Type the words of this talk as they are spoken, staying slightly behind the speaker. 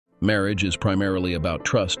Marriage is primarily about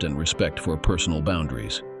trust and respect for personal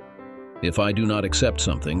boundaries. If I do not accept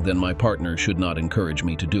something, then my partner should not encourage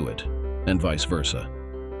me to do it, and vice versa.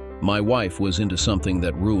 My wife was into something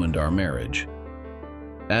that ruined our marriage.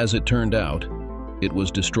 As it turned out, it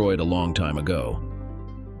was destroyed a long time ago.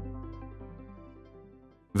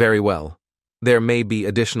 Very well. There may be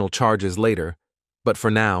additional charges later, but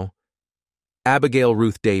for now, Abigail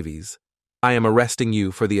Ruth Davies, I am arresting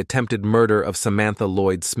you for the attempted murder of Samantha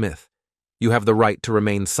Lloyd Smith. You have the right to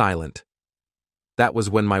remain silent. That was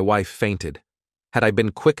when my wife fainted. Had I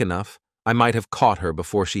been quick enough, I might have caught her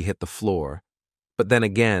before she hit the floor. But then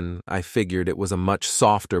again, I figured it was a much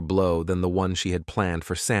softer blow than the one she had planned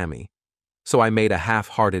for Sammy. So I made a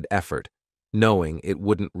half-hearted effort, knowing it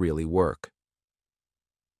wouldn't really work.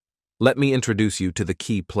 Let me introduce you to the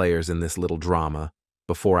key players in this little drama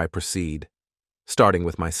before I proceed, starting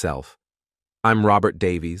with myself. I'm Robert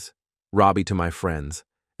Davies, Robbie to my friends,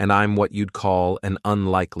 and I'm what you'd call an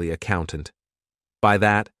unlikely accountant. By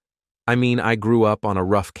that, I mean I grew up on a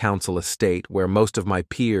rough council estate where most of my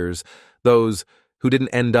peers, those who didn't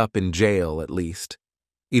end up in jail at least,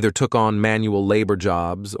 either took on manual labor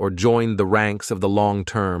jobs or joined the ranks of the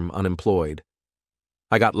long-term unemployed.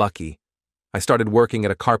 I got lucky. I started working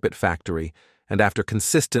at a carpet factory, and after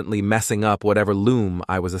consistently messing up whatever loom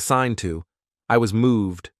I was assigned to, I was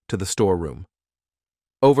moved to the storeroom.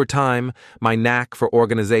 Over time, my knack for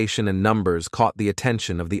organization and numbers caught the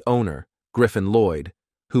attention of the owner, Griffin Lloyd,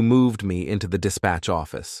 who moved me into the dispatch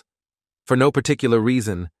office. For no particular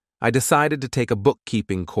reason, I decided to take a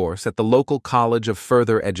bookkeeping course at the local College of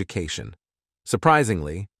Further Education.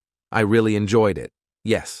 Surprisingly, I really enjoyed it.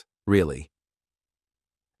 Yes, really.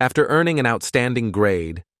 After earning an outstanding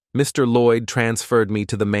grade, Mr. Lloyd transferred me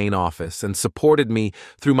to the main office and supported me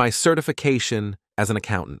through my certification as an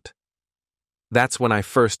accountant. That's when I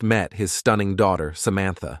first met his stunning daughter,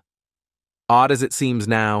 Samantha. Odd as it seems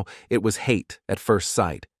now, it was hate at first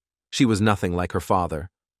sight. She was nothing like her father.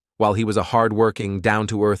 While he was a hard-working,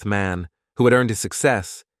 down-to-earth man who had earned his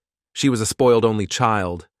success, she was a spoiled only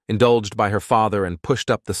child, indulged by her father and pushed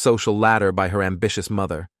up the social ladder by her ambitious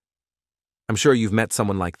mother. I'm sure you've met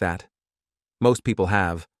someone like that. Most people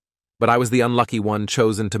have, but I was the unlucky one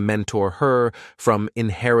chosen to mentor her from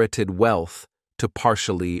inherited wealth to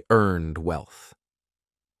partially earned wealth.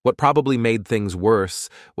 What probably made things worse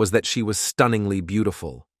was that she was stunningly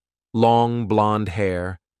beautiful. Long blonde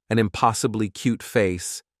hair, an impossibly cute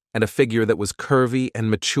face, and a figure that was curvy and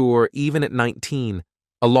mature even at 19,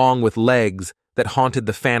 along with legs that haunted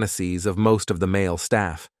the fantasies of most of the male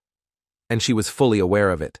staff. And she was fully aware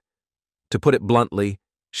of it. To put it bluntly,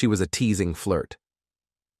 she was a teasing flirt.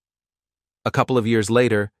 A couple of years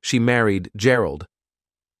later, she married Gerald.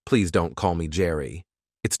 Please don't call me Jerry.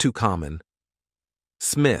 It's too common.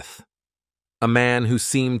 Smith, a man who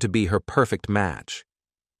seemed to be her perfect match.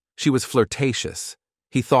 She was flirtatious.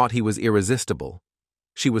 He thought he was irresistible.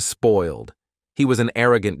 She was spoiled. He was an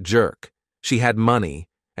arrogant jerk. She had money,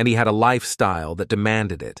 and he had a lifestyle that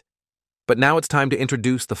demanded it. But now it's time to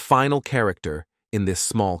introduce the final character in this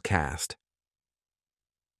small cast.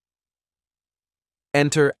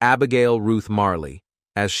 Enter Abigail Ruth Marley,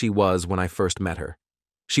 as she was when I first met her.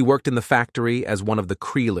 She worked in the factory as one of the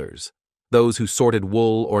creelers, those who sorted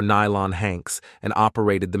wool or nylon hanks and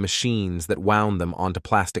operated the machines that wound them onto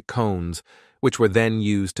plastic cones, which were then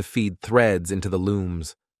used to feed threads into the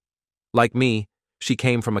looms. Like me, she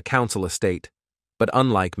came from a council estate, but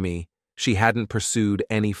unlike me, she hadn't pursued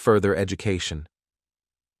any further education.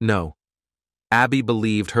 No, Abby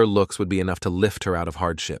believed her looks would be enough to lift her out of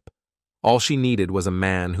hardship. All she needed was a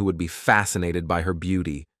man who would be fascinated by her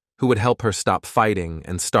beauty, who would help her stop fighting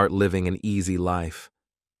and start living an easy life.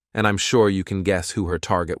 And I'm sure you can guess who her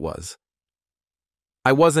target was.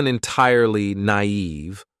 I wasn't entirely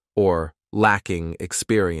naive or lacking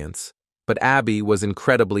experience, but Abby was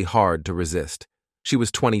incredibly hard to resist. She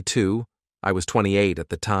was 22, I was 28 at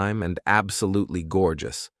the time, and absolutely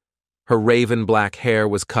gorgeous. Her raven black hair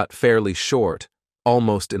was cut fairly short,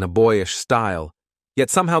 almost in a boyish style,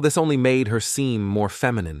 yet somehow this only made her seem more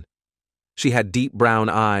feminine. She had deep brown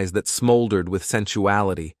eyes that smoldered with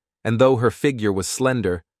sensuality, and though her figure was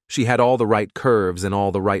slender, she had all the right curves in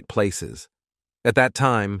all the right places. At that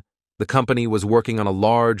time, the company was working on a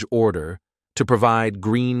large order to provide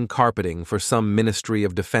green carpeting for some Ministry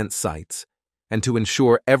of Defense sites, and to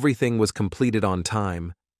ensure everything was completed on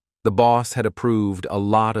time, the boss had approved a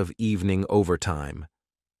lot of evening overtime.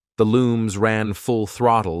 The looms ran full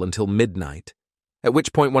throttle until midnight, at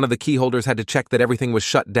which point one of the keyholders had to check that everything was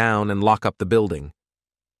shut down and lock up the building.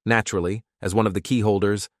 Naturally, as one of the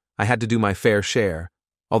keyholders, I had to do my fair share,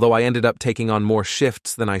 although I ended up taking on more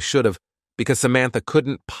shifts than I should have because Samantha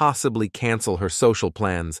couldn't possibly cancel her social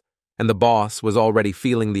plans, and the boss was already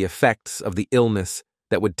feeling the effects of the illness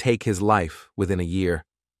that would take his life within a year.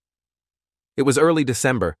 It was early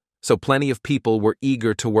December, so plenty of people were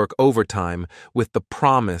eager to work overtime with the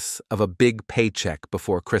promise of a big paycheck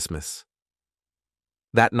before Christmas.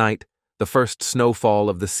 That night, the first snowfall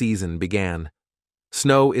of the season began.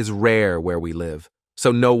 Snow is rare where we live,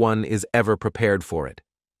 so no one is ever prepared for it.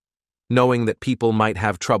 Knowing that people might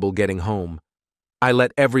have trouble getting home, I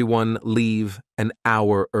let everyone leave an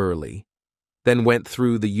hour early, then went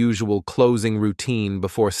through the usual closing routine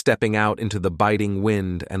before stepping out into the biting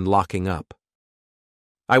wind and locking up.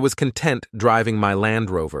 I was content driving my Land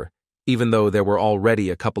Rover, even though there were already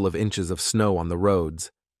a couple of inches of snow on the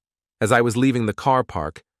roads. As I was leaving the car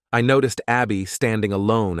park, I noticed Abby standing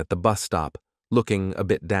alone at the bus stop, looking a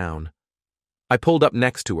bit down. I pulled up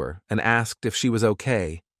next to her and asked if she was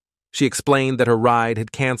okay. She explained that her ride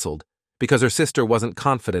had canceled because her sister wasn't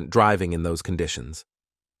confident driving in those conditions.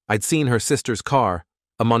 I'd seen her sister's car,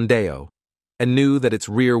 a Mondeo, and knew that its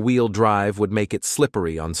rear-wheel drive would make it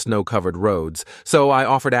slippery on snow-covered roads, so I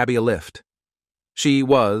offered Abby a lift. She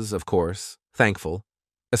was, of course, thankful,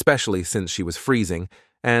 especially since she was freezing,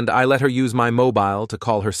 and I let her use my mobile to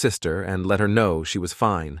call her sister and let her know she was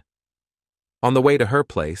fine. On the way to her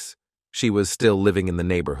place, she was still living in the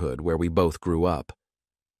neighborhood where we both grew up.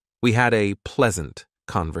 We had a pleasant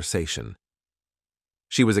conversation.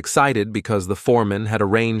 She was excited because the foreman had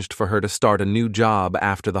arranged for her to start a new job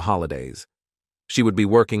after the holidays. She would be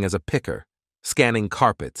working as a picker, scanning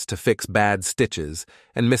carpets to fix bad stitches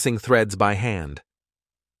and missing threads by hand.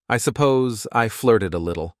 I suppose I flirted a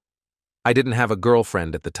little. I didn't have a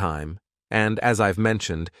girlfriend at the time, and as I've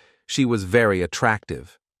mentioned, she was very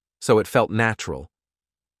attractive, so it felt natural.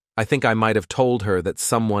 I think I might have told her that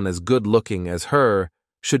someone as good-looking as her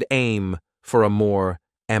should aim for a more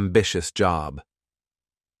ambitious job.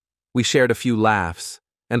 We shared a few laughs,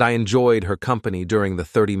 and I enjoyed her company during the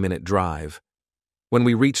 30-minute drive. When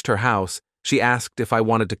we reached her house, she asked if I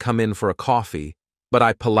wanted to come in for a coffee, but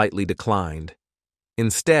I politely declined.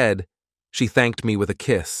 Instead, she thanked me with a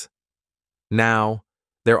kiss. Now,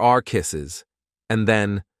 there are kisses, and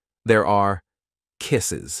then there are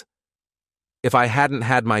kisses. If I hadn't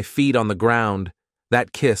had my feet on the ground,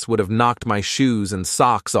 that kiss would have knocked my shoes and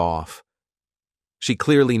socks off. She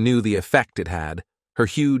clearly knew the effect it had. Her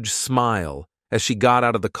huge smile, as she got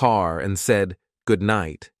out of the car and said good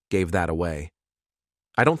night, gave that away.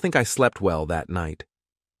 I don't think I slept well that night.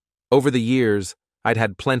 Over the years, I'd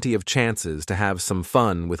had plenty of chances to have some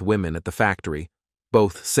fun with women at the factory,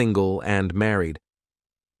 both single and married.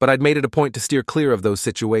 But I'd made it a point to steer clear of those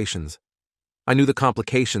situations. I knew the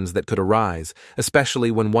complications that could arise,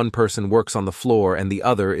 especially when one person works on the floor and the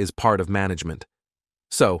other is part of management.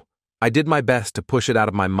 So, I did my best to push it out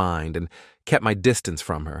of my mind and kept my distance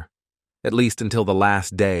from her, at least until the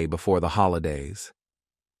last day before the holidays.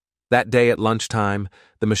 That day at lunchtime,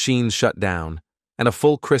 the machines shut down, and a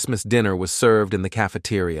full Christmas dinner was served in the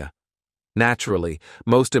cafeteria. Naturally,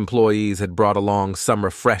 most employees had brought along some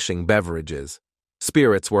refreshing beverages.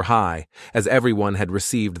 Spirits were high, as everyone had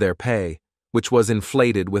received their pay, which was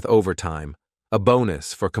inflated with overtime, a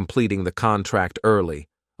bonus for completing the contract early,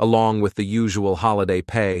 along with the usual holiday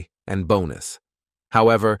pay and bonus.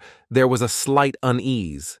 However, there was a slight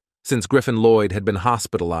unease, since Griffin Lloyd had been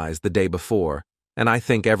hospitalized the day before, and I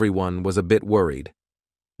think everyone was a bit worried.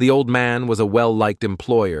 The old man was a well-liked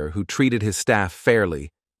employer who treated his staff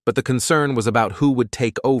fairly, but the concern was about who would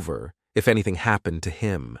take over if anything happened to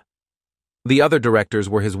him. The other directors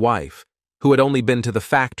were his wife, who had only been to the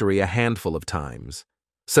factory a handful of times,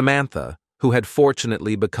 Samantha, who had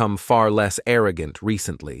fortunately become far less arrogant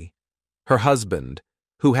recently, her husband,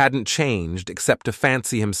 who hadn't changed except to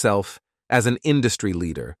fancy himself as an industry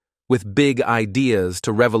leader with big ideas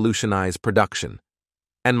to revolutionize production,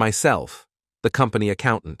 and myself, the company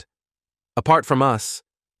accountant. Apart from us,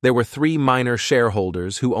 there were 3 minor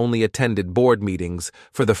shareholders who only attended board meetings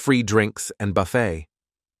for the free drinks and buffet.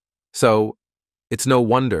 So, it's no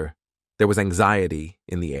wonder there was anxiety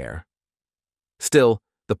in the air. Still,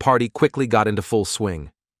 the party quickly got into full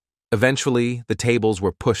swing. Eventually, the tables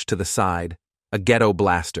were pushed to the side. A ghetto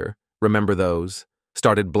blaster, remember those,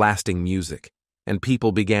 started blasting music, and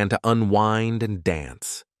people began to unwind and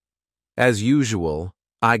dance. As usual,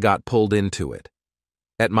 I got pulled into it.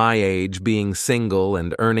 At my age, being single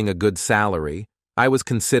and earning a good salary, I was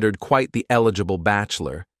considered quite the eligible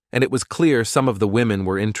bachelor, and it was clear some of the women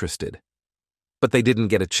were interested. But they didn't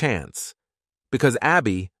get a chance, because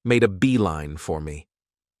Abby made a beeline for me.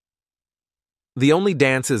 The only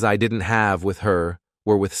dances I didn't have with her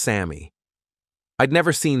were with Sammy. I'd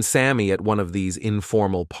never seen Sammy at one of these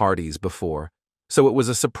informal parties before, so it was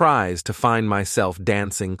a surprise to find myself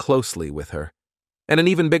dancing closely with her. And an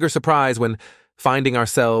even bigger surprise when, finding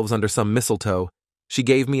ourselves under some mistletoe, she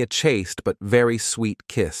gave me a chaste but very sweet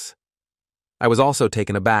kiss. I was also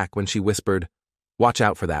taken aback when she whispered, "Watch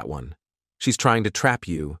out for that one. She's trying to trap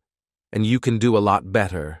you, and you can do a lot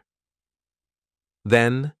better."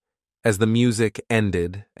 Then, as the music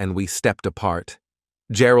ended and we stepped apart,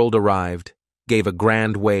 Gerald arrived, gave a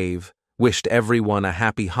grand wave, wished everyone a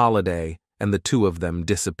happy holiday, and the two of them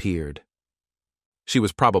disappeared. She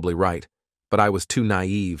was probably right, but I was too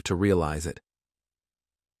naive to realize it.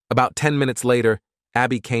 About 10 minutes later,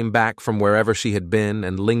 Abby came back from wherever she had been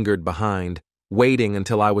and lingered behind, waiting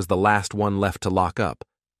until I was the last one left to lock up.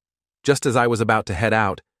 Just as I was about to head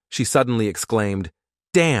out, she suddenly exclaimed,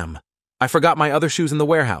 "Damn! I forgot my other shoes in the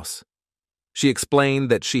warehouse." She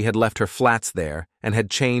explained that she had left her flats there and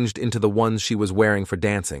had changed into the ones she was wearing for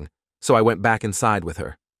dancing, so I went back inside with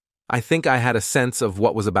her. I think I had a sense of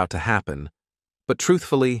what was about to happen, but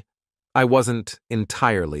truthfully, I wasn't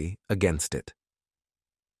entirely against it.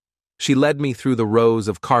 She led me through the rows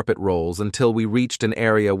of carpet rolls until we reached an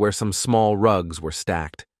area where some small rugs were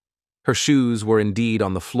stacked. Her shoes were indeed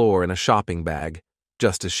on the floor in a shopping bag,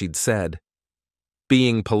 just as she'd said.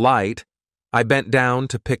 Being polite, I bent down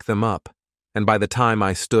to pick them up, and by the time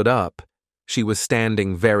I stood up, she was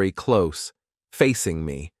standing very close, facing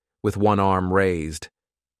me, with one arm raised.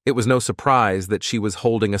 It was no surprise that she was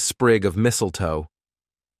holding a sprig of mistletoe.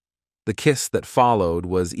 The kiss that followed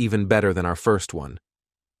was even better than our first one.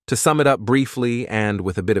 To sum it up briefly and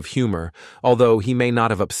with a bit of humor, although he may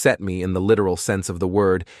not have upset me in the literal sense of the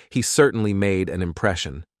word, he certainly made an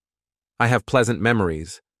impression. I have pleasant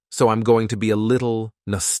memories, so I'm going to be a little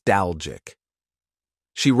nostalgic.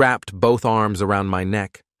 She wrapped both arms around my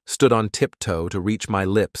neck, stood on tiptoe to reach my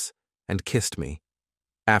lips, and kissed me.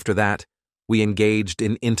 After that, we engaged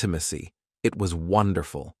in intimacy. It was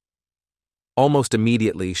wonderful. Almost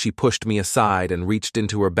immediately, she pushed me aside and reached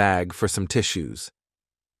into her bag for some tissues.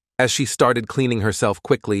 As she started cleaning herself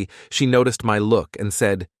quickly, she noticed my look and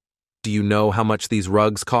said, "Do you know how much these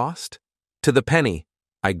rugs cost?" "To the penny,"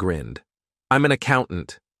 I grinned. "I'm an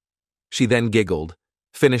accountant." She then giggled,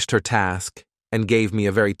 finished her task, and gave me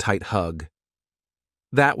a very tight hug.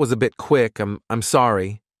 "That was a bit quick, I'm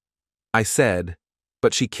sorry," I said,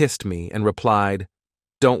 but she kissed me and replied,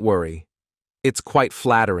 "Don't worry. It's quite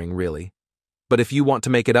flattering, really. But if you want to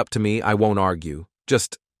make it up to me, I won't argue.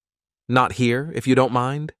 Just not here, if you don't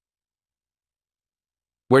mind."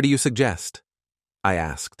 "Where do you suggest?" I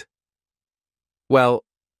asked. "Well,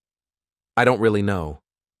 I don't really know.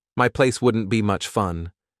 My place wouldn't be much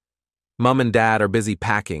fun. Mum and Dad are busy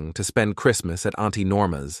packing to spend Christmas at Auntie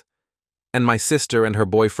Norma's, and my sister and her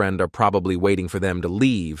boyfriend are probably waiting for them to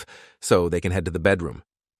leave so they can head to the bedroom."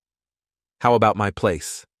 "How about my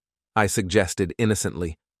place?" I suggested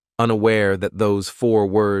innocently, unaware that those 4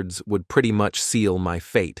 words would pretty much seal my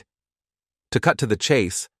fate. To cut to the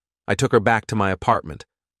chase, I took her back to my apartment,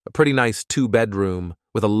 a pretty nice 2-bedroom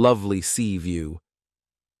with a lovely sea view,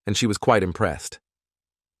 and she was quite impressed.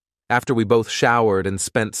 After we both showered and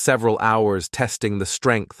spent several hours testing the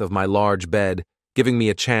strength of my large bed, giving me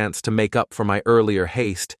a chance to make up for my earlier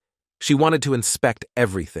haste, she wanted to inspect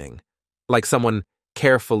everything, like someone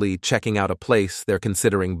carefully checking out a place they're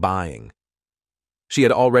considering buying. She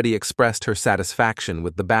had already expressed her satisfaction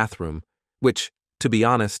with the bathroom, which, to be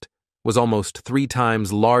honest, was almost 3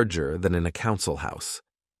 times larger than in a council house.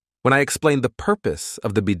 When I explained the purpose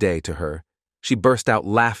of the bidet to her, she burst out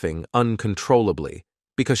laughing uncontrollably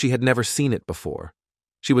because she had never seen it before.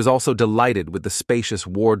 She was also delighted with the spacious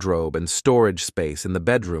wardrobe and storage space in the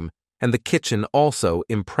bedroom, and the kitchen also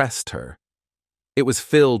impressed her. It was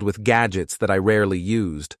filled with gadgets that I rarely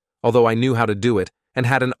used, although I knew how to do it, and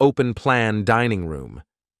had an open-plan dining room.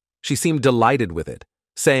 She seemed delighted with it,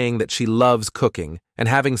 saying that she loves cooking, and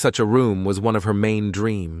having such a room was one of her main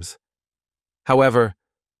dreams. However,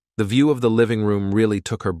 the view of the living room really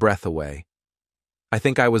took her breath away. I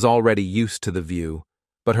think I was already used to the view,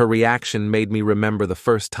 but her reaction made me remember the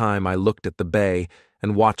first time I looked at the bay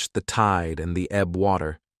and watched the tide and the ebb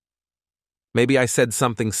water. Maybe I said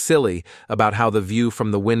something silly about how the view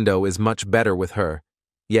from the window is much better with her.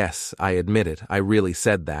 Yes, I admit it, I really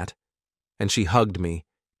said that. And she hugged me,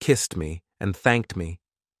 kissed me, and thanked me.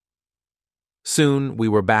 Soon we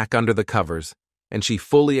were back under the covers, and she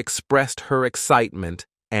fully expressed her excitement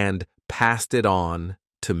and passed it on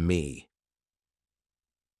to me.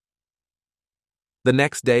 The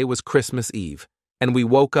next day was Christmas Eve, and we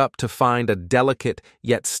woke up to find a delicate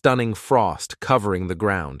yet stunning frost covering the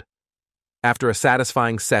ground. After a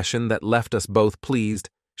satisfying session that left us both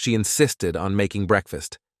pleased, She insisted on making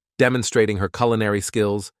breakfast, demonstrating her culinary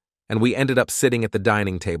skills, and we ended up sitting at the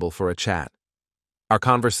dining table for a chat. Our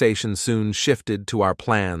conversation soon shifted to our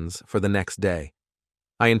plans for the next day.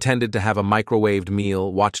 I intended to have a microwaved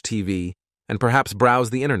meal, watch TV, and perhaps browse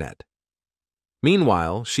the internet.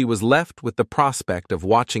 Meanwhile, she was left with the prospect of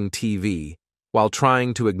watching TV while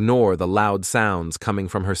trying to ignore the loud sounds coming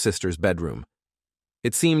from her sister's bedroom.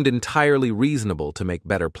 It seemed entirely reasonable to make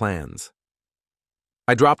better plans.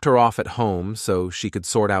 I dropped her off at home so she could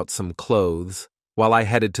sort out some clothes, while I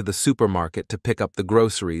headed to the supermarket to pick up the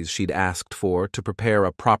groceries she'd asked for to prepare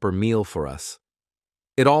a proper meal for us.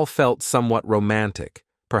 It all felt somewhat romantic,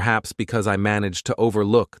 perhaps because I managed to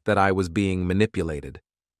overlook that I was being manipulated.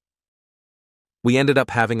 We ended up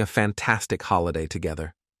having a fantastic holiday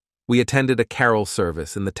together. We attended a carol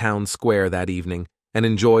service in the town square that evening and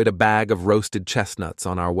enjoyed a bag of roasted chestnuts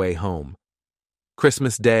on our way home.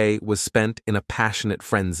 Christmas Day was spent in a passionate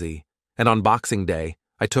frenzy, and on Boxing Day,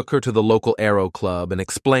 I took her to the local aero club and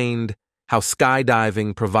explained how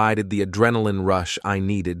skydiving provided the adrenaline rush I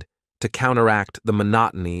needed to counteract the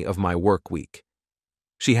monotony of my work week.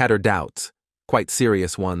 She had her doubts, quite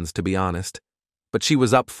serious ones to be honest, but she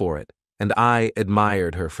was up for it, and I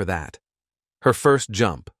admired her for that. Her first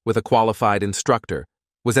jump, with a qualified instructor,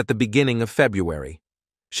 was at the beginning of February.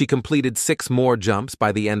 She completed 6 more jumps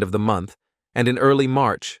by the end of the month, and in early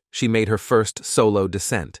March, she made her first solo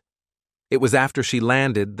descent. It was after she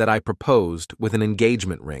landed that I proposed with an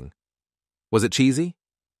engagement ring. Was it cheesy?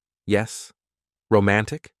 Yes.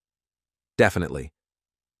 Romantic? Definitely.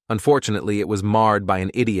 Unfortunately, it was marred by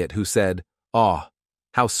an idiot who said, "Aw,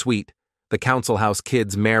 how sweet, the council house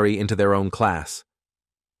kids marry into their own class."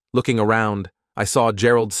 Looking around, I saw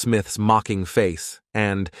Gerald Smith's mocking face,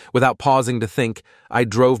 and, without pausing to think, I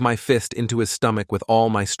drove my fist into his stomach with all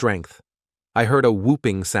my strength. I heard a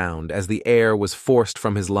whooping sound as the air was forced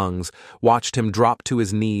from his lungs, watched him drop to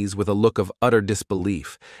his knees with a look of utter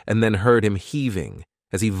disbelief, and then heard him heaving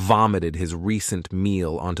as he vomited his recent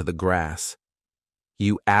meal onto the grass.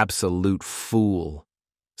 "You absolute fool,"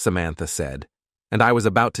 Samantha said, and I was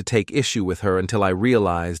about to take issue with her until I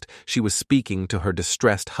realized she was speaking to her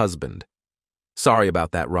distressed husband. "Sorry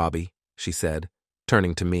about that, Robbie," she said,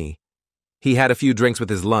 turning to me. "He had a few drinks with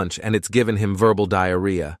his lunch, and it's given him verbal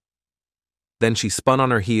diarrhea." Then she spun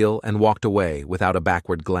on her heel and walked away without a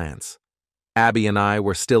backward glance. Abby and I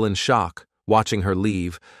were still in shock, watching her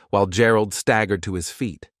leave, while Gerald staggered to his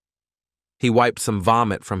feet. He wiped some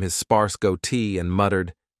vomit from his sparse goatee and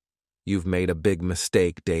muttered, "You've made a big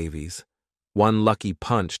mistake, Davies. One lucky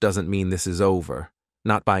punch doesn't mean this is over,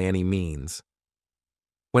 not by any means.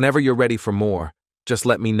 Whenever you're ready for more, just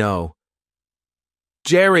let me know."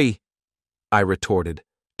 "Jerry!" I retorted,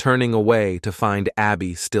 turning away to find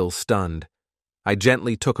Abby still stunned. I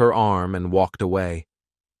gently took her arm and walked away.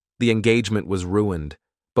 The engagement was ruined,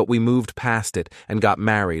 but we moved past it and got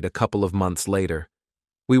married a couple of months later.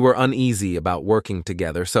 We were uneasy about working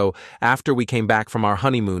together, so after we came back from our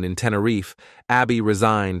honeymoon in Tenerife, Abby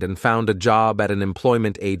resigned and found a job at an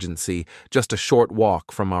employment agency just a short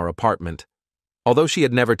walk from our apartment. Although she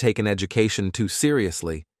had never taken education too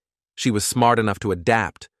seriously, she was smart enough to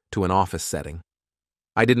adapt to an office setting.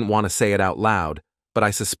 I didn't want to say it out loud, but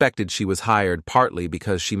I suspected she was hired partly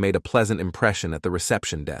because she made a pleasant impression at the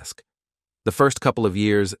reception desk. The first couple of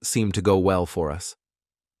years seemed to go well for us.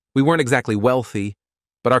 We weren't exactly wealthy,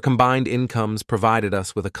 but our combined incomes provided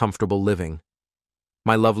us with a comfortable living.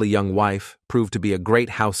 My lovely young wife proved to be a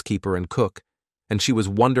great housekeeper and cook, and she was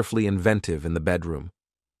wonderfully inventive in the bedroom.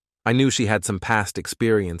 I knew she had some past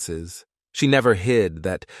experiences. She never hid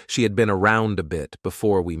that she had been around a bit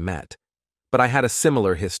before we met, but I had a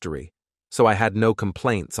similar history, so I had no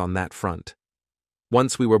complaints on that front.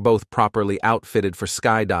 Once we were both properly outfitted for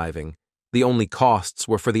skydiving, the only costs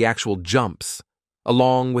were for the actual jumps,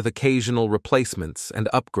 along with occasional replacements and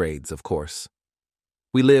upgrades, of course.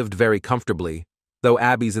 We lived very comfortably, though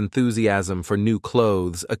Abby's enthusiasm for new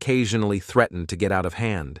clothes occasionally threatened to get out of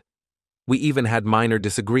hand. We even had minor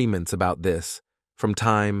disagreements about this from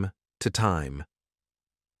time to time.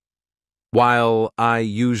 While I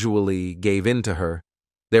usually gave in to her,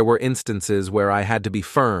 there were instances where I had to be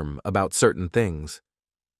firm about certain things.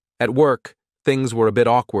 At work, things were a bit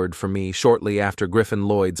awkward for me shortly after Griffin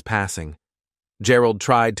Lloyd's passing. Gerald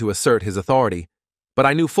tried to assert his authority, but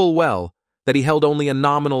I knew full well that he held only a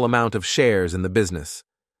nominal amount of shares in the business.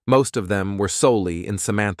 Most of them were solely in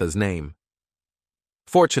Samantha's name.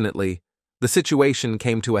 Fortunately, the situation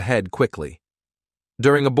came to a head quickly.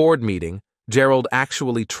 During a board meeting, Gerald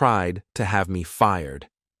actually tried to have me fired.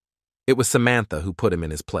 It was Samantha who put him in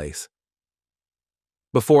his place.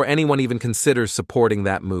 "Before anyone even considers supporting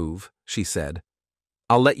that move," she said,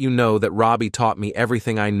 I'll let you know that Robbie taught me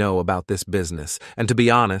everything I know about this business, and to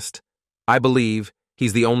be honest, I believe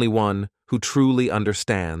he's the only one who truly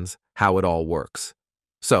understands how it all works.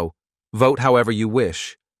 So, vote however you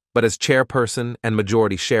wish, but as chairperson and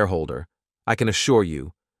majority shareholder, I can assure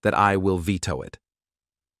you that I will veto it."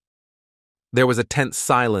 There was a tense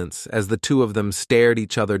silence as the two of them stared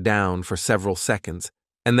each other down for several seconds,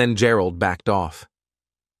 and then Gerald backed off.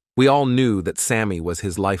 We all knew that Sammy was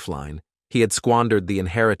his lifeline. He had squandered the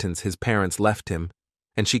inheritance his parents left him,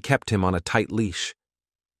 and she kept him on a tight leash.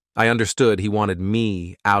 I understood he wanted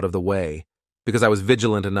me out of the way, because I was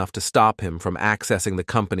vigilant enough to stop him from accessing the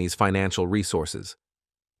company's financial resources.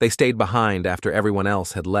 They stayed behind after everyone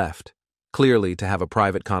else had left, clearly to have a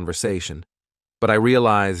private conversation, but I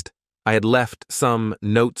realized I had left some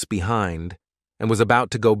notes behind and was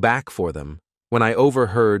about to go back for them when I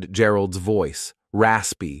overheard Gerald's voice,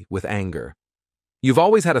 raspy with anger. "You've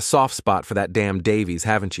always had a soft spot for that damn Davies,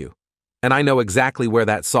 haven't you? And I know exactly where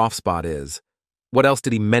that soft spot is. What else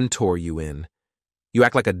did he mentor you in? You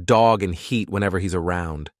act like a dog in heat whenever he's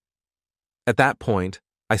around." At that point,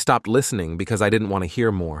 I stopped listening because I didn't want to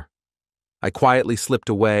hear more. I quietly slipped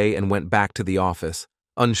away and went back to the office,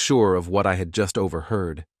 unsure of what I had just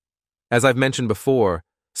overheard. As I've mentioned before,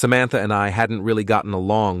 Samantha and I hadn't really gotten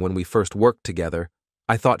along when we first worked together.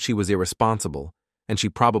 I thought she was irresponsible, and she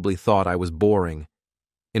probably thought I was boring.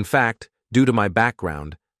 In fact, due to my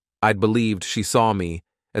background, I'd believed she saw me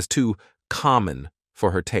as too common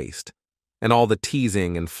for her taste, and all the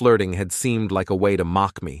teasing and flirting had seemed like a way to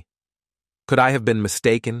mock me. Could I have been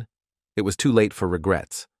mistaken? It was too late for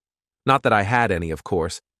regrets. Not that I had any, of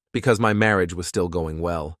course, because my marriage was still going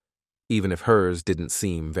well, even if hers didn't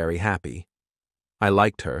seem very happy. I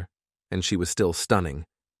liked her, and she was still stunning.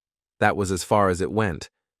 That was as far as it went,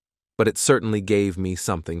 but it certainly gave me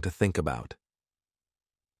something to think about.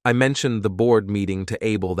 I mentioned the board meeting to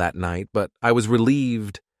Abel that night, but I was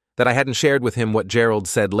relieved that I hadn't shared with him what Gerald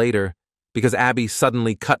said later, because Abby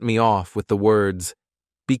suddenly cut me off with the words,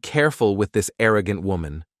 "Be careful with this arrogant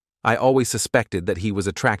woman. I always suspected that he was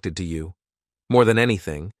attracted to you. More than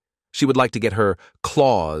anything, she would like to get her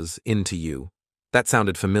claws into you." That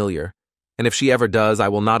sounded familiar, and if she ever does, I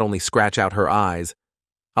will not only scratch out her eyes,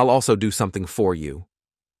 I'll also do something for you.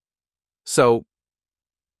 So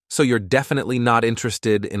you're definitely not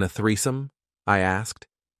interested in a threesome?" I asked.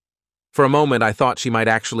 For a moment, I thought she might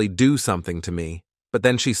actually do something to me, but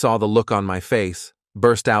then she saw the look on my face,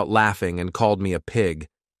 burst out laughing, and called me a pig,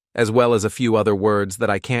 as well as a few other words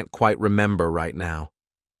that I can't quite remember right now.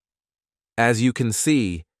 As you can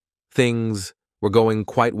see, things were going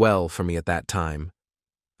quite well for me at that time.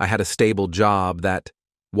 I had a stable job that,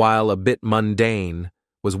 while a bit mundane,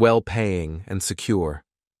 was well-paying and secure.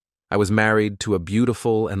 I was married to a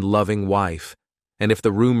beautiful and loving wife, and if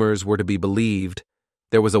the rumors were to be believed,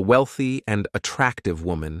 there was a wealthy and attractive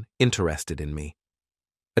woman interested in me.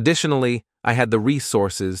 Additionally, I had the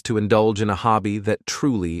resources to indulge in a hobby that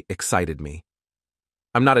truly excited me.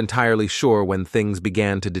 I'm not entirely sure when things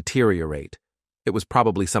began to deteriorate. It was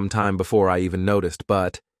probably some time before I even noticed,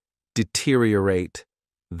 but deteriorate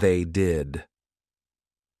they did.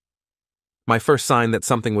 My first sign that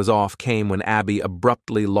something was off came when Abby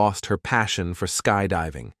abruptly lost her passion for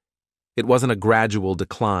skydiving. It wasn't a gradual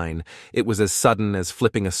decline, it was as sudden as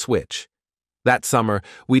flipping a switch. That summer,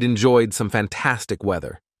 we'd enjoyed some fantastic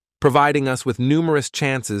weather, providing us with numerous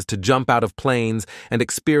chances to jump out of planes and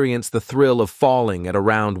experience the thrill of falling at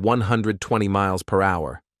around 120 miles per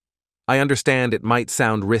hour. I understand it might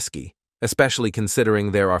sound risky, especially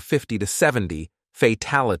considering there are 50 to 70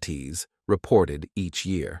 fatalities reported each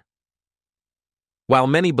year. While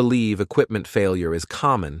many believe equipment failure is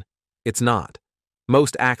common, it's not.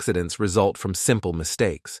 Most accidents result from simple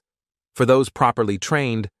mistakes. For those properly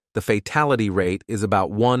trained, the fatality rate is about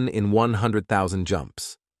 1 in 100,000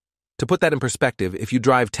 jumps. To put that in perspective, if you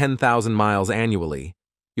drive 10,000 miles annually,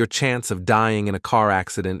 your chance of dying in a car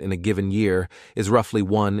accident in a given year is roughly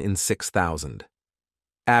 1 in 6,000.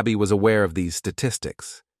 Abby was aware of these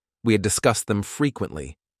statistics. We had discussed them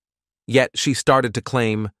frequently. Yet she started to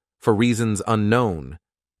claim, for reasons unknown,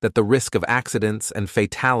 that the risk of accidents and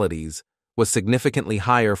fatalities was significantly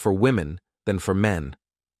higher for women than for men.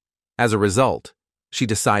 As a result, she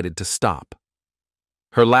decided to stop.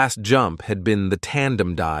 Her last jump had been the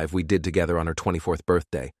tandem dive we did together on her 24th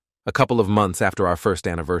birthday, a couple of months after our first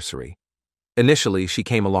anniversary. Initially, she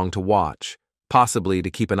came along to watch, possibly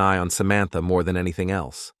to keep an eye on Samantha more than anything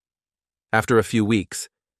else. After a few weeks,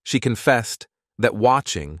 she confessed that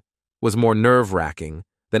watching was more nerve-wracking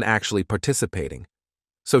than actually participating,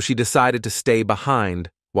 so she decided to stay behind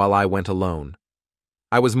while I went alone.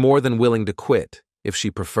 I was more than willing to quit, if she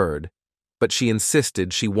preferred, but she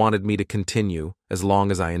insisted she wanted me to continue as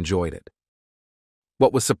long as I enjoyed it.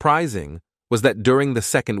 What was surprising was that during the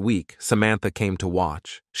second week, Samantha came to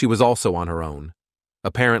watch. She was also on her own.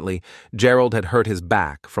 Apparently, Gerald had hurt his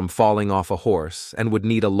back from falling off a horse and would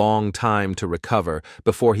need a long time to recover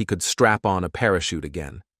before he could strap on a parachute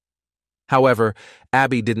again. However,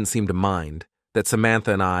 Abby didn't seem to mind that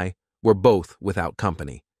Samantha and I were both without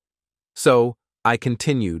company. So, I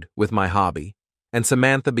continued with my hobby, and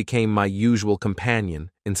Samantha became my usual companion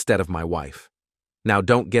instead of my wife. Now,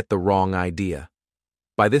 don't get the wrong idea.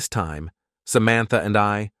 By this time, Samantha and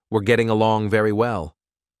I were getting along very well.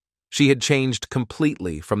 She had changed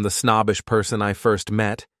completely from the snobbish person I first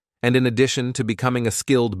met, and in addition to becoming a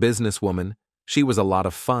skilled businesswoman, she was a lot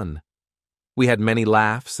of fun. We had many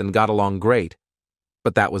laughs and got along great,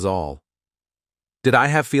 but that was all. Did I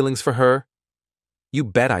have feelings for her? You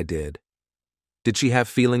bet I did. Did she have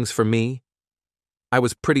feelings for me? I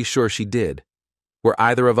was pretty sure she did. Were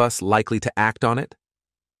either of us likely to act on it?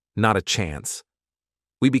 Not a chance.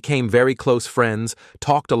 We became very close friends,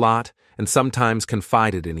 talked a lot, and sometimes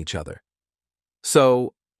confided in each other.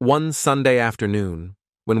 So, one Sunday afternoon,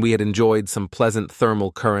 when we had enjoyed some pleasant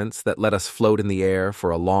thermal currents that let us float in the air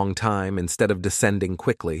for a long time instead of descending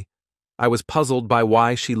quickly, I was puzzled by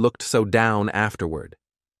why she looked so down afterward.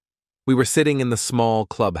 We were sitting in the small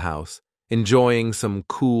clubhouse, enjoying some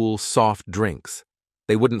cool, soft drinks.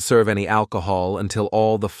 They wouldn't serve any alcohol until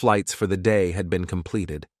all the flights for the day had been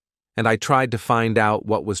completed, and I tried to find out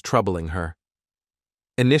what was troubling her.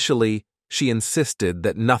 Initially, she insisted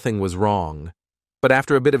that nothing was wrong, but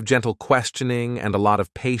after a bit of gentle questioning and a lot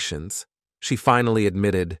of patience, she finally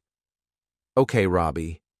admitted, "Okay,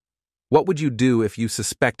 Robbie, what would you do if you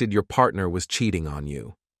suspected your partner was cheating on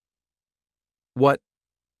you?" "What?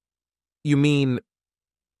 You mean?"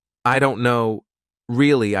 "I don't know.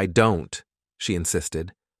 Really, I don't," she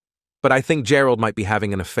insisted. "But I think Gerald might be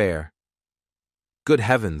having an affair." "Good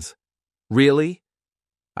heavens. Really?"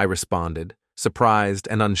 I responded, surprised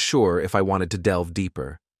and unsure if I wanted to delve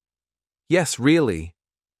deeper. "Yes, really,"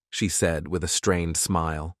 she said with a strained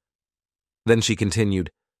smile. Then she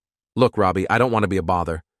continued, "Look, Robbie, I don't want to be a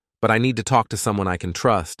bother, but I need to talk to someone I can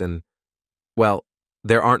trust and, well,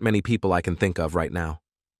 there aren't many people I can think of right now."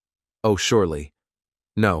 "Oh, surely.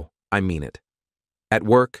 No, I mean it. At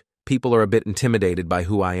work, people are a bit intimidated by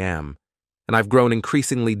who I am, and I've grown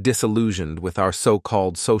increasingly disillusioned with our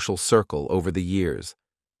so-called social circle over the years.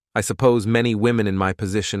 I suppose many women in my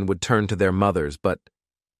position would turn to their mothers, but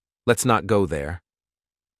let's not go there."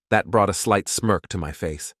 That brought a slight smirk to my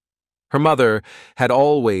face. Her mother had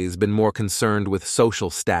always been more concerned with social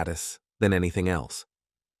status than anything else.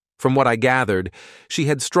 From what I gathered, she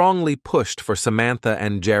had strongly pushed for Samantha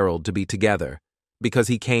and Gerald to be together because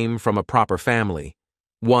he came from a proper family,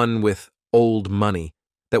 one with old money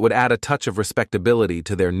that would add a touch of respectability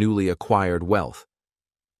to their newly acquired wealth.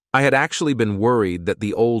 I had actually been worried that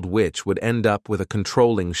the old witch would end up with a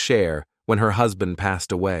controlling share when her husband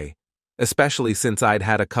passed away, especially since I'd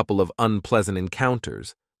had a couple of unpleasant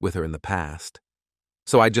encounters with her in the past.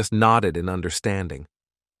 So I just nodded in understanding.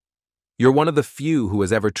 "You're one of the few who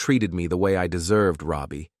has ever treated me the way I deserved,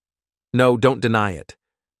 Robbie. No, don't deny it.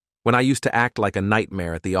 When I used to act like a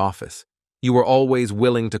nightmare at the office, you were always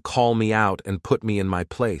willing to call me out and put me in my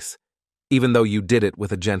place, even though you did it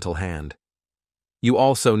with a gentle hand. You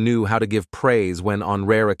also knew how to give praise when, on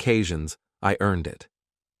rare occasions, I earned it.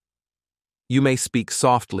 You may speak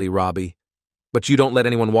softly, Robbie, but you don't let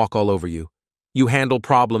anyone walk all over you. You handle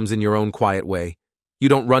problems in your own quiet way. You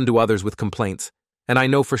don't run to others with complaints, and I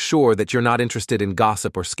know for sure that you're not interested in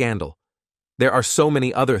gossip or scandal. There are so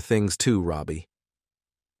many other things too, Robbie.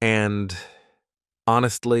 And,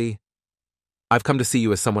 honestly, I've come to see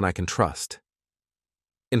you as someone I can trust.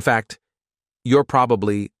 In fact, you're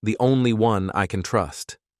probably the only one I can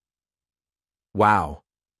trust." "Wow,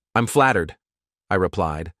 I'm flattered," I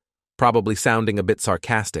replied, probably sounding a bit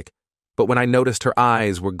sarcastic, but when I noticed her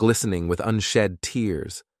eyes were glistening with unshed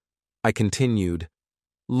tears, I continued,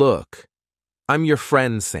 "Look, I'm your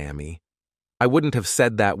friend, Sammy. I wouldn't have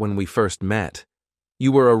said that when we first met.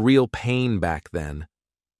 You were a real pain back then.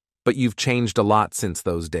 But you've changed a lot since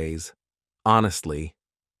those days. Honestly,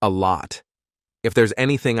 a lot. If there's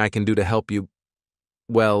anything I can do to help you,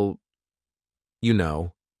 well, you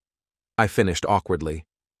know," I finished awkwardly.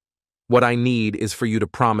 "What I need is for you to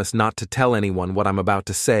promise not to tell anyone what I'm about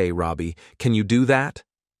to say, Robbie. Can you do that?"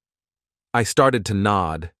 I started to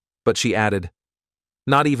nod, but she added,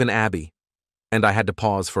 "Not even Abby," and I had to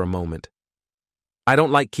pause for a moment. I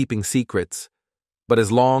don't like keeping secrets, but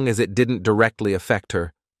as long as it didn't directly affect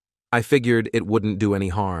her, I figured it wouldn't do any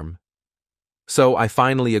harm. So I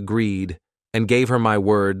finally agreed and gave her my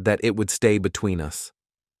word that it would stay between us.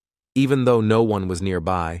 Even though no one was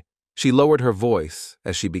nearby, she lowered her voice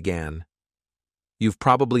as she began. You've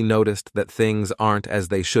probably noticed that things aren't as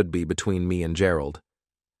they should be between me and Gerald.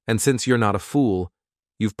 And since you're not a fool,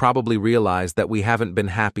 you've probably realized that we haven't been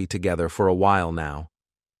happy together for a while now.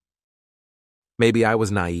 Maybe I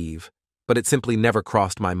was naive, but it simply never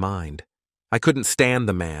crossed my mind. I couldn't stand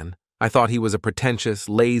the man. I thought he was a pretentious,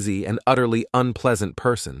 lazy, and utterly unpleasant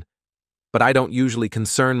person. But I don't usually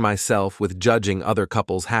concern myself with judging other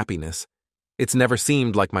couples' happiness. It's never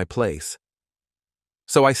seemed like my place.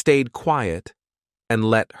 So I stayed quiet and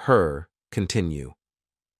let her continue.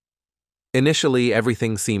 Initially,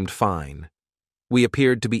 everything seemed fine. We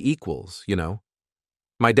appeared to be equals, you know.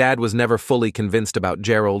 My dad was never fully convinced about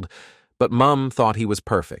Gerald, but Mum thought he was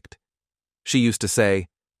perfect. She used to say,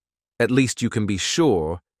 "At least you can be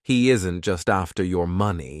sure he isn't just after your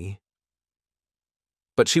money."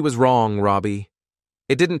 But she was wrong, Robbie.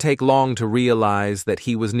 It didn't take long to realize that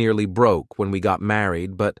he was nearly broke when we got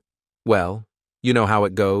married, but, well, you know how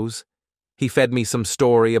it goes. He fed me some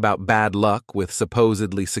story about bad luck with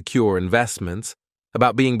supposedly secure investments,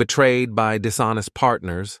 about being betrayed by dishonest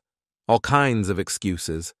partners, all kinds of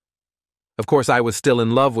excuses. Of course, I was still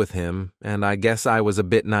in love with him, and I guess I was a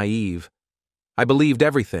bit naive. I believed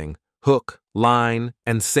everything, hook, line,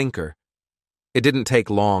 and sinker. It didn't take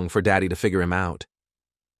long for Daddy to figure him out.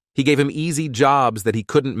 He gave him easy jobs that he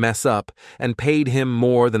couldn't mess up and paid him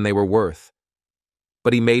more than they were worth.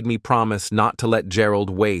 But he made me promise not to let Gerald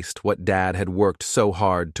waste what Dad had worked so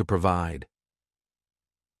hard to provide.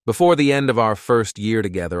 Before the end of our first year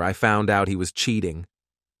together, I found out he was cheating.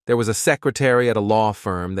 There was a secretary at a law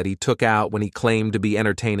firm that he took out when he claimed to be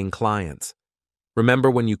entertaining clients. Remember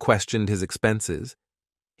when you questioned his expenses?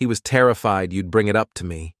 He was terrified you'd bring it up to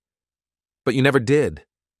me. But you never did.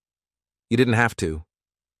 You didn't have to.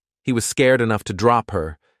 He was scared enough to drop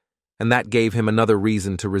her, and that gave him another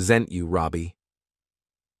reason to resent you, Robbie.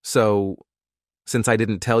 So, since I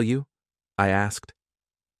didn't tell you? I asked.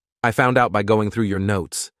 I found out by going through your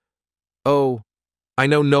notes. Oh, I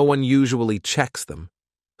know no one usually checks them.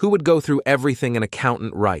 Who would go through everything an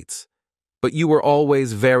accountant writes? But you were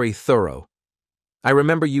always very thorough. I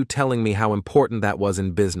remember you telling me how important that was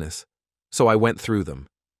in business, so I went through them.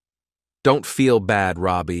 Don't feel bad,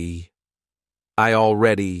 Robbie. I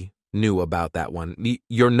already knew about that one.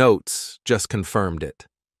 Your notes just confirmed it.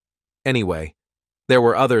 Anyway, there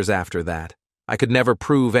were others after that. I could never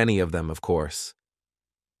prove any of them, of course.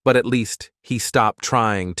 But at least he stopped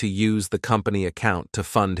trying to use the company account to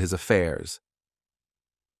fund his affairs.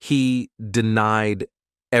 He denied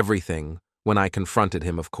everything when I confronted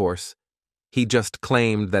him, of course. He just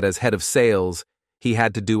claimed that as head of sales, he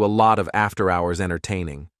had to do a lot of after-hours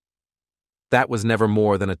entertaining. That was never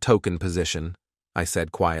more than a token position, I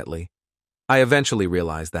said quietly. I eventually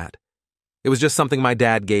realized that. It was just something my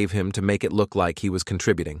dad gave him to make it look like he was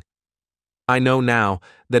contributing. I know now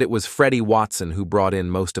that it was Freddie Watson who brought in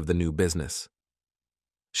most of the new business.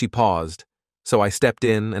 She paused, so I stepped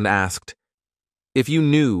in and asked, if you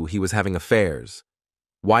knew he was having affairs,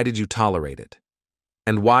 why did you tolerate it?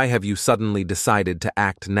 And why have you suddenly decided to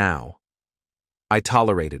act now? I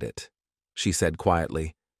tolerated it, she said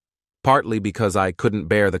quietly, partly because I couldn't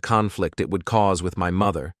bear the conflict it would cause with my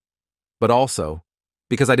mother, but also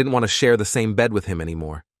because I didn't want to share the same bed with him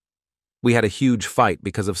anymore. We had a huge fight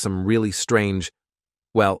because of some really strange,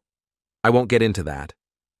 well, I won't get into that.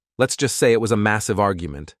 Let's just say it was a massive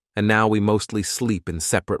argument, and now we mostly sleep in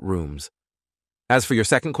separate rooms. As for your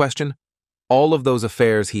second question, all of those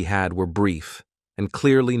affairs he had were brief and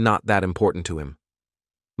clearly not that important to him.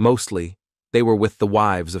 Mostly, they were with the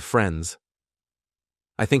wives of friends.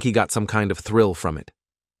 I think he got some kind of thrill from it.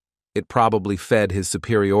 It probably fed his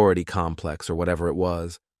superiority complex or whatever it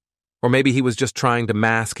was. Or maybe he was just trying to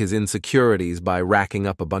mask his insecurities by racking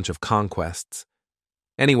up a bunch of conquests.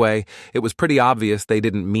 Anyway, it was pretty obvious they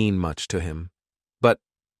didn't mean much to him. But,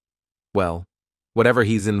 well, whatever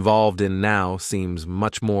he's involved in now seems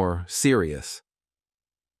much more serious.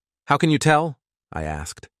 How can you tell? I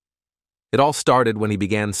asked. It all started when he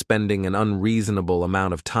began spending an unreasonable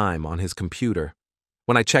amount of time on his computer.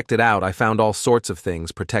 When I checked it out, I found all sorts of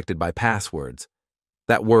things protected by passwords.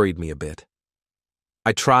 That worried me a bit.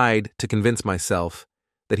 I tried to convince myself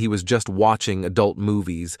that he was just watching adult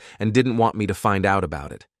movies and didn't want me to find out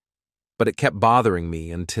about it. But it kept bothering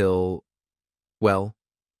me until, well,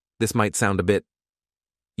 this might sound a bit,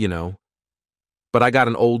 but I got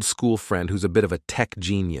an old school friend who's a bit of a tech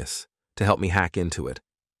genius to help me hack into it.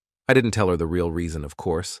 I didn't tell her the real reason, of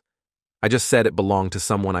course. I just said it belonged to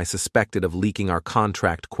someone I suspected of leaking our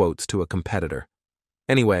contract quotes to a competitor.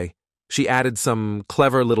 Anyway, she added some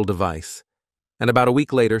clever little device, And about a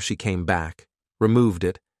week later, she came back, removed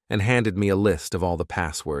it, and handed me a list of all the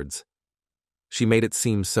passwords. She made it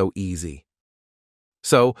seem so easy.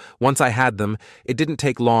 So, once I had them, it didn't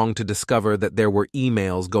take long to discover that there were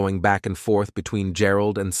emails going back and forth between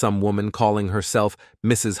Gerald and some woman calling herself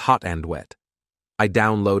Mrs. Hot and Wet. I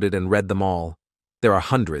downloaded and read them all. There are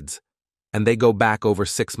hundreds, and they go back over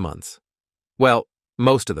 6 months. Well,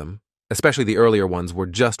 most of them, especially the earlier ones, were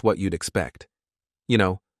just what you'd expect. You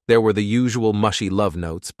know, there were the usual mushy love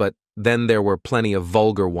notes, but then there were plenty of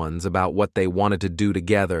vulgar ones about what they wanted to do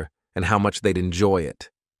together and how much they'd enjoy it.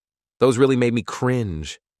 Those really made me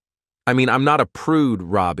cringe. I mean, I'm not a prude,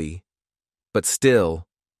 Robbie, but still.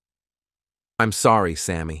 "I'm sorry,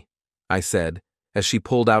 Sammy," I said, as she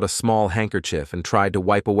pulled out a small handkerchief and tried to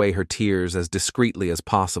wipe away her tears as discreetly as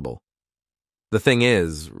possible. The thing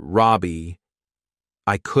is, Robbie,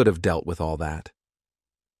 I could have dealt with all that.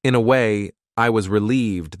 In a way, I was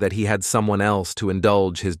relieved that he had someone else to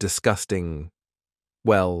indulge his disgusting,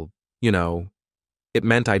 well, you know, it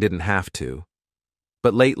meant I didn't have to.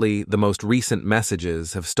 But lately, the most recent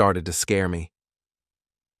messages have started to scare me.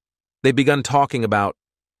 They've begun talking about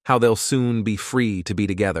how they'll soon be free to be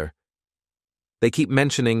together. They keep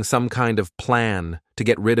mentioning some kind of plan to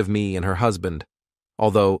get rid of me and her husband,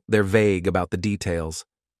 although they're vague about the details.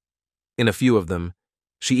 In a few of them,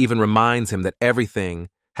 she even reminds him that everything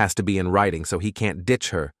has to be in writing so he can't ditch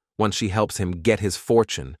her once she helps him get his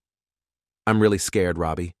fortune. I'm really scared,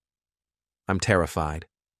 Robbie. I'm terrified.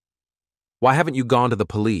 "Why haven't you gone to the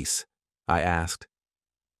police?" I asked.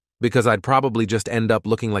 "Because I'd probably just end up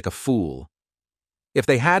looking like a fool. If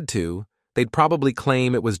they had to, they'd probably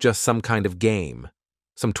claim it was just some kind of game,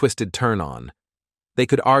 some twisted turn-on. They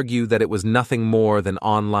could argue that it was nothing more than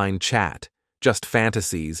online chat, just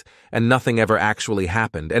fantasies, and nothing ever actually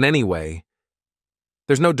happened. And anyway,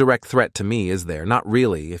 there's no direct threat to me, is there? Not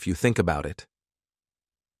really, if you think about it."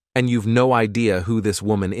 "And you've no idea who this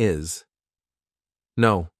woman is?"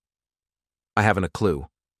 "No. I haven't a clue.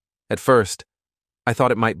 At first, I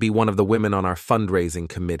thought it might be one of the women on our fundraising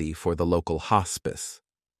committee for the local hospice.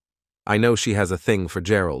 I know she has a thing for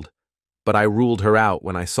Gerald, but I ruled her out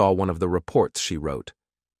when I saw one of the reports she wrote.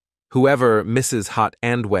 Whoever Mrs. Hot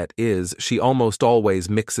and Wet is, she almost always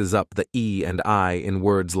mixes up the E and I in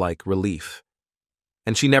words like relief.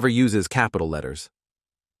 And she never uses capital letters.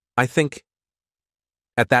 I think..."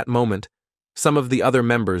 At that moment, some of the other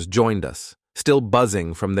members joined us, still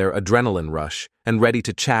buzzing from their adrenaline rush and ready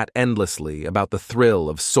to chat endlessly about the thrill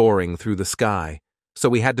of soaring through the sky, so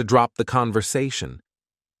we had to drop the conversation.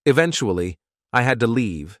 Eventually, I had to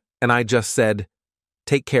leave, and I just said,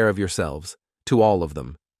 "Take care of yourselves," to all of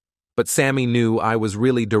them. But Sammy knew I was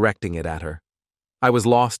really directing it at her. I was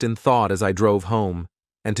lost in thought as I drove home,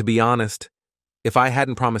 and to be honest, if I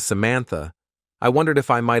hadn't promised Samantha, I wondered if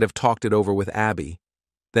I might have talked it over with Abby.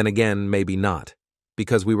 Then again, maybe not,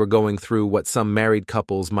 because we were going through what some married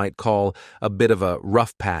couples might call a bit of a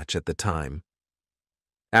rough patch at the time.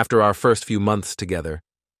 After our first few months together,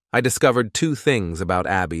 I discovered 2 things about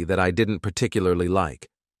Abby that I didn't particularly like.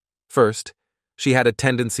 First, she had a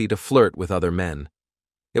tendency to flirt with other men.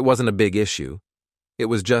 It wasn't a big issue. It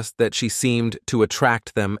was just that she seemed to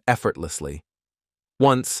attract them effortlessly.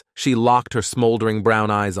 Once, she locked her smoldering brown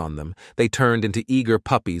eyes on them. They turned into eager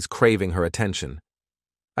puppies craving her attention.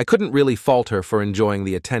 I couldn't really fault her for enjoying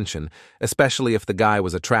the attention, especially if the guy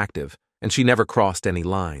was attractive, and she never crossed any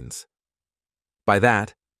lines. By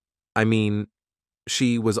that, I mean,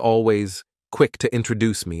 she was always quick to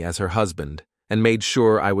introduce me as her husband and made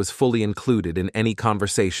sure I was fully included in any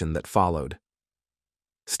conversation that followed.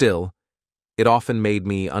 Still, it often made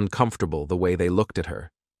me uncomfortable the way they looked at her,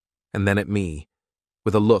 and then at me,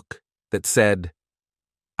 with a look that said,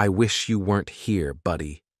 "I wish you weren't here,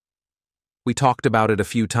 buddy." We talked about it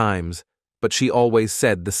a few times, but she always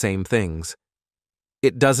said the same things.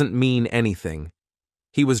 "It doesn't mean anything.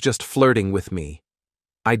 He was just flirting with me.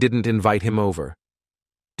 I didn't invite him over.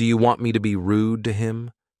 Do you want me to be rude to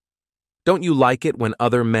him? Don't you like it when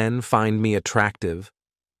other men find me attractive?"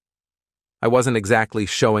 I wasn't exactly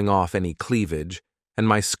showing off any cleavage, and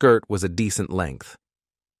my skirt was a decent length.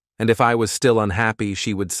 And if I was still unhappy,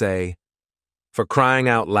 she would say, "For crying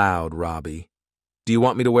out loud, Robbie. Do you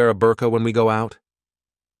want me to wear a burqa when we go out?"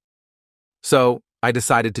 So I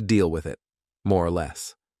decided to deal with it, more or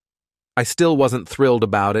less. I still wasn't thrilled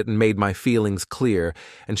about it and made my feelings clear,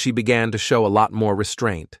 and she began to show a lot more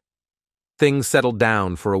restraint. Things settled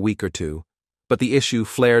down for a week or 2, but the issue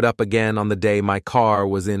flared up again on the day my car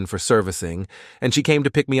was in for servicing, and she came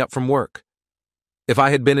to pick me up from work. If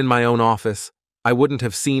I had been in my own office, I wouldn't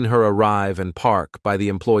have seen her arrive and park by the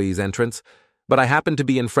employee's entrance, but I happened to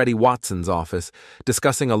be in Freddie Watson's office,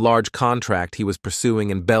 discussing a large contract he was pursuing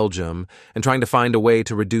in Belgium and trying to find a way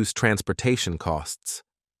to reduce transportation costs.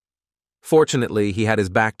 Fortunately, he had his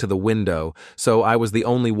back to the window, so I was the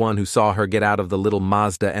only one who saw her get out of the little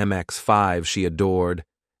Mazda MX-5 she adored,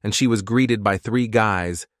 and she was greeted by 3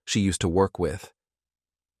 guys she used to work with.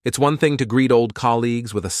 It's one thing to greet old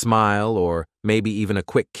colleagues with a smile or maybe even a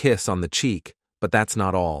quick kiss on the cheek, but that's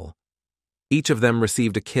not all. Each of them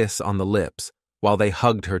received a kiss on the lips while they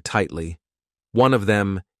hugged her tightly. One of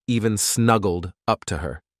them even snuggled up to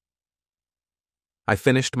her. I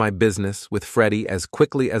finished my business with Freddie as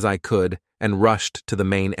quickly as I could and rushed to the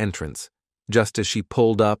main entrance, just as she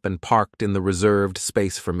pulled up and parked in the reserved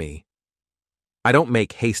space for me. I don't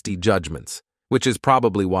make hasty judgments, which is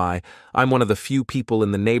probably why I'm one of the few people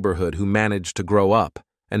in the neighborhood who managed to grow up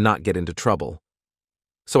and not get into trouble.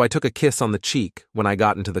 So I took a kiss on the cheek when I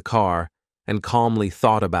got into the car and calmly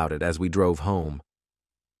thought about it as we drove home.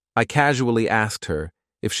 I casually asked her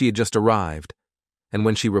if she had just arrived, and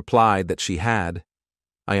when she replied that she had,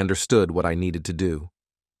 I understood what I needed to do.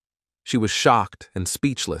 She was shocked and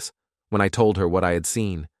speechless when I told her what I had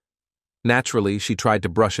seen. Naturally, she tried to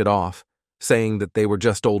brush it off, saying that they were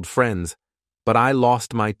just old friends, but I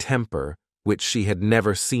lost my temper, which she had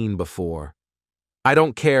never seen before. "I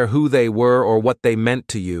don't care who they were or what they meant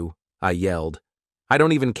to you," I yelled. "I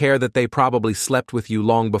don't even care that they probably slept with you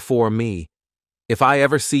long before me. If I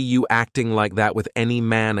ever see you acting like that with any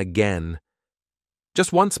man again,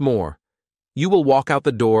 just once more, you will walk out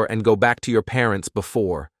the door and go back to your parents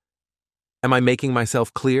before. Am I making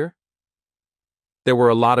myself clear?" There were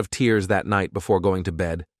a lot of tears that night before going to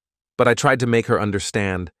bed, but I tried to make her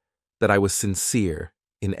understand that I was sincere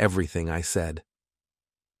in everything I said.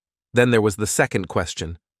 Then there was the second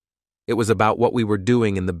question. It was about what we were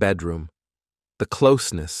doing in the bedroom. The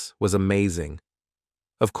closeness was amazing.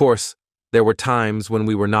 Of course, there were times when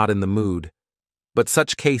we were not in the mood, but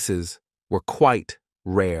such cases were quite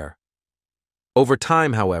rare. Over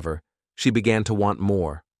time, however, she began to want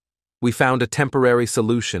more. We found a temporary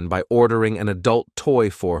solution by ordering an adult toy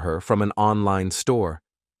for her from an online store.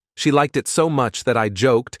 She liked it so much that I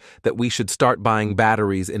joked that we should start buying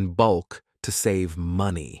batteries in bulk to save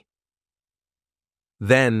money.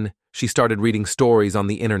 Then she started reading stories on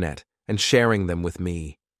the internet and sharing them with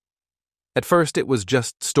me. At first, it was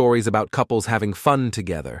just stories about couples having fun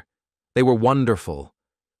together. They were wonderful.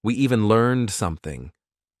 We even learned something.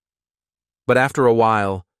 But after a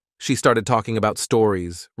while, she started talking about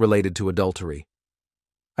stories related to adultery.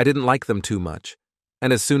 I didn't like them too much,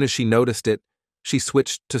 and as soon as she noticed it, she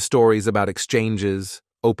switched to stories about exchanges,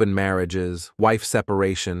 open marriages, wife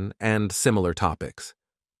separation, and similar topics.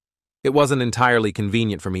 It wasn't entirely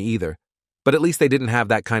convenient for me either, but at least they didn't have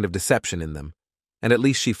that kind of deception in them, and at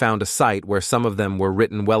least she found a site where some of them were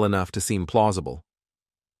written well enough to seem plausible.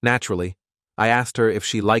 Naturally, I asked her if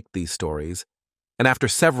she liked these stories, and after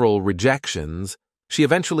several rejections, she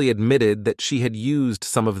eventually admitted that she had used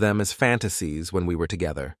some of them as fantasies when we were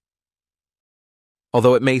together.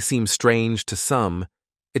 Although it may seem strange to some,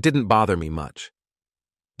 it didn't bother me much.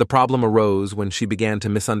 The problem arose when she began to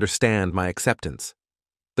misunderstand my acceptance.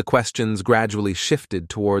 The questions gradually shifted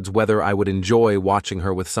towards whether I would enjoy watching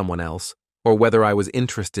her with someone else, or whether I was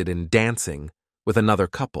interested in dancing with another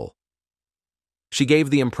couple. She gave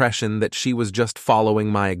the impression that she was just following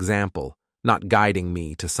my example, not guiding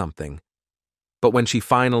me to something. But when she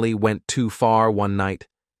finally went too far one night,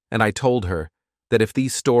 and I told her that if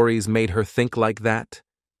these stories made her think like that,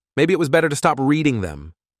 maybe it was better to stop reading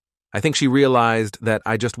them, I think she realized that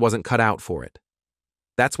I just wasn't cut out for it.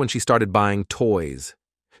 That's when she started buying toys.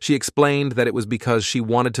 She explained that it was because she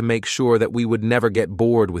wanted to make sure that we would never get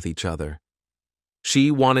bored with each other. She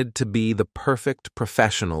wanted to be the perfect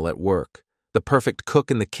professional at work, the perfect cook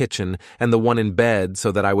in the kitchen, and the one in bed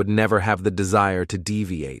so that I would never have the desire to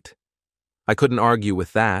deviate. I couldn't argue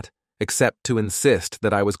with that, except to insist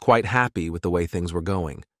that I was quite happy with the way things were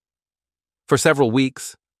going. For several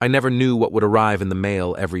weeks, I never knew what would arrive in the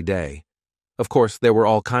mail every day. Of course, there were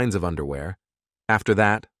all kinds of underwear. After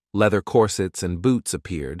that, leather corsets and boots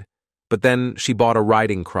appeared, but then she bought a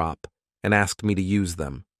riding crop and asked me to use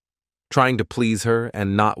them. Trying to please her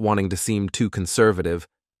and not wanting to seem too conservative,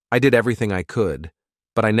 I did everything I could,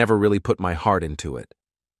 but I never really put my heart into it.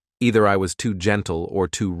 Either I was too gentle or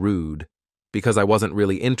too rude, because I wasn't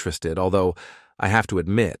really interested, although I have to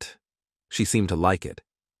admit, she seemed to like it.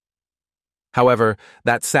 However,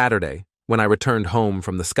 that Saturday, when I returned home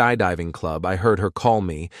from the skydiving club, I heard her call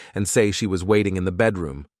me and say she was waiting in the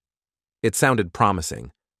bedroom. It sounded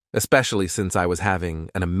promising, especially since I was having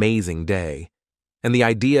an amazing day, and the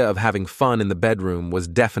idea of having fun in the bedroom was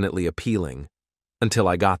definitely appealing, until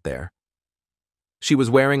I got there. She was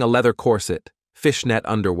wearing a leather corset, fishnet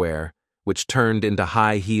underwear, which turned into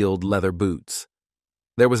high-heeled leather boots.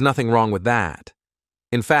 There was nothing wrong with that.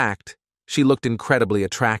 In fact, she looked incredibly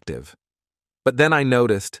attractive. But then I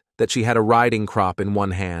noticed that she had a riding crop in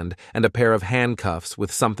one hand and a pair of handcuffs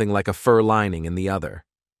with something like a fur lining in the other.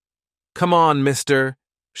 "Come on, mister,"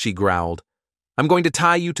 she growled. "I'm going to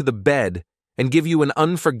tie you to the bed and give you an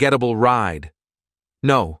unforgettable ride."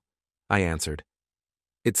 "No," I answered.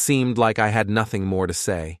 It seemed like I had nothing more to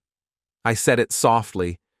say. I said it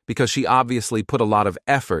softly because she obviously put a lot of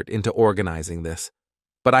effort into organizing this,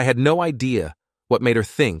 but I had no idea what made her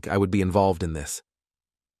think I would be involved in this.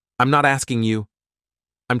 "I'm not asking you.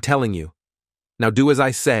 I'm telling you. Now do as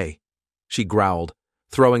I say," she growled,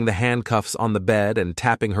 throwing the handcuffs on the bed and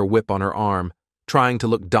tapping her whip on her arm, trying to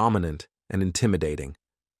look dominant and intimidating.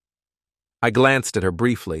 I glanced at her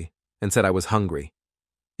briefly and said I was hungry.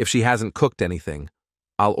 If she hasn't cooked anything,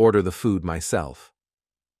 I'll order the food myself.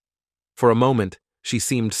 For a moment, she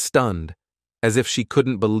seemed stunned, as if she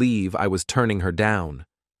couldn't believe I was turning her down.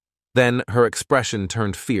 Then her expression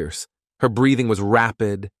turned fierce. Her breathing was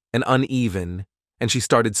rapid and uneven, and she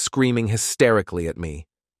started screaming hysterically at me.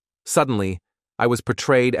 Suddenly, I was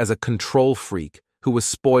portrayed as a control freak who was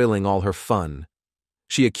spoiling all her fun.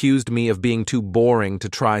 She accused me of being too boring to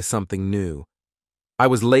try something new. I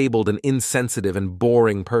was labeled an insensitive and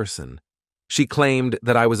boring person. She claimed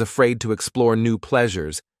that I was afraid to explore new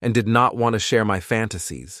pleasures and did not want to share my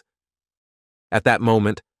fantasies. At that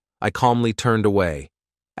moment, I calmly turned away,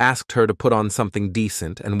 asked her to put on something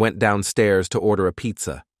decent, and went downstairs to order a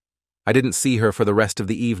pizza. I didn't see her for the rest of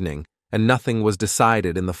the evening, and nothing was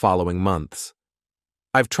decided in the following months.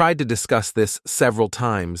 I've tried to discuss this several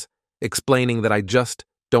times, explaining that I just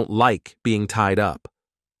don't like being tied up,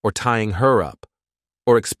 or tying her up,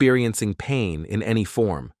 or experiencing pain in any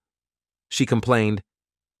form. She complained,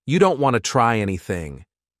 "You don't want to try anything,"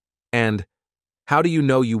 and "How do you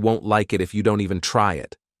know you won't like it if you don't even try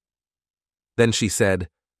it?" Then she said,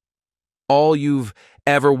 "All you've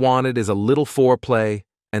ever wanted is a little foreplay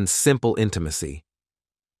and simple intimacy."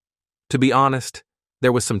 To be honest,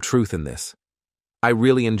 there was some truth in this. I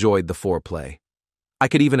really enjoyed the foreplay. I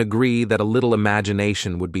could even agree that a little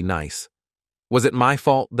imagination would be nice. Was it my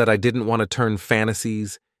fault that I didn't want to turn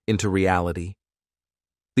fantasies into reality?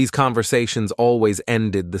 These conversations always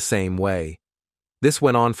ended the same way. This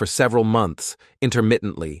went on for several months,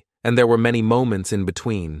 intermittently, and there were many moments in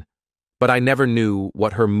between. But I never knew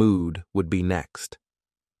what her mood would be next.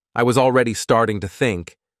 I was already starting to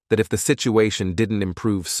think that if the situation didn't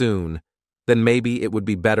improve soon, then maybe it would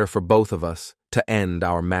be better for both of us to end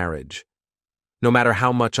our marriage. No matter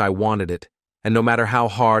how much I wanted it, and no matter how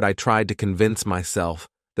hard I tried to convince myself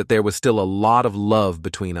that there was still a lot of love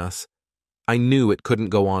between us, I knew it couldn't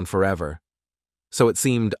go on forever. So it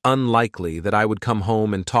seemed unlikely that I would come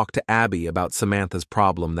home and talk to Abby about Samantha's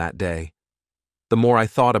problem that day. The more I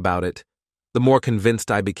thought about it, the more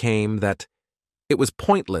convinced I became that it was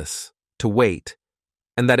pointless to wait,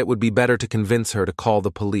 and that it would be better to convince her to call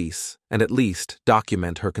the police and at least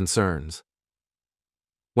document her concerns.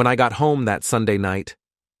 When I got home that Sunday night,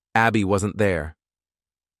 Abby wasn't there.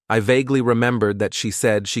 I vaguely remembered that she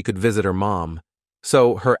said she could visit her mom,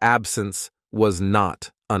 so her absence was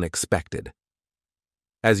not unexpected.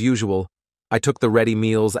 As usual, I took the ready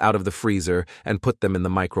meals out of the freezer and put them in the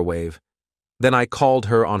microwave. Then I called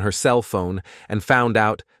her on her cell phone and found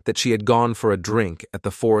out that she had gone for a drink at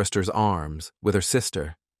the Forrester's Arms with her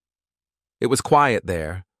sister. It was quiet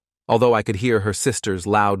there, although I could hear her sister's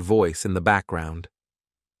loud voice in the background.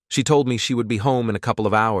 She told me she would be home in a couple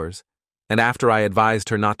of hours, and after I advised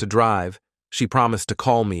her not to drive, she promised to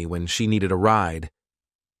call me when she needed a ride.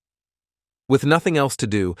 With nothing else to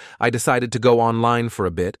do, I decided to go online for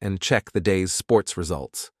a bit and check the day's sports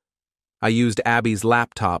results. I used Abby's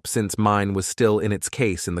laptop since mine was still in its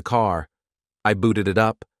case in the car. I booted it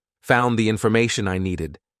up, found the information I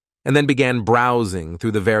needed, and then began browsing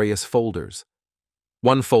through the various folders.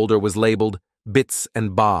 One folder was labeled Bits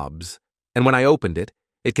and Bobs, and when I opened it,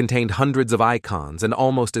 it contained hundreds of icons and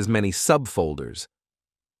almost as many subfolders.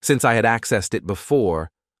 Since I had accessed it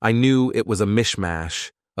before, I knew it was a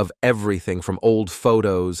mishmash of everything from old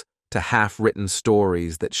photos to half-written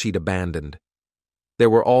stories that she'd abandoned. There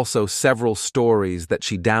were also several stories that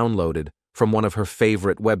she downloaded from one of her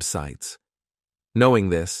favorite websites. Knowing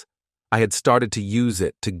this, I had started to use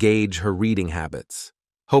it to gauge her reading habits,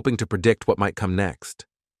 hoping to predict what might come next.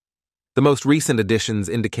 The most recent editions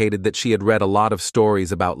indicated that she had read a lot of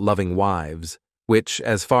stories about loving wives, which,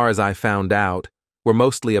 as far as I found out, were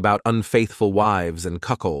mostly about unfaithful wives and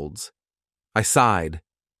cuckolds. I sighed,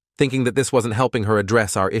 thinking that this wasn't helping her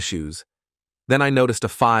address our issues. Then I noticed a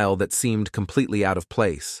file that seemed completely out of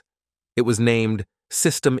place. It was named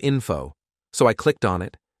System Info, so I clicked on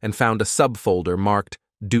it and found a subfolder marked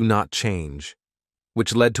Do Not Change,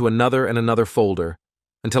 which led to another and another folder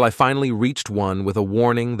until I finally reached one with a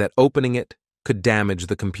warning that opening it could damage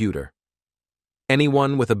the computer.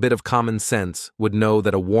 Anyone with a bit of common sense would know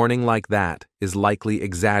that a warning like that is likely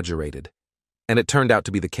exaggerated, and it turned out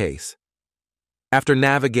to be the case. After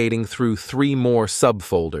navigating through 3 more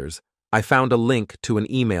subfolders, I found a link to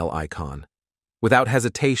an email icon. Without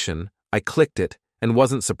hesitation, I clicked it and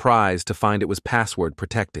wasn't surprised to find it was password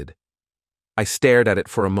protected. I stared at it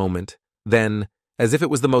for a moment, then, as if it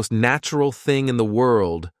was the most natural thing in the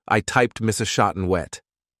world, I typed Mrs. Schottenwet,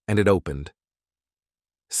 and it opened.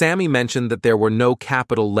 Sammy mentioned that there were no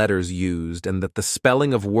capital letters used and that the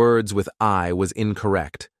spelling of words with I was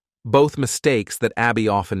incorrect, both mistakes that Abby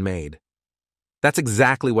often made. That's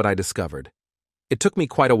exactly what I discovered. It took me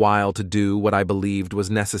quite a while to do what I believed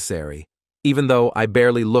was necessary, even though I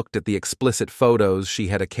barely looked at the explicit photos she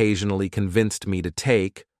had occasionally convinced me to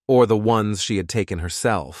take or the ones she had taken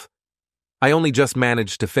herself. I only just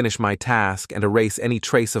managed to finish my task and erase any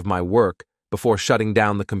trace of my work before shutting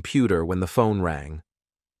down the computer when the phone rang.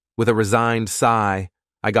 With a resigned sigh,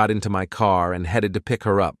 I got into my car and headed to pick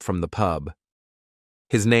her up from the pub.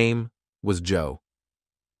 His name was Joe.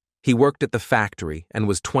 He worked at the factory and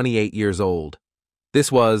was 28 years old. This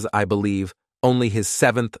was, I believe, only his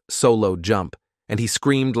 7th solo jump, and he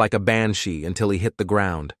screamed like a banshee until he hit the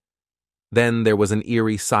ground. Then there was an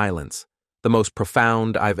eerie silence, the most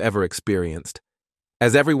profound I've ever experienced,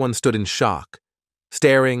 as everyone stood in shock,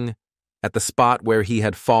 staring at the spot where he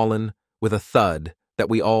had fallen with a thud that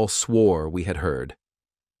we all swore we had heard.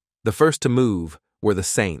 The first to move were the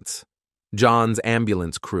Saints, John's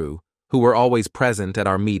ambulance crew, who were always present at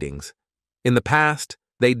our meetings. In the past,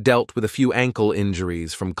 they'd dealt with a few ankle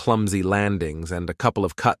injuries from clumsy landings and a couple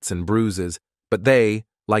of cuts and bruises, but they,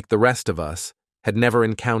 like the rest of us, had never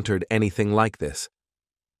encountered anything like this.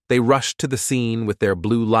 They rushed to the scene with their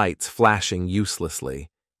blue lights flashing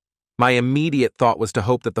uselessly. My immediate thought was to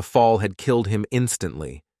hope that the fall had killed him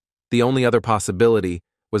instantly. The only other possibility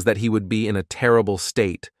was that he would be in a terrible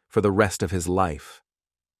state for the rest of his life.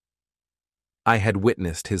 I had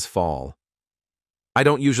witnessed his fall. I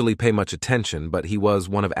don't usually pay much attention, but he was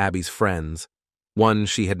one of Abby's friends, one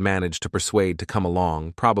she had managed to persuade to come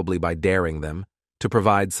along, probably by daring them, to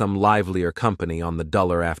provide some livelier company on the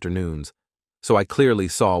duller afternoons, so I clearly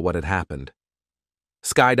saw what had happened.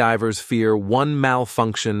 Skydivers fear one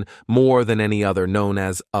malfunction more than any other, known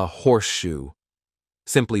as a horseshoe.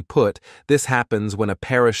 Simply put, this happens when a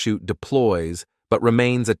parachute deploys but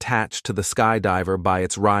remains attached to the skydiver by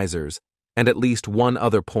its risers and at least one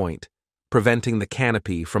other point, preventing the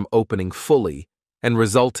canopy from opening fully and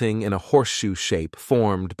resulting in a horseshoe shape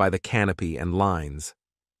formed by the canopy and lines.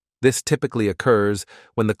 This typically occurs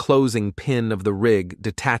when the closing pin of the rig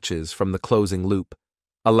detaches from the closing loop,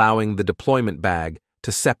 allowing the deployment bag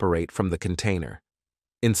to separate from the container.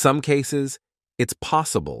 In some cases, it's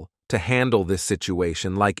possible to handle this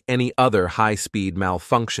situation like any other high-speed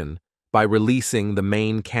malfunction by releasing the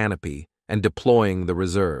main canopy and deploying the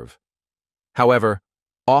reserve. However,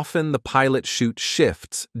 often the pilot chute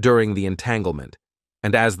shifts during the entanglement,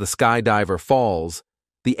 and as the skydiver falls,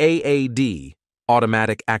 the AAD,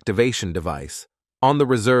 automatic activation device, on the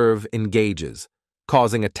reserve engages,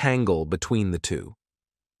 causing a tangle between the two.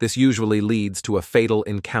 This usually leads to a fatal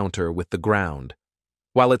encounter with the ground.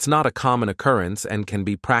 While it's not a common occurrence and can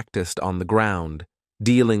be practiced on the ground,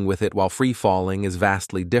 dealing with it while free-falling is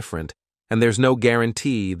vastly different, and there's no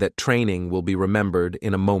guarantee that training will be remembered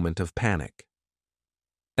in a moment of panic.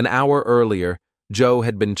 An hour earlier, Joe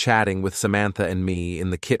had been chatting with Samantha and me in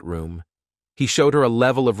the kit room. He showed her a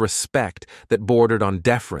level of respect that bordered on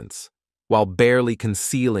deference, while barely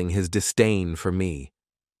concealing his disdain for me.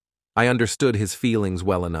 I understood his feelings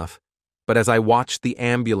well enough, but as I watched the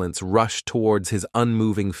ambulance rush towards his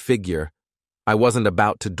unmoving figure, I wasn't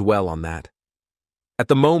about to dwell on that. At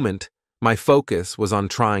the moment, my focus was on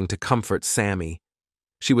trying to comfort Sammy.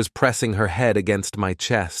 She was pressing her head against my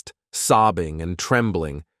chest, sobbing and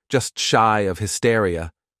trembling, just shy of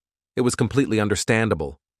hysteria. It was completely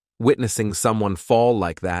understandable. Witnessing someone fall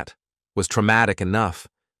like that was traumatic enough,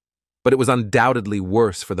 but it was undoubtedly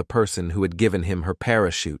worse for the person who had given him her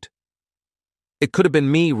parachute. "It could have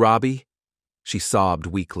been me, Robbie," she sobbed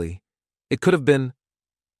weakly. "It could have been—"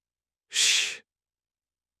 "Shh.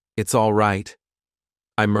 It's all right,"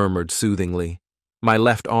 I murmured soothingly, my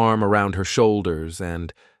left arm around her shoulders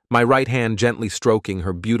and my right hand gently stroking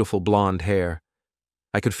her beautiful blonde hair.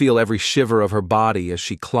 I could feel every shiver of her body as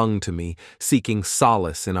she clung to me, seeking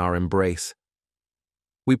solace in our embrace.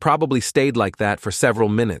 We probably stayed like that for several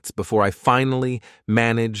minutes before I finally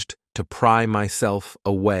managed to pry myself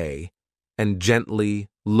away and gently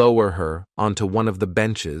lower her onto one of the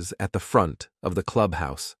benches at the front of the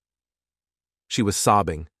clubhouse. She was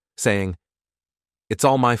sobbing, saying, "It's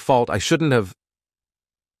all my fault, I shouldn't have—"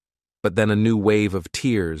 But then a new wave of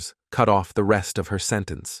tears cut off the rest of her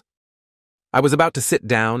sentence. I was about to sit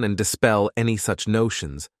down and dispel any such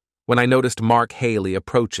notions when I noticed Mark Haley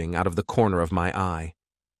approaching out of the corner of my eye.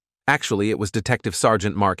 Actually, it was Detective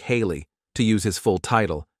Sergeant Mark Haley, to use his full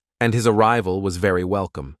title, and his arrival was very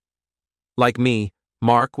welcome. Like me,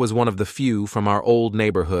 Mark was one of the few from our old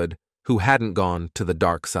neighborhood who hadn't gone to the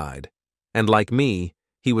dark side, and like me,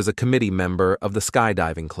 he was a committee member of the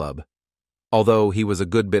skydiving club. Although he was a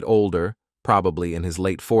good bit older, probably in his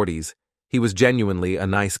late 40s, he was genuinely a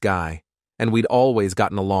nice guy, and we'd always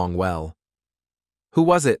gotten along well. "Who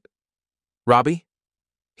was it? Robbie?"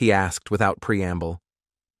 he asked without preamble.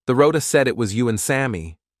 "The rota said it was you and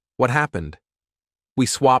Sammy. What happened?" "We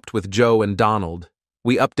swapped with Joe and Donald.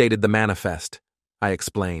 We updated the manifest," I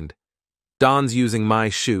explained. "Don's using my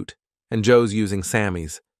chute, and Joe's using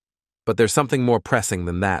Sammy's. But there's something more pressing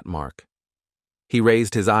than that, Mark." He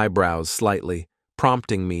raised his eyebrows slightly,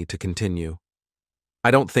 prompting me to continue. "I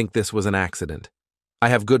don't think this was an accident. I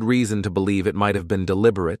have good reason to believe it might have been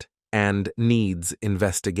deliberate and needs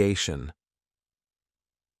investigation.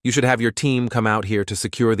 You should have your team come out here to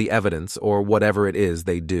secure the evidence or whatever it is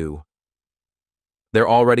they do." "They're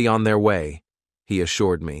already on their way," he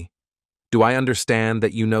assured me. "Do I understand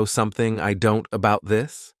that you know something I don't about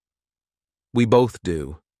this?" "We both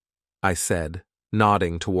do," I said,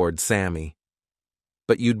 nodding toward Sammy.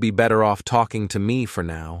 "But you'd be better off talking to me for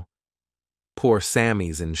now. Poor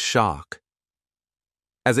Sammy's in shock."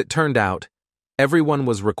 As it turned out, everyone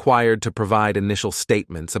was required to provide initial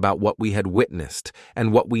statements about what we had witnessed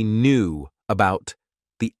and what we knew about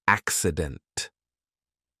the accident.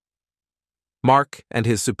 Mark and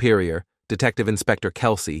his superior, Detective Inspector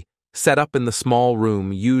Kelsey, set up in the small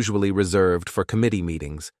room usually reserved for committee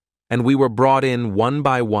meetings, and we were brought in one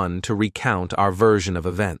by one to recount our version of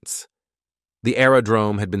events. The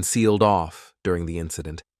aerodrome had been sealed off during the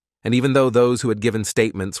incident, and even though those who had given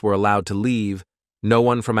statements were allowed to leave, no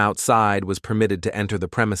one from outside was permitted to enter the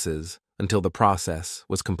premises until the process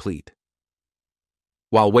was complete.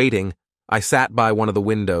 While waiting, I sat by one of the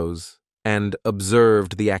windows and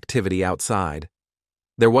observed the activity outside.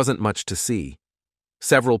 There wasn't much to see.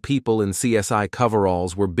 Several people in CSI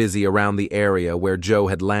coveralls were busy around the area where Joe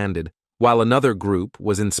had landed, while another group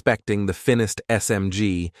was inspecting the finished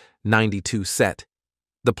SMG 92 set,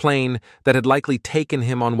 the plane that had likely taken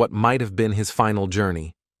him on what might have been his final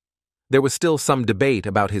journey. There was still some debate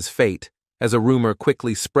about his fate, as a rumor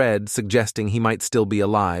quickly spread suggesting he might still be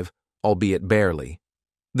alive, albeit barely.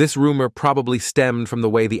 This rumor probably stemmed from the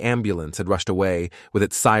way the ambulance had rushed away, with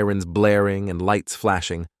its sirens blaring and lights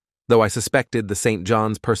flashing, though I suspected the St.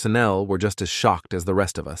 John's personnel were just as shocked as the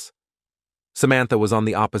rest of us. Samantha was on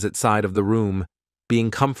the opposite side of the room,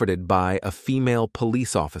 being comforted by a female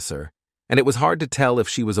police officer, and it was hard to tell if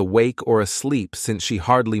she was awake or asleep since she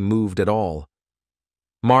hardly moved at all.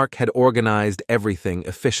 Mark had organized everything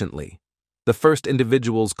efficiently. The first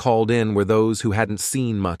individuals called in were those who hadn't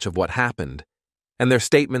seen much of what happened, and their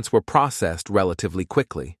statements were processed relatively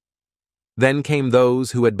quickly. Then came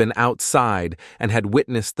those who had been outside and had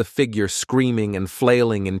witnessed the figure screaming and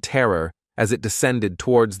flailing in terror as it descended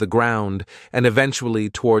towards the ground and eventually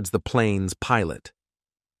towards the plane's pilot.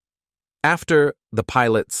 After the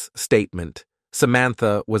pilot's statement,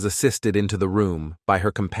 Samantha was assisted into the room by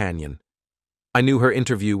her companion. I knew her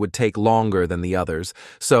interview would take longer than the others,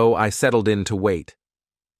 so I settled in to wait.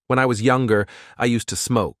 When I was younger, I used to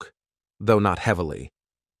smoke, though not heavily.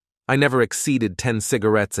 I never exceeded 10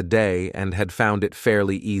 cigarettes a day and had found it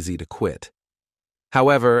fairly easy to quit.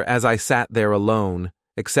 However, as I sat there alone,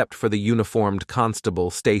 except for the uniformed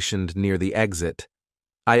constable stationed near the exit,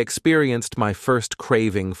 I experienced my first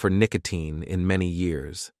craving for nicotine in many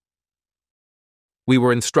years. We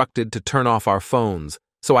were instructed to turn off our phones,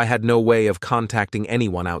 so I had no way of contacting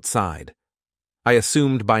anyone outside. I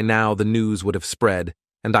assumed by now the news would have spread,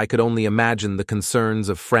 and I could only imagine the concerns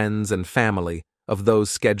of friends and family of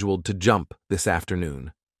those scheduled to jump this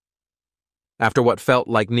afternoon. After what felt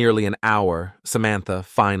like nearly an hour, Samantha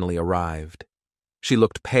finally arrived. She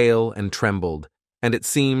looked pale and trembled, and it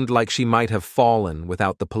seemed like she might have fallen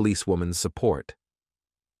without the policewoman's support.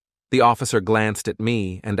 The officer glanced at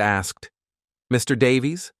me and asked, "Mr.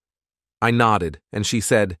 Davies?" I nodded, and she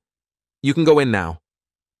said, "You can go in now."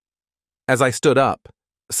 As I stood up,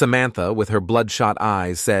 Samantha, with her bloodshot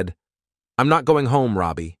eyes, said, "I'm not going home,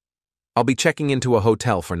 Robbie. I'll be checking into a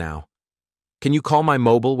hotel for now." Can you call my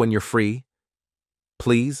mobile when you're free?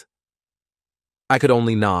 Please? I could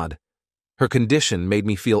only nod. Her condition made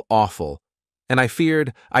me feel awful, and I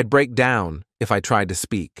feared I'd break down if I tried to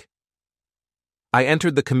speak. I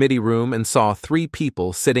entered the committee room and saw 3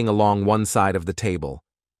 people sitting along one side of the table.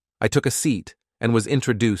 I took a seat and was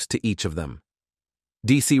introduced to each of them.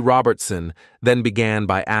 D.C. Robertson then began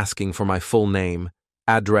by asking for my full name,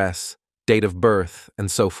 address, date of birth,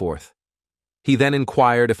 and so forth. He then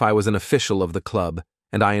inquired if I was an official of the club,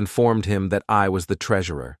 and I informed him that I was the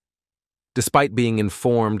treasurer. Despite being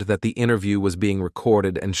informed that the interview was being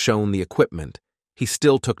recorded and shown the equipment, he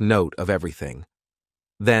still took note of everything.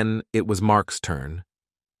 Then it was Mark's turn.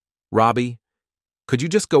 Robbie, could you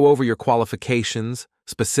just go over your qualifications,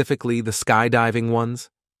 specifically the skydiving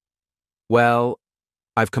ones? Well,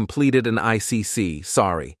 I've completed an ICC,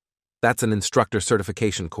 sorry. That's an instructor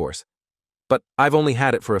certification course. But I've only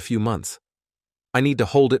had it for a few months. I need to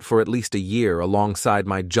hold it for at least a year alongside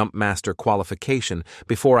my jump master qualification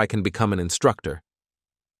before I can become an instructor.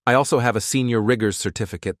 I also have a senior riggers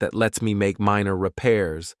certificate that lets me make minor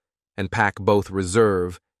repairs and pack both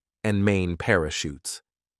reserve and main parachutes.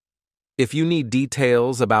 If you need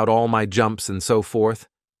details about all my jumps and so forth,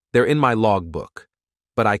 they're in my logbook.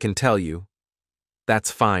 But I can tell you,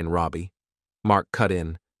 that's fine, Robbie. Mark cut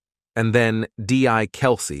in. And then D.I.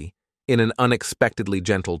 Kelsey, in an unexpectedly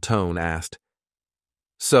gentle tone, asked,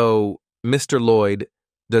 So, Mr. Lloyd,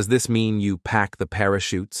 does this mean you pack the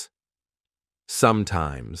parachutes?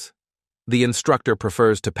 Sometimes. The instructor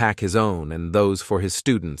prefers to pack his own and those for his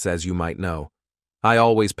students, as you might know. I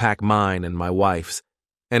always pack mine and my wife's,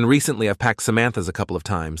 and recently I've packed Samantha's a couple of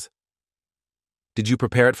times. Did you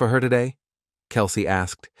prepare it for her today? Kelsey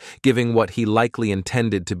asked, giving what he likely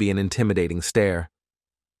intended to be an intimidating stare.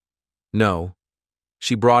 No.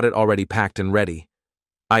 She brought it already packed and ready.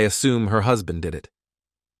 I assume her husband did it.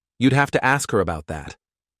 You'd have to ask her about that.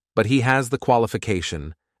 But he has the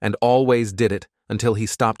qualification, and always did it until he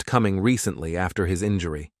stopped coming recently after his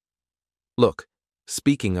injury. Look,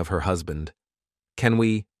 speaking of her husband, can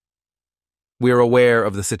we... We're aware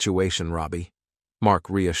of the situation, Robbie, Mark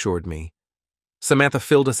reassured me. Samantha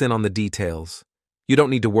filled us in on the details. You don't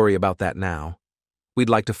need to worry about that now. We'd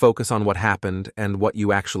like to focus on what happened and what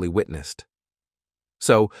you actually witnessed.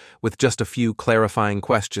 So, with just a few clarifying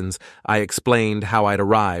questions, I explained how I'd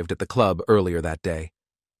arrived at the club earlier that day.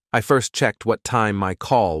 I first checked what time my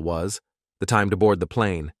call was, the time to board the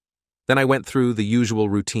plane. Then I went through the usual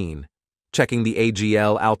routine, checking the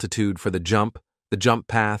AGL altitude for the jump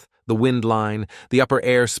path, the wind line, the upper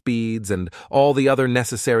air speeds, and all the other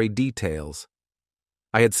necessary details.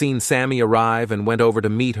 I had seen Sammy arrive and went over to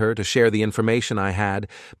meet her to share the information I had,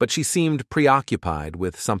 but she seemed preoccupied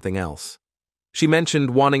with something else. She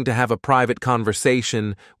mentioned wanting to have a private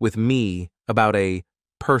conversation with me about a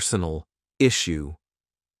personal issue.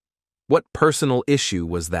 What personal issue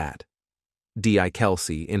was that? D.I.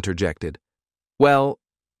 Kelsey interjected. Well,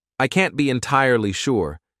 I can't be entirely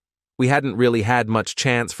sure. We hadn't really had much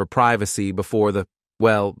chance for privacy before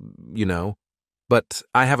but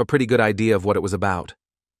I have a pretty good idea of what it was about.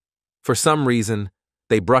 For some reason,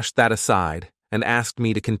 they brushed that aside and asked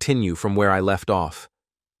me to continue from where I left off.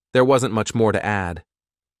 There wasn't much more to add.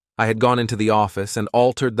 I had gone into the office and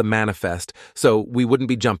altered the manifest so we wouldn't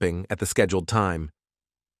be jumping at the scheduled time.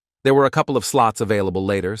 There were a couple of slots available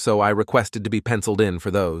later, so I requested to be penciled in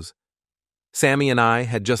for those. Sammy and I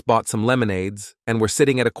had just bought some lemonades and were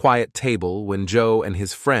sitting at a quiet table when Joe and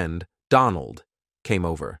his friend, Donald, came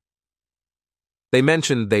over. They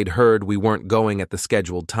mentioned they'd heard we weren't going at the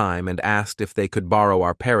scheduled time and asked if they could borrow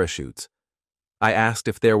our parachutes. I asked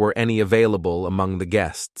if there were any available among the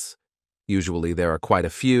guests. Usually there are quite a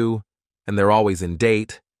few, and they're always in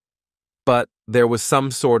date. But there was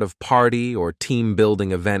some sort of party or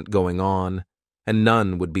team-building event going on, and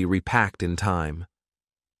none would be repacked in time.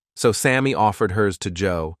 So Sammy offered hers to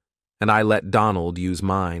Joe, and I let Donald use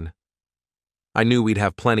mine. I knew we'd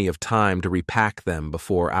have plenty of time to repack them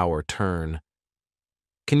before our turn.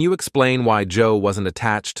 Can you explain why Joe wasn't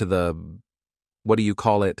attached to the,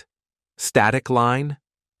 static line?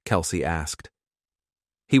 Kelsey asked.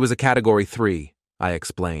 He was a Category 3, I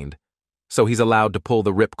explained, so he's allowed to pull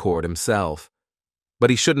the ripcord himself. But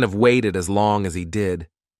he shouldn't have waited as long as he did.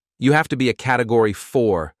 You have to be a Category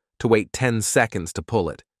 4 to wait 10 seconds to pull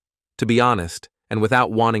it. To be honest, and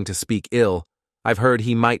without wanting to speak ill, I've heard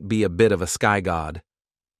he might be a bit of a sky god.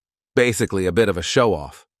 Basically a bit of a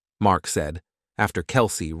show-off, Mark said, after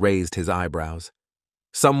Kelsey raised his eyebrows.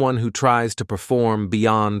 Someone who tries to perform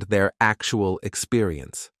beyond their actual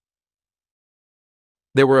experience.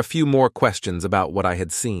 There were a few more questions about what I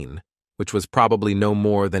had seen, which was probably no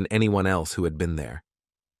more than anyone else who had been there.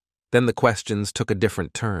 Then the questions took a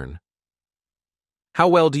different turn. "How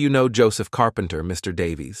well do you know Joseph Carpenter, Mr.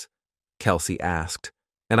 Davies?" Kelsey asked,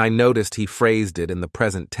 and I noticed he phrased it in the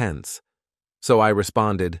present tense. So I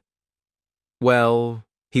responded, "Well,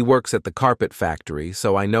 he works at the carpet factory,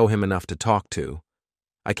 so I know him enough to talk to.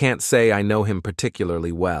 I can't say I know him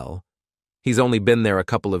particularly well. He's only been there a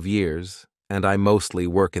couple of years, and I mostly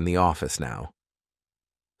work in the office now."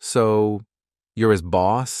 "So, you're his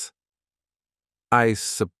boss?" "I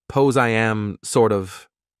suppose I am, sort of,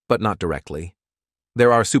 but not directly.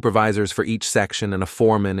 There are supervisors for each section and a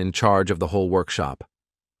foreman in charge of the whole workshop.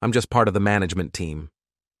 I'm just part of the management team."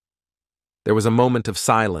 There was a moment of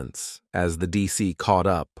silence as the DC caught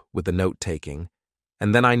up with the note-taking,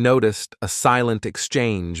 and then I noticed a silent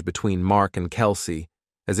exchange between Mark and Kelsey,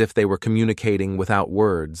 as if they were communicating without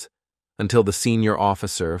words, until the senior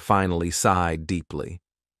officer finally sighed deeply.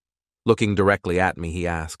 Looking directly at me, he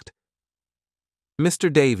asked,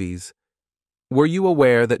 "Mr. Davies, were you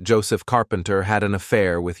aware that Joseph Carpenter had an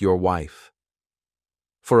affair with your wife?"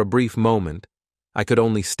 For a brief moment, I could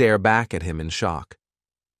only stare back at him in shock.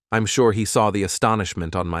 I'm sure he saw the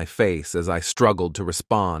astonishment on my face as I struggled to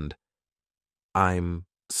respond. "I'm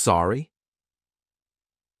sorry?"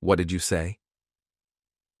 "What did you say?"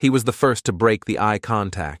 He was the first to break the eye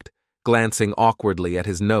contact, glancing awkwardly at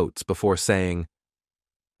his notes before saying,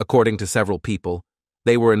 "According to several people,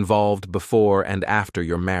 they were involved before and after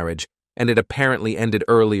your marriage, and it apparently ended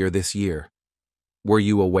earlier this year. Were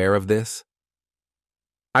you aware of this?"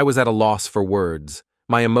 I was at a loss for words,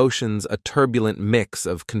 my emotions a turbulent mix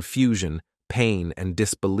of confusion, pain, and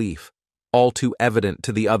disbelief, all too evident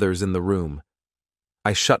to the others in the room.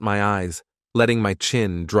 I shut my eyes, letting my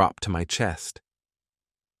chin drop to my chest.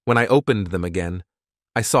 When I opened them again,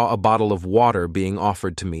 I saw a bottle of water being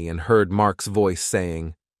offered to me and heard Mark's voice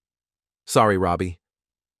saying, "Sorry, Robbie.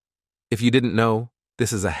 If you didn't know,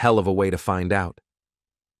 this is a hell of a way to find out."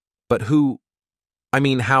 "But how?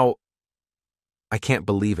 I can't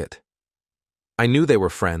believe it. I knew they were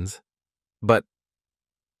friends, but—"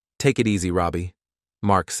 "Take it easy, Robbie,"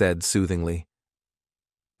 Mark said soothingly.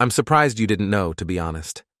 "I'm surprised you didn't know, to be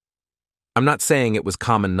honest. I'm not saying it was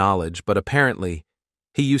common knowledge, but apparently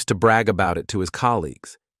he used to brag about it to his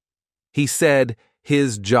colleagues. He said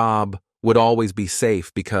his job would always be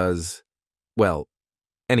safe because, well,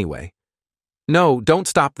 anyway." "No, don't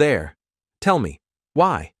stop there. Tell me,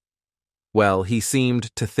 why?" "Well, he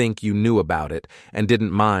seemed to think you knew about it and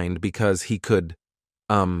didn't mind because he could,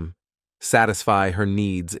 satisfy her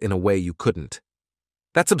needs in a way you couldn't."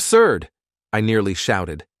 "That's absurd!" I nearly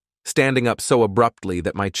shouted, standing up so abruptly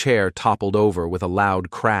that my chair toppled over with a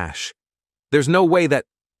loud crash. "There's no way that—"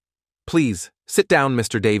 "Please, sit down,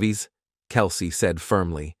 Mr. Davies," Kelsey said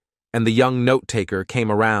firmly, and the young note-taker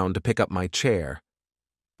came around to pick up my chair.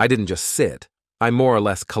 I didn't just sit, I more or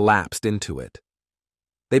less collapsed into it.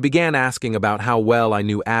 They began asking about how well I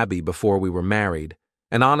knew Abby before we were married,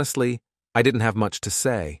 and honestly, I didn't have much to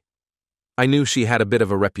say. I knew she had a bit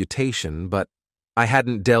of a reputation, but I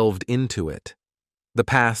hadn't delved into it. The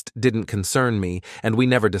past didn't concern me, and we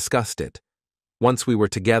never discussed it. Once we were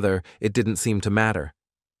together, it didn't seem to matter.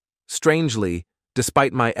 Strangely,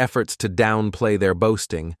 despite my efforts to downplay their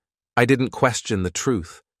boasting, I didn't question the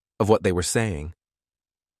truth of what they were saying.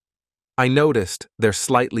 I noticed their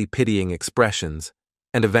slightly pitying expressions,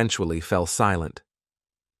 and eventually fell silent.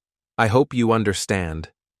 "I hope you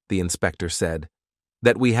understand," the inspector said,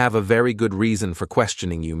 "that we have a very good reason for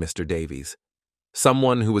questioning you, Mr. Davies.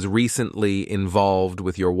 Someone who was recently involved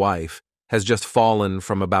with your wife has just fallen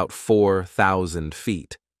from about 4,000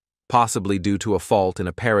 feet, possibly due to a fault in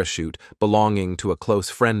a parachute belonging to a close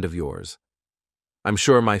friend of yours." I'm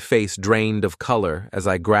sure my face drained of color as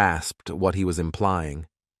I grasped what he was implying.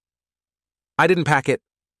 "I didn't pack it,"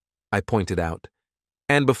 I pointed out.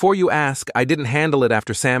 "And before you ask, I didn't handle it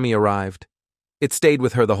after Sammy arrived. It stayed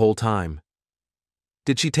with her the whole time."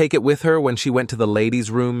 "Did she take it with her when she went to the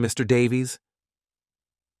ladies' room, Mr. Davies?"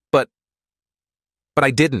 But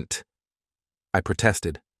I didn't," I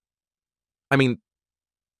protested. "I mean,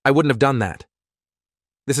 I wouldn't have done that.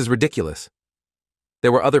 This is ridiculous.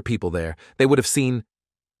 There were other people there. They would have seen.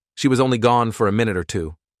 She was only gone for a minute or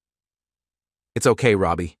two." "It's okay,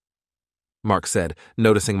 Robbie," Mark said,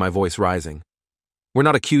 noticing my voice rising. "We're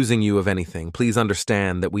not accusing you of anything. Please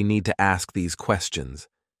understand that we need to ask these questions.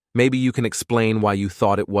 Maybe you can explain why you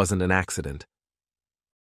thought it wasn't an accident."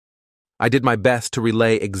 I did my best to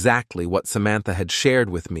relay exactly what Samantha had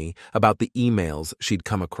shared with me about the emails she'd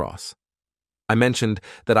come across. I mentioned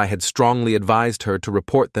that I had strongly advised her to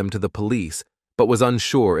report them to the police, but was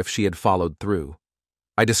unsure if she had followed through.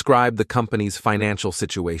 I described the company's financial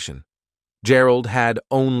situation. Gerald had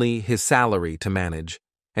only his salary to manage,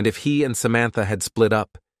 and if he and Samantha had split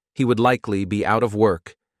up, he would likely be out of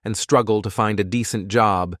work and struggle to find a decent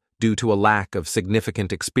job due to a lack of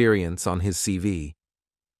significant experience on his CV.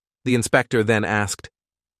 The inspector then asked,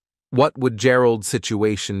 "What would Gerald's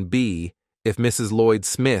situation be if Mrs. Lloyd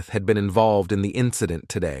Smith had been involved in the incident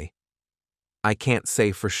today?" "I can't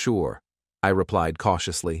say for sure," I replied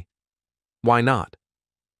cautiously. "Why not?"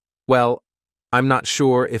 "Well, I'm not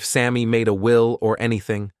sure if Sammy made a will or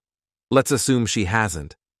anything. Let's assume she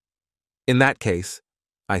hasn't." "In that case,"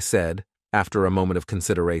 I said, after a moment of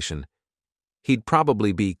consideration, "he'd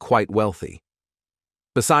probably be quite wealthy.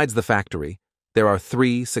 Besides the factory, there are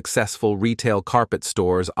 3 successful retail carpet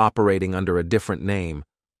stores operating under a different name,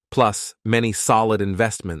 plus many solid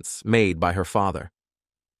investments made by her father.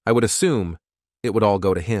 I would assume it would all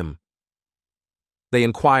go to him." They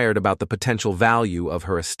inquired about the potential value of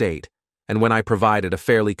her estate, and when I provided a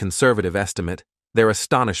fairly conservative estimate, their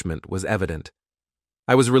astonishment was evident.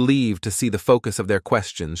 I was relieved to see the focus of their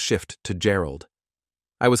questions shift to Gerald.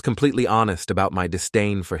 I was completely honest about my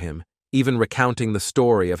disdain for him, even recounting the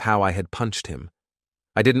story of how I had punched him.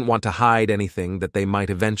 I didn't want to hide anything that they might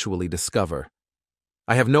eventually discover.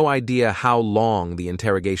 I have no idea how long the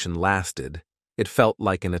interrogation lasted. It felt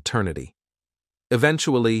like an eternity.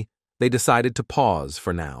 Eventually, they decided to pause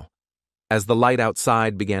for now. As the light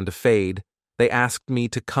outside began to fade, they asked me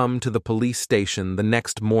to come to the police station the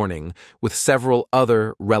next morning with several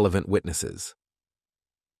other relevant witnesses.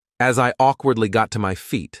 As I awkwardly got to my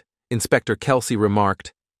feet, Inspector Kelsey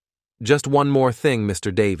remarked, "Just one more thing,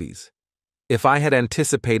 Mr. Davies. If I had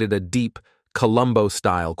anticipated a deep,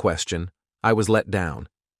 Columbo-style question, I was let down.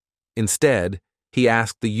 Instead, he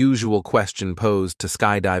asked the usual question posed to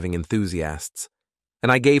skydiving enthusiasts,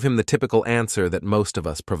 and I gave him the typical answer that most of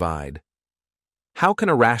us provide. How can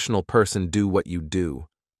a rational person do what you do?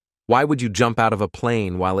 Why would you jump out of a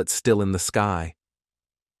plane while it's still in the sky?"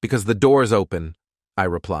 "Because the door's open," I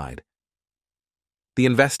replied. The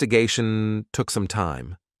investigation took some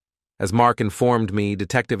time. As Mark informed me,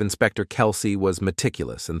 Detective Inspector Kelsey was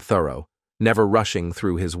meticulous and thorough, never rushing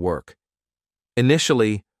through his work.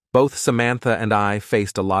 Initially, both Samantha and I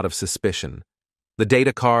faced a lot of suspicion. The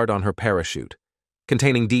data card on her parachute,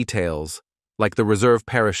 containing details like the reserve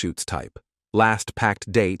parachute's type, last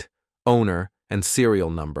packed date, owner, and serial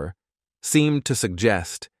number, seemed to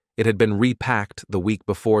suggest it had been repacked the week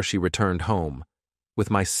before she returned home, with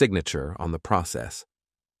my signature on the process.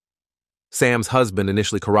 Sam's husband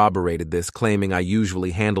initially corroborated this, claiming I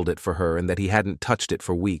usually handled it for her and that he hadn't touched it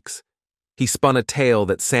for weeks. He spun a tale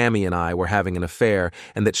that Sammy and I were having an affair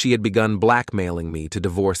and that she had begun blackmailing me to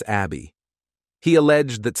divorce Abby. He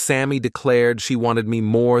alleged that Sammy declared she wanted me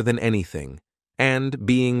more than anything, and,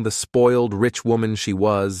 being the spoiled rich woman she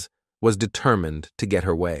was determined to get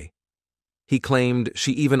her way. He claimed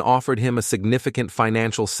she even offered him a significant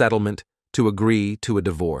financial settlement to agree to a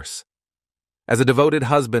divorce. As a devoted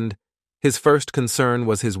husband, his first concern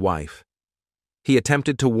was his wife. He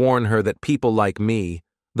attempted to warn her that people like me,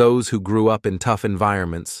 those who grew up in tough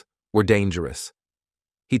environments, were dangerous.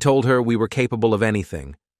 He told her we were capable of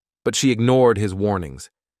anything, but she ignored his warnings,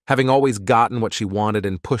 having always gotten what she wanted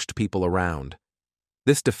and pushed people around.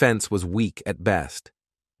 This defense was weak at best.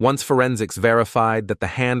 Once forensics verified that the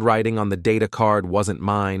handwriting on the data card wasn't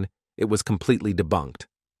mine, it was completely debunked.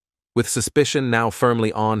 With suspicion now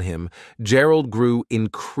firmly on him, Gerald grew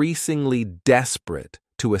increasingly desperate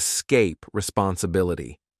to escape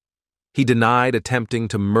responsibility. He denied attempting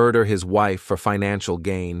to murder his wife for financial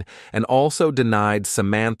gain, and also denied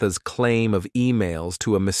Samantha's claim of emails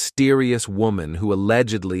to a mysterious woman who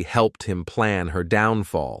allegedly helped him plan her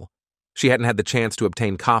downfall. She hadn't had the chance to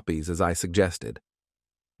obtain copies, as I suggested.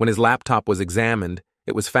 When his laptop was examined,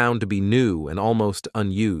 it was found to be new and almost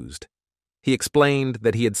unused. He explained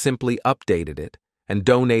that he had simply updated it and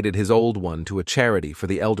donated his old one to a charity for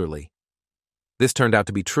the elderly. This turned out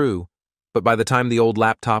to be true, but by the time the old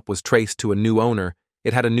laptop was traced to a new owner,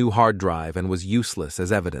 it had a new hard drive and was useless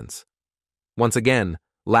as evidence. Once again,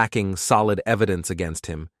 lacking solid evidence against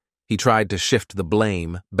him, he tried to shift the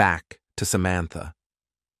blame back to Samantha.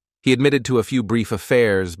 He admitted to a few brief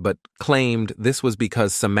affairs, but claimed this was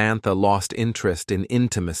because Samantha lost interest in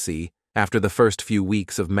intimacy after the first few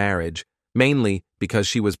weeks of marriage, mainly because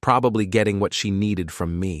she was probably getting what she needed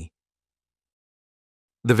from me.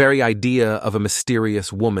 The very idea of a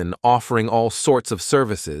mysterious woman offering all sorts of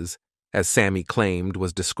services, as Sammy claimed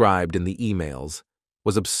was described in the emails,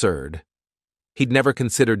 was absurd. He'd never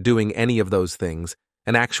considered doing any of those things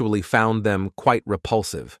and actually found them quite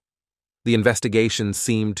repulsive. The investigation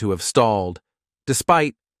seemed to have stalled,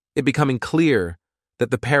 despite it becoming clear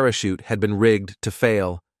that the parachute had been rigged to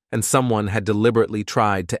fail and someone had deliberately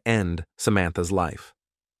tried to end Samantha's life.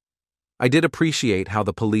 I did appreciate how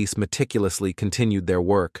the police meticulously continued their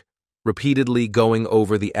work, repeatedly going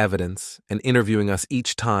over the evidence and interviewing us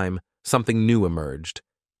each time something new emerged.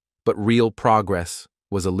 But real progress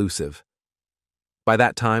was elusive. By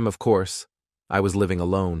that time, of course, I was living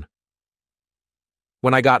alone.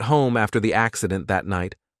 When I got home after the accident that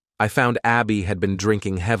night, I found Abby had been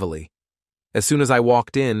drinking heavily. As soon as I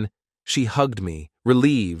walked in, she hugged me,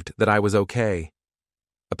 relieved that I was okay.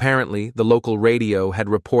 Apparently, the local radio had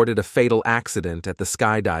reported a fatal accident at the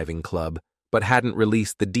skydiving club, but hadn't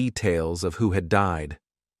released the details of who had died.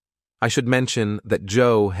 I should mention that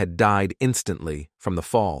Joe had died instantly from the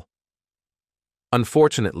fall.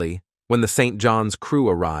 Unfortunately, when the St. John's crew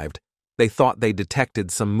arrived, they thought they detected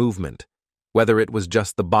some movement. Whether it was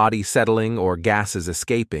just the body settling or gases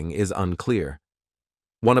escaping is unclear.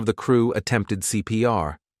 One of the crew attempted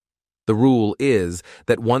CPR. The rule is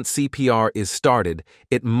that once CPR is started,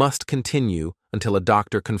 it must continue until a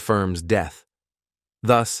doctor confirms death.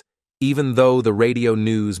 Thus, even though the radio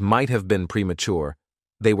news might have been premature,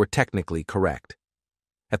 they were technically correct.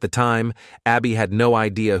 At the time, Abby had no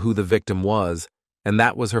idea who the victim was, and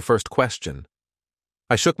that was her first question.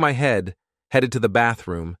 I shook my head, headed to the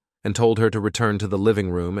bathroom, and told her to return to the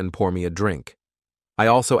living room and pour me a drink. I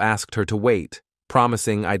also asked her to wait,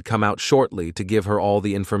 promising I'd come out shortly to give her all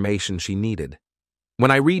the information she needed.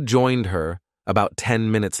 When I rejoined her, about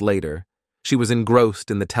 10 minutes later, she was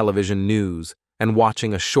engrossed in the television news and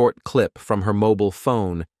watching a short clip from her mobile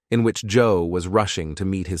phone in which Joe was rushing to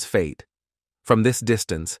meet his fate. From this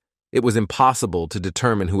distance, it was impossible to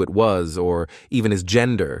determine who it was or even his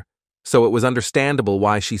gender, so it was understandable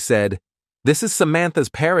why she said, "This is Samantha's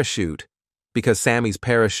parachute," because Sammy's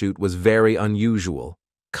parachute was very unusual,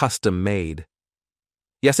 custom-made.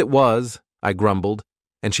 "Yes, it was," I grumbled,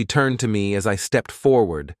 and she turned to me as I stepped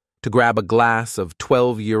forward to grab a glass of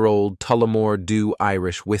 12-year-old Tullamore Dew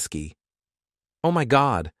Irish whiskey. "Oh my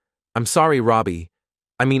God, I'm sorry, Robbie.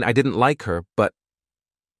 I mean, I didn't like her, but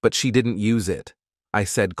she didn't use it," I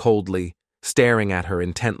said coldly, staring at her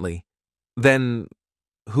intently. "Then,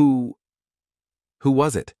 who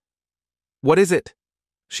was it? What is it?"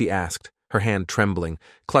 she asked, her hand trembling,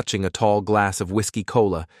 clutching a tall glass of whiskey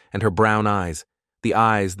cola, and her brown eyes, the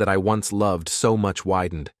eyes that I once loved so much,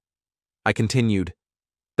 widened. I continued,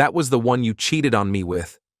 "That was the one you cheated on me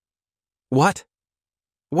with." "What?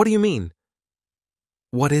 What do you mean?"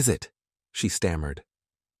 "What is it?" she stammered.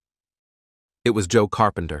 "It was Joe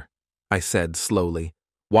Carpenter," I said slowly,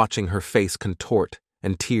 watching her face contort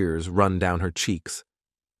and tears run down her cheeks.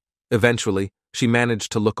 Eventually, she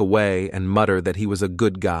managed to look away and mutter that he was a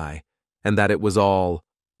good guy, and that it was all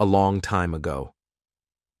a long time ago.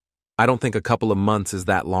 "I don't think a couple of months is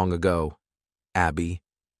that long ago, Abby,"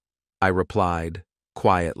 I replied,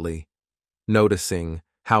 quietly, noticing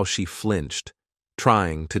how she flinched,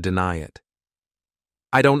 trying to deny it.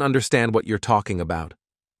 "I don't understand what you're talking about,"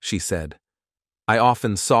 she said. "I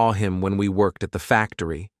often saw him when we worked at the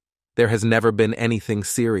factory. There has never been anything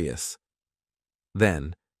serious."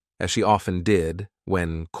 Then, as she often did,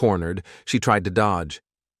 when cornered, she tried to dodge.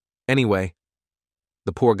 "Anyway,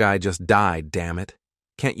 the poor guy just died, damn it.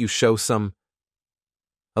 Can't you show some—"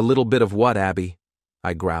 "A little bit of what, Abby?"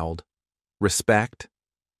 I growled. "Respect?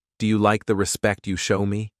 Do you like the respect you show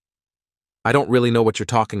me?" "I don't really know what you're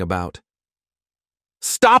talking about."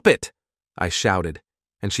 "Stop it!" I shouted,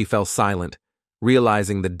 and she fell silent,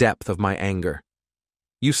 realizing the depth of my anger.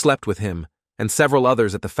 "You slept with him, and several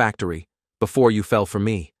others at the factory, before you fell for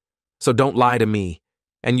me. So don't lie to me.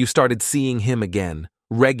 And you started seeing him again,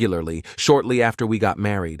 regularly, shortly after we got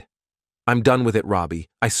married. I'm done with it, Robbie.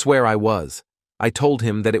 I swear I was. I told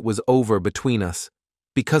him that it was over between us.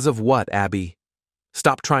 Because of what, Abby?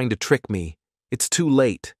 Stop trying to trick me. It's too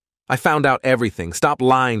late. I found out everything. Stop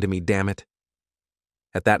lying to me, damn it."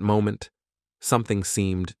 At that moment, something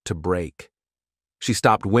seemed to break. She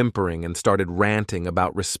stopped whimpering and started ranting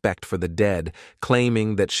about respect for the dead,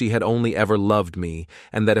 claiming that she had only ever loved me,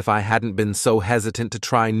 and that if I hadn't been so hesitant to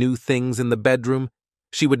try new things in the bedroom,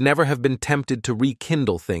 she would never have been tempted to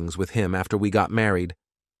rekindle things with him after we got married.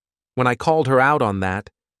 When I called her out on that,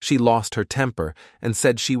 she lost her temper and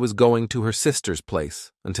said she was going to her sister's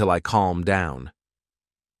place until I calmed down.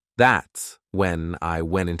 That's when I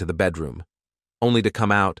went into the bedroom, only to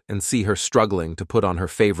come out and see her struggling to put on her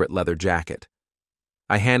favorite leather jacket.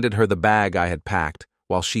 I handed her the bag I had packed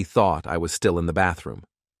while she thought I was still in the bathroom.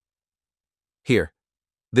 "Here,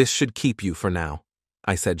 this should keep you for now,"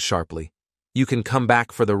 I said sharply. "You can come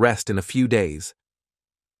back for the rest in a few days."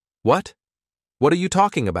 "What? What are you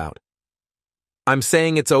talking about?" "I'm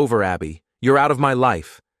saying it's over, Abby. You're out of my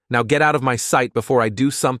life. Now get out of my sight before I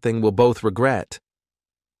do something we'll both regret."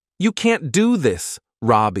 "You can't do this,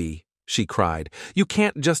 Robbie," she cried. "You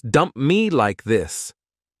can't just dump me like this."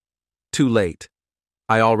 "Too late.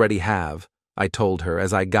 I already have," I told her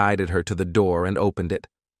as I guided her to the door and opened it.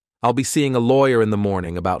 "I'll be seeing a lawyer in the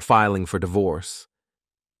morning about filing for divorce.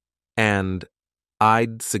 And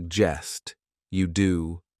I'd suggest you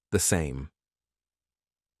do the same."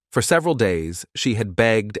 For several days, she had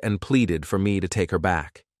begged and pleaded for me to take her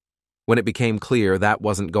back. When it became clear that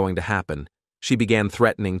wasn't going to happen, she began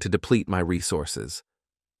threatening to deplete my resources.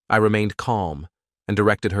 I remained calm and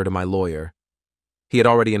directed her to my lawyer. He had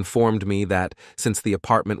already informed me that, since the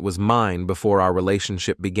apartment was mine before our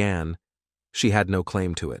relationship began, she had no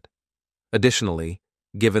claim to it. Additionally,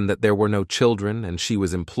 given that there were no children and she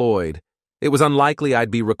was employed, it was unlikely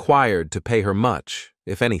I'd be required to pay her much,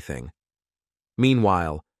 if anything.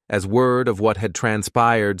 Meanwhile, as word of what had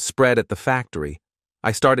transpired spread at the factory,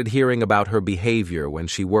 I started hearing about her behavior when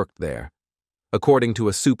she worked there. According to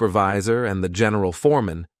a supervisor and the general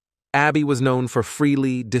foreman, Abby was known for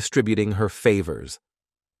freely distributing her favors.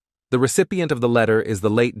 The recipient of the letter is the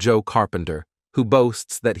late Joe Carpenter, who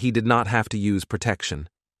boasts that he did not have to use protection.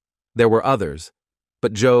 There were others,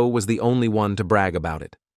 but Joe was the only one to brag about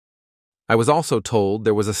it. I was also told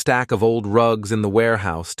there was a stack of old rugs in the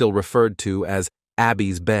warehouse still referred to as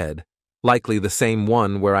Abby's bed, likely the same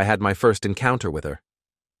one where I had my first encounter with her.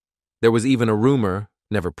 There was even a rumor,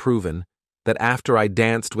 never proven, that after I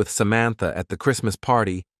danced with Samantha at the Christmas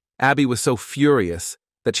party, Abby was so furious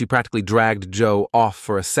that she practically dragged Joe off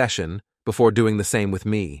for a session before doing the same with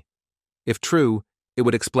me. If true, it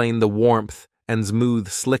would explain the warmth and smooth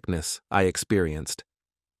slickness I experienced.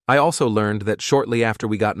 I also learned that shortly after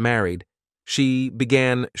we got married, she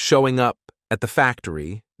began showing up at the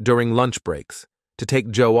factory during lunch breaks to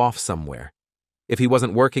take Joe off somewhere. If he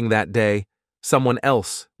wasn't working that day, someone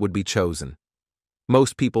else would be chosen.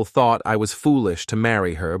 Most people thought I was foolish to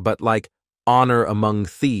marry her, but like honor among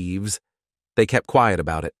thieves, they kept quiet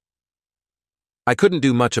about it. I couldn't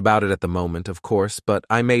do much about it at the moment, of course, but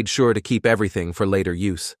I made sure to keep everything for later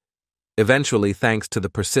use. Eventually, thanks to the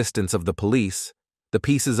persistence of the police, the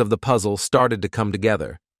pieces of the puzzle started to come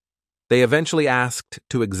together. They eventually asked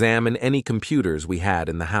to examine any computers we had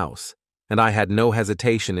in the house, and I had no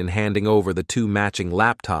hesitation in handing over the 2 matching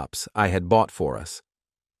laptops I had bought for us.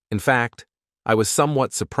 In fact, I was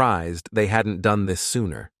somewhat surprised they hadn't done this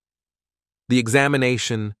sooner. The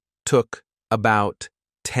examination took about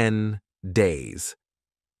 10 days,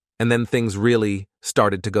 and then things really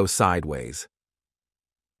started to go sideways.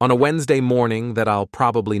 On a Wednesday morning that I'll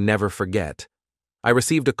probably never forget, I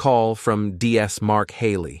received a call from DS Mark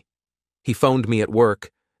Haley. He phoned me at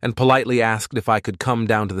work and politely asked if I could come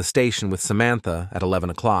down to the station with Samantha at 11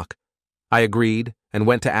 o'clock. I agreed and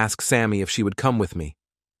went to ask Sammy if she would come with me.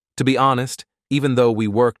 To be honest, even though we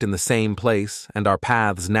worked in the same place and our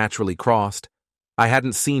paths naturally crossed, I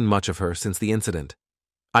hadn't seen much of her since the incident.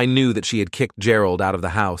 I knew that she had kicked Gerald out of the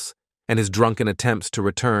house, and his drunken attempts to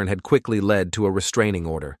return had quickly led to a restraining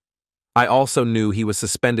order. I also knew he was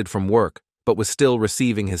suspended from work, but was still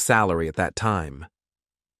receiving his salary at that time.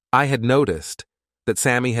 I had noticed that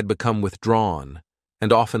Sammy had become withdrawn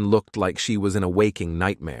and often looked like she was in a waking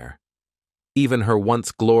nightmare. Even her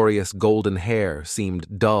once glorious golden hair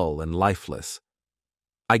seemed dull and lifeless.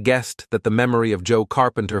 I guessed that the memory of Joe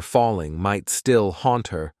Carpenter falling might still haunt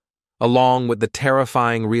her, along with the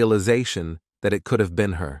terrifying realization that it could have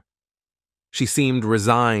been her. She seemed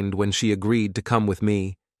resigned when she agreed to come with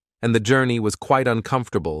me, and the journey was quite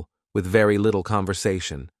uncomfortable with very little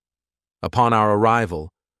conversation. Upon our arrival,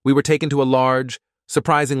 we were taken to a large,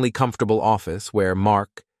 surprisingly comfortable office where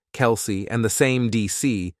Mark, Kelsey, and the same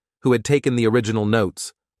DC who had taken the original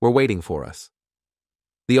notes were waiting for us.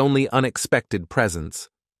 The only unexpected presence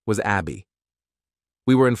was Abby.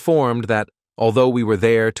 We were informed that, although we were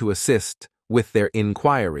there to assist with their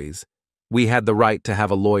inquiries, we had the right to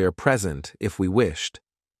have a lawyer present if we wished.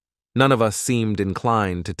 None of us seemed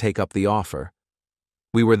inclined to take up the offer.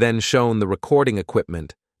 We were then shown the recording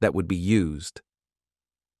equipment that would be used.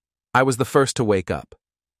 I was the first to wake up.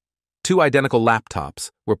 2 identical laptops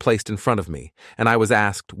were placed in front of me, and I was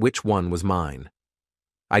asked which one was mine.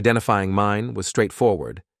 Identifying mine was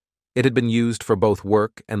straightforward. It had been used for both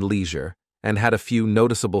work and leisure, and had a few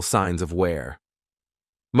noticeable signs of wear.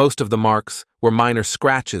 Most of the marks were minor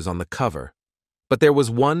scratches on the cover, but there was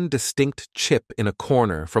one distinct chip in a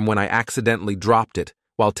corner from when I accidentally dropped it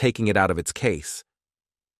while taking it out of its case.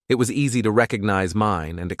 It was easy to recognize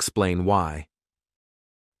mine and explain why.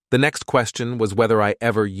 The next question was whether I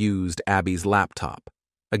ever used Abby's laptop.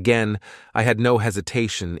 Again, I had no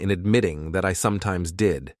hesitation in admitting that I sometimes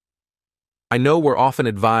did. "I know we're often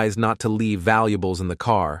advised not to leave valuables in the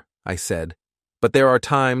car," I said, "but there are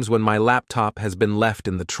times when my laptop has been left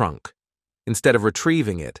in the trunk. Instead of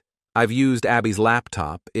retrieving it, I've used Abby's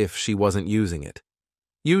laptop if she wasn't using it.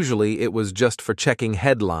 Usually it was just for checking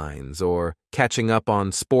headlines or catching up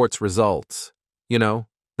on sports results. You know,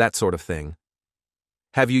 that sort of thing.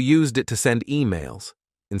 Have you used it to send emails?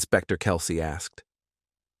 Inspector Kelsey asked.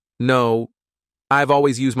 No, I've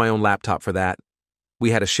always used my own laptop for that.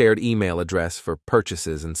 We had a shared email address for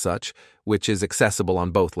purchases and such, which is accessible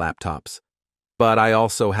on both laptops. But I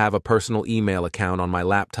also have a personal email account on my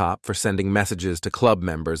laptop for sending messages to club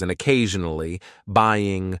members and occasionally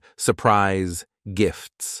buying surprise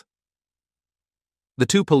gifts. The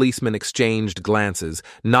two policemen exchanged glances,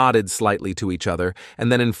 nodded slightly to each other,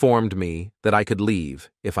 and then informed me that I could leave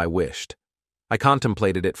if I wished. I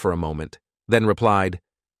contemplated it for a moment, then replied,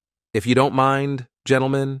 "If you don't mind,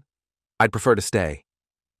 gentlemen, I'd prefer to stay.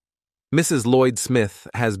 Mrs. Lloyd Smith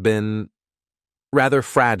has been rather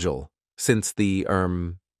fragile since the,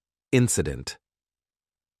 incident.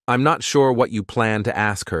 I'm not sure what you plan to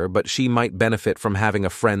ask her, but she might benefit from having a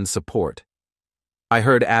friend's support." I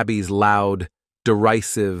heard Abby's loud,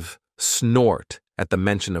 derisive snort at the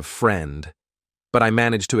mention of friend, but I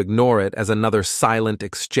managed to ignore it as another silent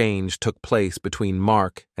exchange took place between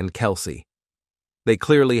Mark and Kelsey. They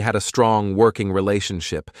clearly had a strong working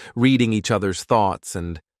relationship, reading each other's thoughts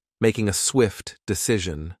and making a swift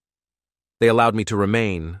decision. They allowed me to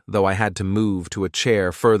remain, though I had to move to a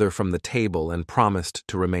chair further from the table and promised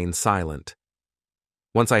to remain silent.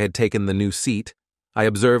 Once I had taken the new seat, I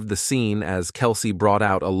observed the scene as Kelsey brought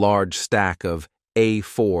out a large stack of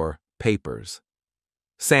A4 papers.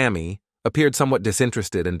 Sammy appeared somewhat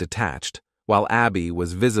disinterested and detached, while Abby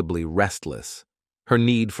was visibly restless, her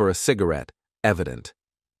need for a cigarette evident.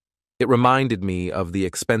 It reminded me of the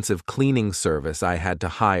expensive cleaning service I had to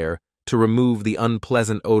hire to remove the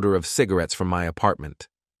unpleasant odor of cigarettes from my apartment.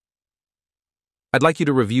 "I'd like you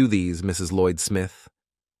to review these, Mrs. Lloyd Smith,"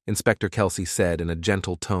 Inspector Kelsey said in a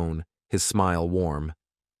gentle tone, his smile warm.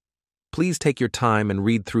 "Please take your time and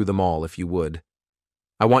read through them all if you would.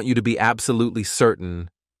 I want you to be absolutely certain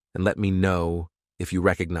and let me know if you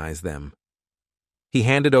recognize them." He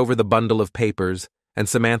handed over the bundle of papers, and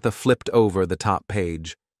Samantha flipped over the top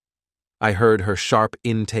page. I heard her sharp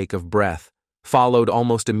intake of breath, followed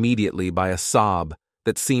almost immediately by a sob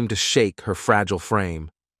that seemed to shake her fragile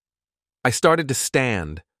frame. I started to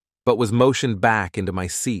stand, but was motioned back into my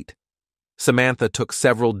seat. Samantha took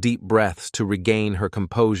several deep breaths to regain her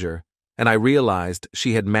composure, and I realized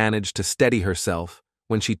she had managed to steady herself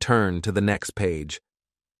when she turned to the next page.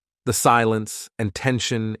 The silence and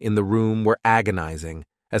tension in the room were agonizing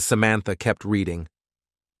as Samantha kept reading.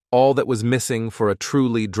 All that was missing for a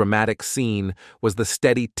truly dramatic scene was the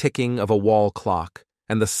steady ticking of a wall clock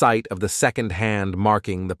and the sight of the second hand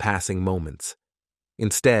marking the passing moments.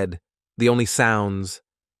 Instead, the only sounds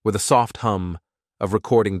were the soft hum of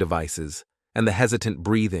recording devices and the hesitant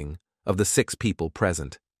breathing of the 6 people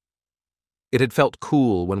present. It had felt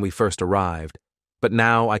cool when we first arrived, but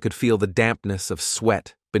now I could feel the dampness of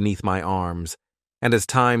sweat beneath my arms, and as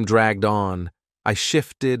time dragged on, I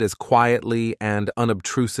shifted as quietly and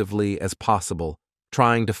unobtrusively as possible,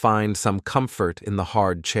 trying to find some comfort in the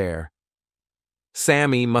hard chair.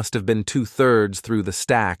 Sammy must have been 2/3 through the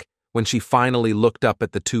stack when she finally looked up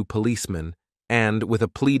at the 2 policemen and, with a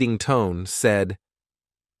pleading tone, said,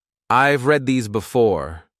 "I've read these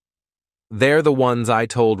before. They're the ones I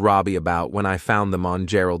told Robbie about when I found them on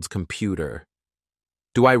Gerald's computer.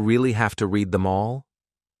 Do I really have to read them all?"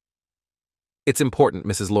 "It's important,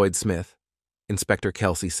 Mrs. Lloyd Smith," Inspector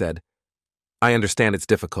Kelsey said. "I understand it's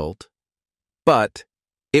difficult, but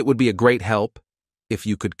it would be a great help if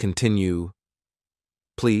you could continue,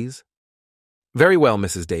 please." "Very well,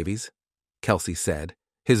 Mrs. Davies," Kelsey said,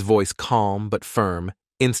 his voice calm but firm,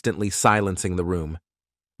 instantly silencing the room.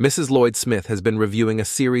 "Mrs. Lloyd Smith has been reviewing a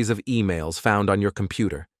series of emails found on your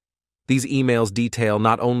computer. These emails detail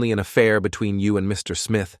not only an affair between you and Mr.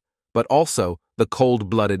 Smith, but also the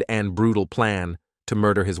cold-blooded and brutal plan to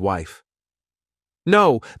murder his wife."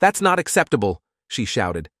 "No, that's not acceptable," she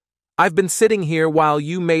shouted. "I've been sitting here while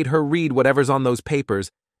you made her read whatever's on those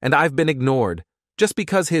papers, and I've been ignored, just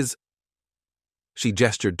because his—" She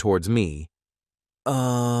gestured towards me.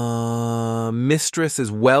 Mistress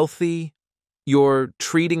is wealthy? You're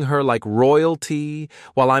treating her like royalty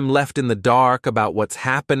while I'm left in the dark about what's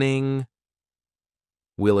happening?"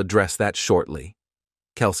 "We'll address that shortly,"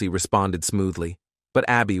 Kelsey responded smoothly, but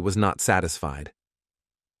Abby was not satisfied.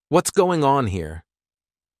 "What's going on here?"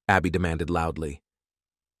 Abby demanded loudly.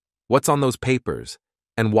 "What's on those papers,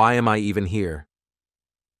 and why am I even here?"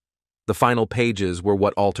 The final pages were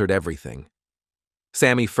what altered everything.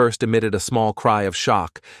 Sammy first emitted a small cry of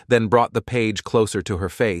shock, then brought the page closer to her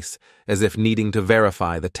face, as if needing to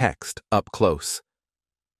verify the text up close.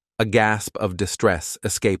 A gasp of distress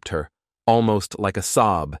escaped her, almost like a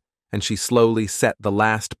sob, and she slowly set the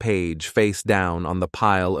last page face down on the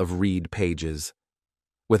pile of read pages.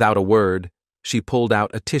 Without a word, she pulled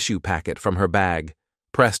out a tissue packet from her bag,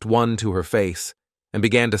 pressed one to her face, and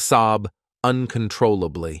began to sob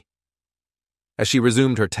uncontrollably. As she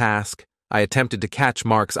resumed her task, I attempted to catch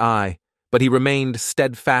Mark's eye, but he remained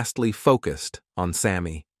steadfastly focused on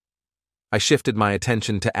Sammy. I shifted my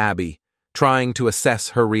attention to Abby, trying to assess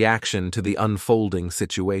her reaction to the unfolding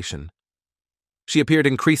situation. She appeared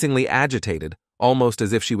increasingly agitated, almost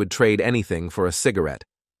as if she would trade anything for a cigarette,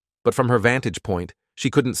 but from her vantage point, she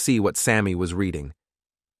couldn't see what Sammy was reading.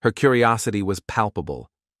 Her curiosity was palpable,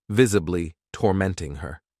 visibly tormenting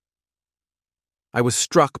her. I was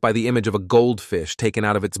struck by the image of a goldfish taken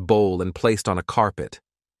out of its bowl and placed on a carpet.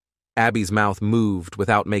 Abby's mouth moved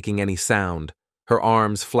without making any sound, her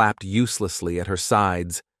arms flapped uselessly at her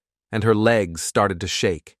sides, and her legs started to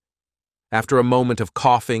shake. After a moment of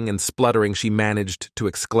coughing and spluttering, she managed to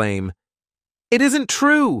exclaim, "It isn't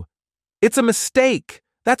true! It's a mistake!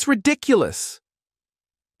 That's ridiculous!"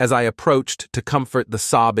 As I approached to comfort the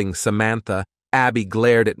sobbing Samantha, Abby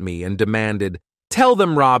glared at me and demanded, "Tell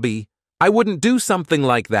them, Robbie! I wouldn't do something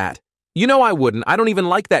like that. You know I wouldn't. I don't even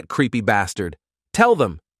like that creepy bastard. Tell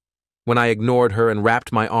them." When I ignored her and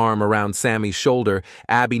wrapped my arm around Sammy's shoulder,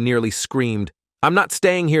 Abby nearly screamed, "I'm not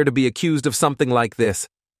staying here to be accused of something like this.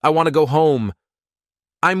 I want to go home.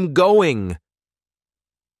 I'm going."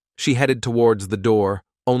 She headed towards the door,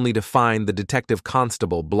 only to find the detective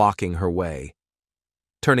constable blocking her way.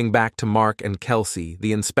 Turning back to Mark and Kelsey,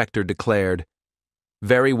 the inspector declared,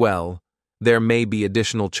 "Very well. There may be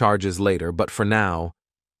additional charges later, but for now,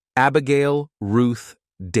 Abigail Ruth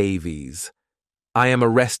Davies, I am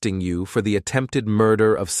arresting you for the attempted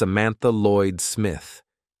murder of Samantha Lloyd Smith.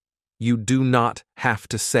 You do not have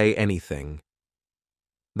to say anything."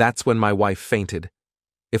 That's when my wife fainted.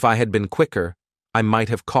 If I had been quicker, I might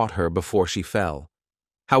have caught her before she fell.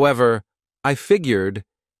 However, I figured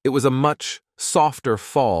it was a much softer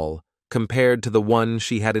fall compared to the one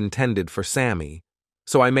she had intended for Sammy,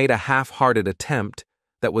 so I made a half-hearted attempt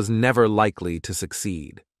that was never likely to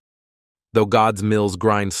succeed. Though God's mills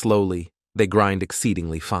grind slowly, they grind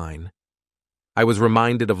exceedingly fine. I was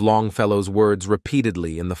reminded of Longfellow's words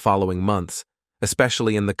repeatedly in the following months,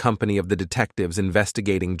 especially in the company of the detectives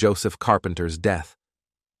investigating Joseph Carpenter's death.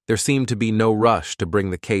 There seemed to be no rush to bring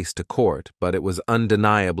the case to court, but it was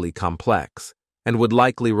undeniably complex, and would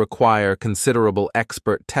likely require considerable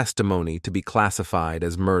expert testimony to be classified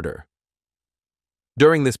as murder.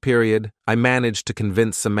 During this period, I managed to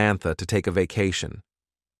convince Samantha to take a vacation.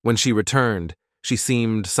 When she returned, she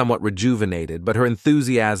seemed somewhat rejuvenated, but her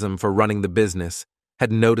enthusiasm for running the business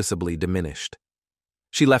had noticeably diminished.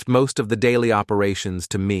 She left most of the daily operations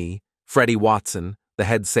to me, Freddie Watson, the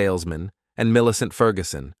head salesman, and Millicent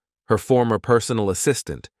Ferguson, her former personal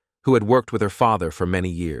assistant, who had worked with her father for many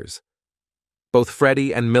years. Both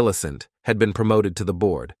Freddie and Millicent had been promoted to the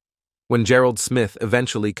board. When Gerald Smith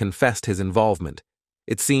eventually confessed his involvement,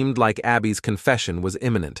 it seemed like Abby's confession was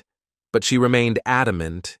imminent, but she remained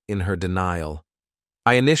adamant in her denial.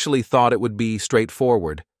 I initially thought it would be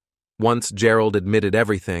straightforward. Once Gerald admitted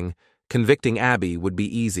everything, convicting Abby would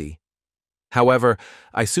be easy. However,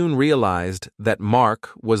 I soon realized that Mark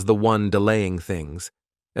was the one delaying things,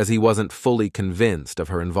 as he wasn't fully convinced of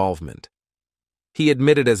her involvement. He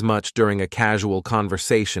admitted as much during a casual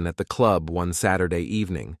conversation at the club one Saturday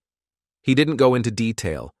evening. He didn't go into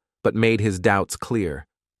detail, but made his doubts clear.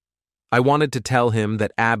 I wanted to tell him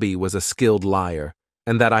that Abby was a skilled liar,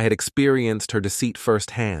 and that I had experienced her deceit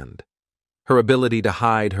firsthand. Her ability to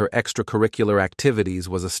hide her extracurricular activities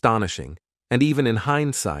was astonishing, and even in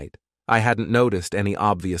hindsight, I hadn't noticed any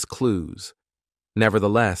obvious clues.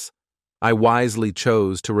 Nevertheless, I wisely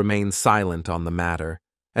chose to remain silent on the matter,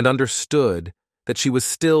 and understood that she was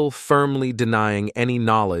still firmly denying any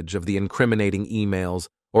knowledge of the incriminating emails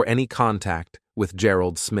or any contact with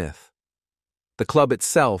Gerald Smith. The club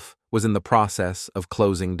itself was in the process of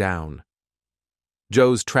closing down.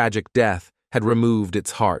 Joe's tragic death had removed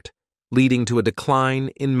its heart, leading to a decline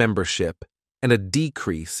in membership and a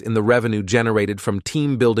decrease in the revenue generated from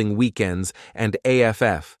team-building weekends and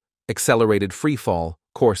AFF, accelerated freefall,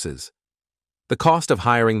 courses. The cost of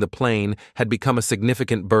hiring the plane had become a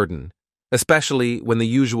significant burden, especially when the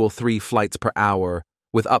usual 3 flights per hour,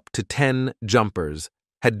 with up to 10 jumpers,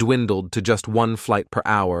 had dwindled to just 1 flight per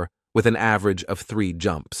hour with an average of 3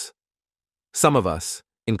 jumps. Some of us,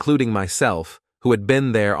 including myself, who had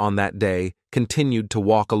been there on that day, continued to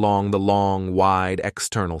walk along the long, wide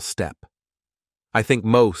external step. I think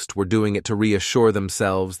most were doing it to reassure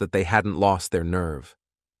themselves that they hadn't lost their nerve.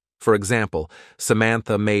 For example,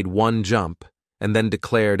 Samantha made one jump and then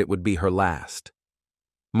declared it would be her last.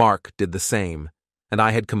 Mark did the same, and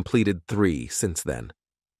I had completed 3 since then.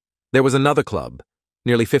 There was another club,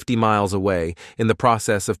 nearly 50 miles away, in the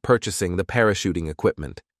process of purchasing the parachuting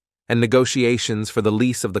equipment, and negotiations for the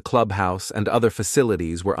lease of the clubhouse and other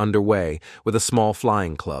facilities were underway with a small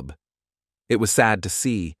flying club. It was sad to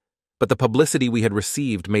see, but the publicity we had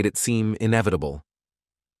received made it seem inevitable.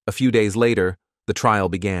 A few days later, the trial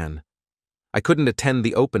began. I couldn't attend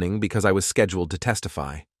the opening because I was scheduled to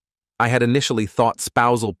testify. I had initially thought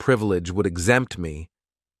spousal privilege would exempt me,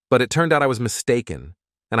 but it turned out I was mistaken,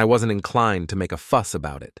 and I wasn't inclined to make a fuss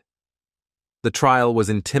about it. The trial was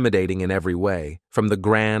intimidating in every way, from the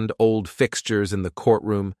grand old fixtures in the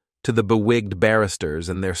courtroom to the bewigged barristers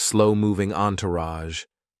and their slow-moving entourage.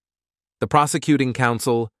 The prosecuting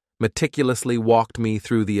counsel meticulously walked me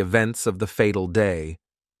through the events of the fatal day,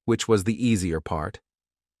 which was the easier part.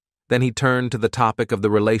 Then he turned to the topic of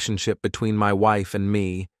the relationship between my wife and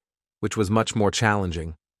me, which was much more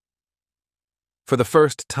challenging. For the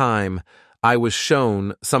first time, I was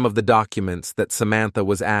shown some of the documents that Samantha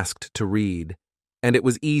was asked to read, and it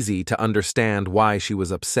was easy to understand why she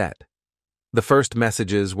was upset. The first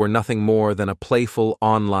messages were nothing more than a playful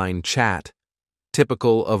online chat,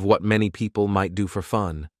 typical of what many people might do for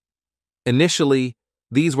fun. Initially,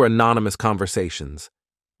 these were anonymous conversations.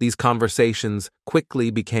 These conversations quickly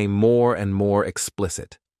became more and more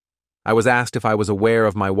explicit. I was asked if I was aware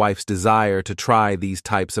of my wife's desire to try these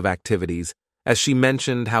types of activities, as she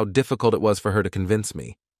mentioned how difficult it was for her to convince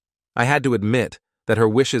me. I had to admit that her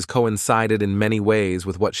wishes coincided in many ways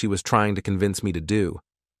with what she was trying to convince me to do.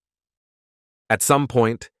 At some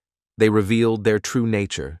point, they revealed their true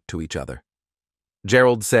nature to each other.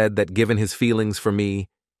 Gerald said that given his feelings for me,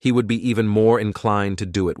 he would be even more inclined to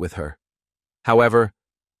do it with her. However,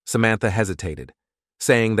 Samantha hesitated,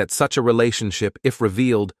 saying that such a relationship, if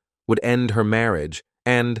revealed, would end her marriage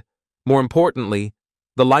and, more importantly,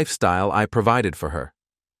 the lifestyle I provided for her.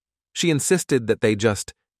 She insisted that they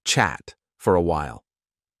just chat for a while.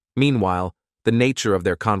 Meanwhile, the nature of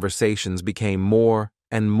their conversations became more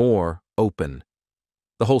and more open.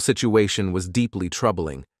 The whole situation was deeply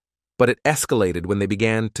troubling, but it escalated when they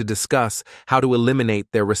began to discuss how to eliminate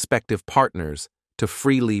their respective partners to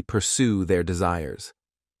freely pursue their desires.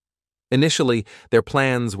 Initially, their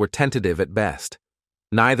plans were tentative at best.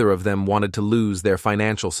 Neither of them wanted to lose their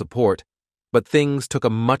financial support, but things took a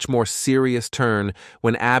much more serious turn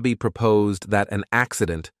when Abby proposed that an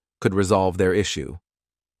accident could resolve their issue.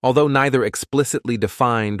 Although neither explicitly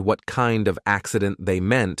defined what kind of accident they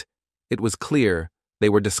meant, it was clear they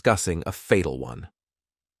were discussing a fatal one.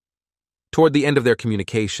 Toward the end of their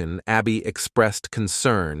communication, Abby expressed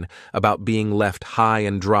concern about being left high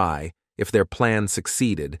and dry if their plan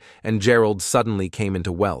succeeded and Gerald suddenly came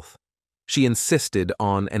into wealth. She insisted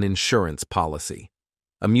on an insurance policy,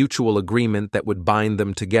 a mutual agreement that would bind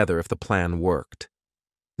them together if the plan worked.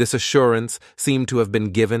 This assurance seemed to have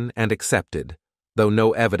been given and accepted, though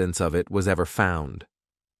no evidence of it was ever found.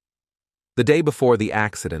 The day before the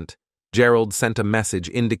accident, Gerald sent a message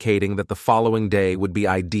indicating that the following day would be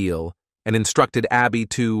ideal and instructed Abby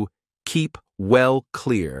to keep well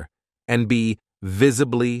clear and be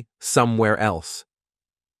visibly somewhere else.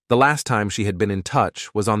 The last time she had been in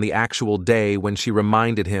touch was on the actual day when she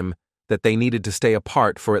reminded him that they needed to stay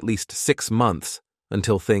apart for at least 6 months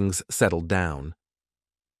until things settled down.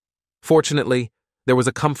 Fortunately, there was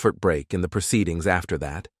a comfort break in the proceedings after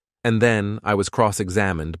that, and then I was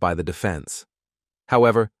cross-examined by the defense.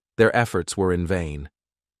 However, their efforts were in vain.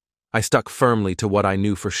 I stuck firmly to what I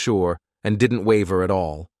knew for sure and didn't waver at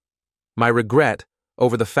all. My regret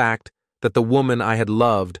over the fact that the woman I had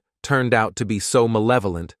loved turned out to be so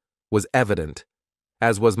malevolent was evident,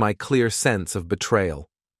 as was my clear sense of betrayal.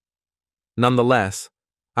 Nonetheless,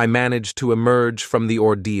 I managed to emerge from the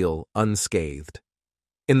ordeal unscathed.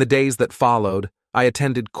 In the days that followed, I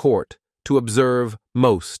attended court to observe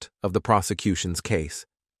most of the prosecution's case.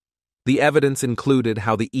 The evidence included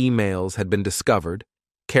how the emails had been discovered,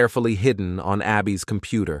 carefully hidden on Abby's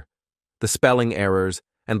computer, the spelling errors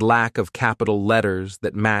and lack of capital letters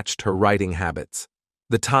that matched her writing habits,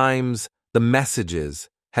 the times the messages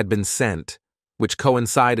had been sent, which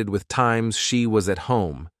coincided with times she was at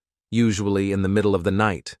home, usually in the middle of the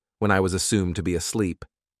night when I was assumed to be asleep,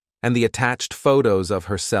 and the attached photos of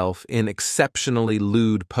herself in exceptionally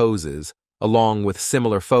lewd poses, along with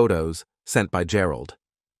similar photos sent by Gerald.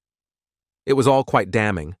 It was all quite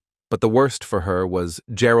damning, but the worst for her was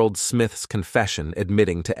Gerald Smith's confession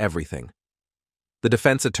admitting to everything. The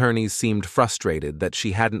defense attorneys seemed frustrated that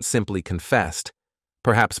she hadn't simply confessed,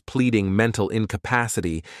 perhaps pleading mental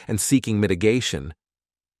incapacity and seeking mitigation.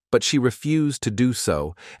 But she refused to do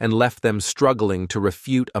so and left them struggling to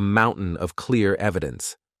refute a mountain of clear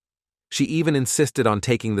evidence. She even insisted on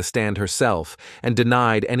taking the stand herself and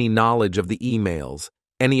denied any knowledge of the emails,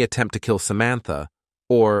 any attempt to kill Samantha,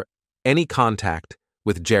 or any contact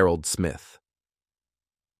with Gerald Smith.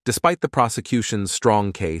 Despite the prosecution's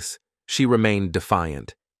strong case, she remained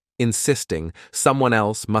defiant, insisting someone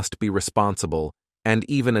else must be responsible and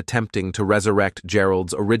even attempting to resurrect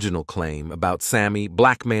Gerald's original claim about Sammy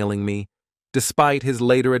blackmailing me, despite his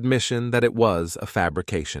later admission that it was a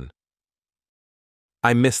fabrication.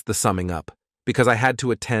 I missed the summing up because I had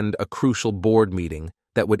to attend a crucial board meeting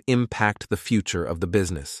that would impact the future of the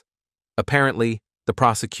business. Apparently, the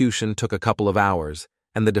prosecution took a couple of hours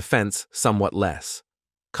and the defense somewhat less.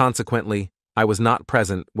 Consequently, I was not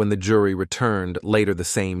present when the jury returned later the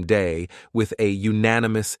same day with a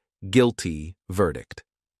unanimous guilty verdict.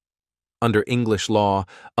 Under English law,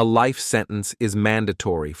 a life sentence is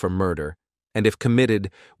mandatory for murder, and if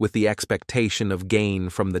committed with the expectation of gain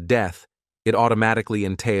from the death, it automatically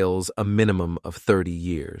entails a minimum of 30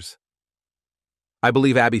 years. I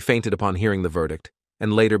believe Abby fainted upon hearing the verdict,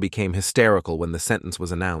 and later became hysterical when the sentence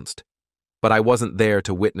was announced. But I wasn't there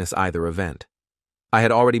to witness either event. I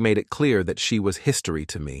had already made it clear that she was history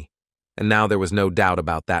to me, and now there was no doubt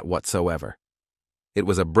about that whatsoever. It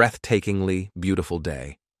was a breathtakingly beautiful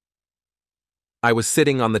day. I was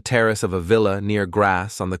sitting on the terrace of a villa near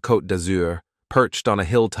Grasse on the Côte d'Azur, perched on a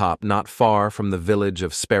hilltop not far from the village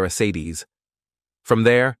of Sparacedes. From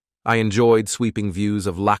there, I enjoyed sweeping views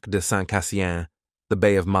of Lac de Saint-Cassien, the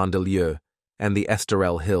Bay of Mandelieu, and the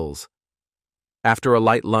Esterel Hills. After a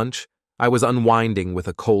light lunch, I was unwinding with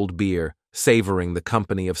a cold beer, savoring the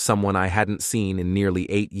company of someone I hadn't seen in nearly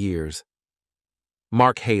 8 years.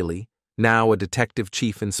 Mark Haley, now a detective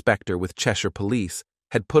chief inspector with Cheshire Police,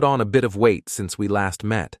 had put on a bit of weight since we last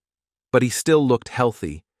met, but he still looked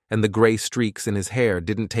healthy, and the gray streaks in his hair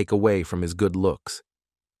didn't take away from his good looks.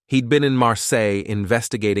 He'd been in Marseille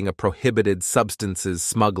investigating a prohibited substances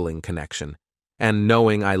smuggling connection, and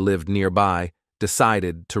knowing I lived nearby,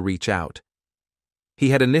 decided to reach out. He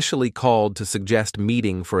had initially called to suggest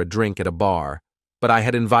meeting for a drink at a bar, but I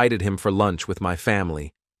had invited him for lunch with my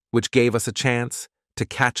family, which gave us a chance to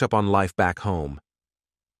catch up on life back home.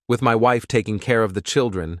 With my wife taking care of the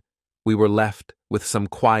children, we were left with some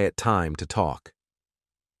quiet time to talk.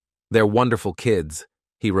 "They're wonderful kids,"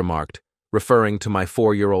 he remarked, referring to my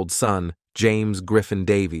 4-year-old son, James Griffin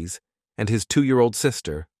Davies, and his 2-year-old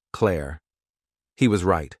sister, Claire. He was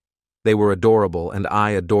right. They were adorable, and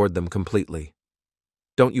I adored them completely.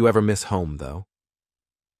 "Don't you ever miss home, though?"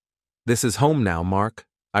 "This is home now, Mark,"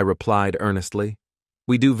 I replied earnestly.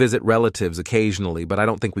 "We do visit relatives occasionally, but I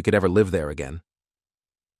don't think we could ever live there again."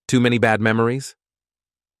 "Too many bad memories?"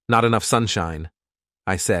 "Not enough sunshine,"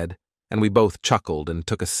 I said, and we both chuckled and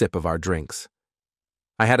took a sip of our drinks.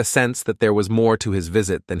 I had a sense that there was more to his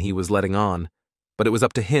visit than he was letting on, but it was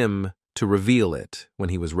up to him to reveal it when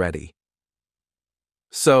he was ready.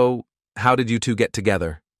 "So, how did you two get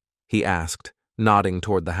together?" he asked, nodding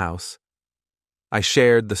toward the house. I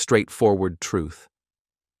shared the straightforward truth.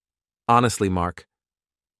 "Honestly, Mark,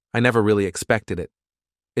 I never really expected it.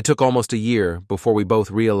 It took almost a year before we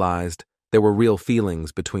both realized there were real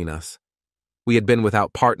feelings between us. We had been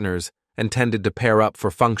without partners and tended to pair up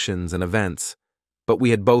for functions and events, but we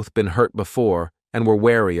had both been hurt before and were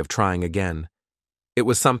wary of trying again. It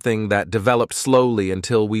was something that developed slowly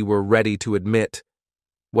until we were ready to admit,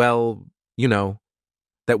 well,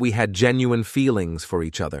 that we had genuine feelings for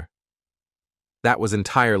each other." That was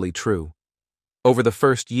entirely true. Over the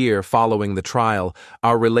first year following the trial,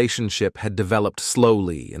 our relationship had developed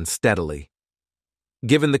slowly and steadily.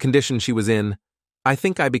 Given the condition she was in, I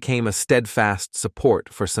think I became a steadfast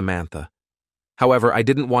support for Samantha. However, I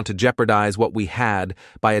didn't want to jeopardize what we had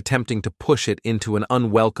by attempting to push it into an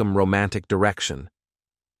unwelcome romantic direction.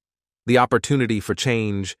 The opportunity for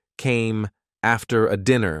change came after a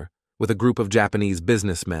dinner with a group of Japanese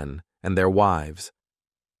businessmen and their wives.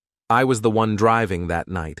 I was the one driving that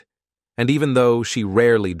night, and even though she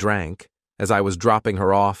rarely drank, as I was dropping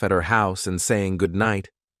her off at her house and saying goodnight,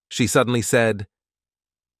 she suddenly said,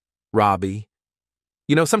 "Robbie,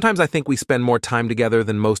 sometimes I think we spend more time together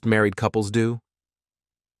than most married couples do."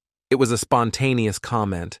 It was a spontaneous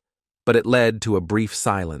comment, but it led to a brief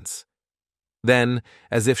silence. Then,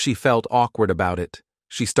 as if she felt awkward about it,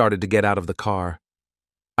 she started to get out of the car.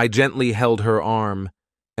 I gently held her arm,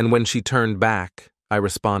 and when she turned back, I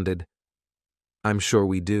responded, "I'm sure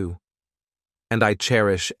we do. And I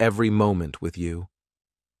cherish every moment with you."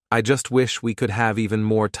 I just wish we could have even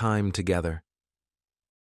more time together."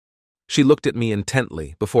 She looked at me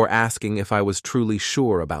intently before asking if I was truly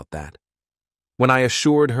sure about that. When I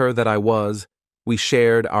assured her that I was, we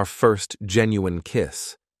shared our first genuine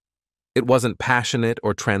kiss. It wasn't passionate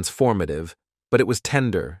or transformative, but it was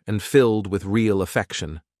tender and filled with real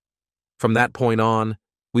affection. From that point on,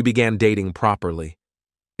 we began dating properly.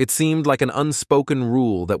 It seemed like an unspoken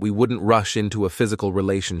rule that we wouldn't rush into a physical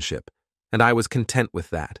relationship, and I was content with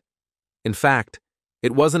that. In fact,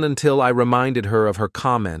 it wasn't until I reminded her of her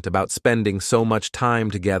comment about spending so much time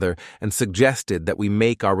together and suggested that we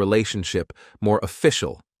make our relationship more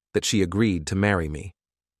official that she agreed to marry me.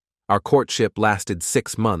 Our courtship lasted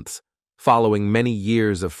 6 months, following many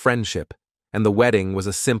years of friendship, and the wedding was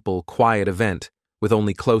a simple, quiet event with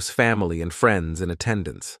only close family and friends in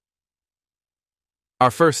attendance.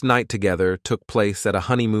 Our first night together took place at a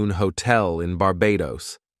honeymoon hotel in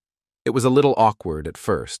Barbados. It was a little awkward at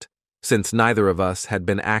first, since neither of us had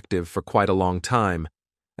been active for quite a long time,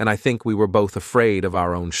 and I think we were both afraid of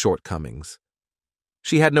our own shortcomings.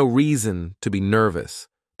 She had no reason to be nervous.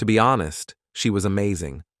 To be honest, she was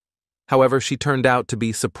amazing. However, she turned out to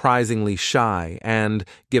be surprisingly shy and,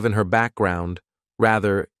 given her background,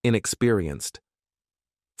 rather inexperienced.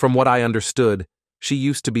 From what I understood, she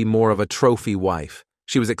used to be more of a trophy wife.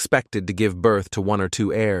 She was expected to give birth to 1 or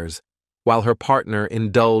 2 heirs, while her partner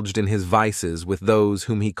indulged in his vices with those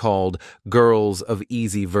whom he called girls of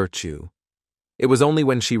easy virtue. It was only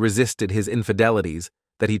when she resisted his infidelities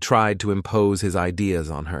that he tried to impose his ideas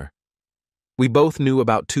on her. We both knew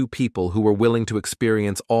about 2 people who were willing to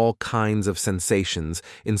experience all kinds of sensations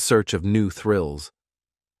in search of new thrills.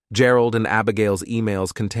 Gerald and Abigail's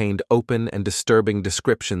emails contained open and disturbing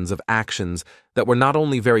descriptions of actions that were not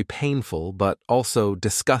only very painful but also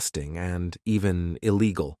disgusting and even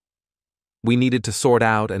illegal. We needed to sort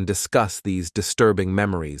out and discuss these disturbing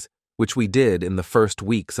memories, which we did in the first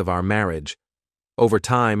weeks of our marriage. Over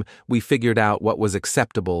time, we figured out what was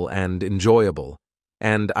acceptable and enjoyable,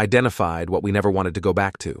 and identified what we never wanted to go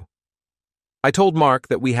back to. I told Mark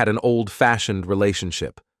that we had an old-fashioned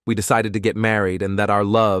relationship. We decided to get married and that our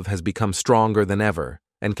love has become stronger than ever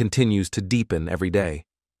and continues to deepen every day.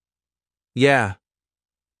 "Yeah,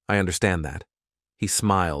 I understand that." He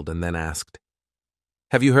smiled and then asked,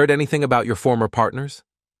 "Have you heard anything about your former partners?"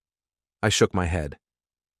 I shook my head.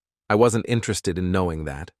 I wasn't interested in knowing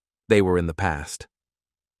that. They were in the past.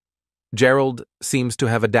 Gerald seems to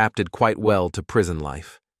have adapted quite well to prison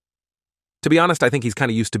life. To be honest, I think he's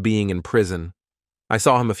kind of used to being in prison. I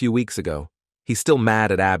saw him a few weeks ago. He's still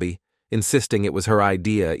mad at Abby, insisting it was her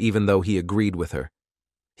idea even though he agreed with her.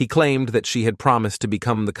 He claimed that she had promised to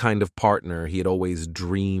become the kind of partner he had always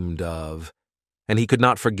dreamed of, and he could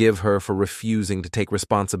not forgive her for refusing to take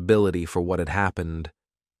responsibility for what had happened.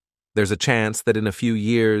 There's a chance that in a few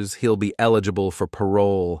years he'll be eligible for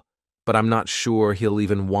parole, but I'm not sure he'll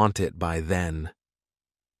even want it by then.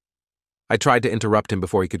 I tried to interrupt him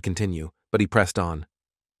before he could continue, but he pressed on.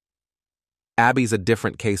 "Abby's a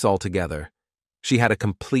different case altogether. She had a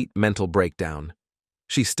complete mental breakdown.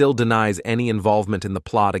 She still denies any involvement in the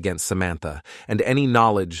plot against Samantha and any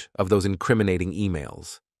knowledge of those incriminating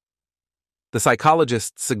emails. The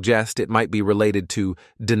psychologists suggest it might be related to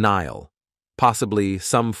denial, possibly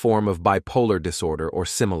some form of bipolar disorder or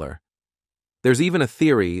similar. There's even a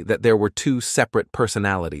theory that there were 2 separate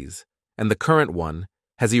personalities, and the current one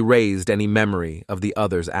has erased any memory of the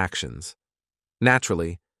other's actions.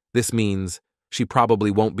 Naturally, this means she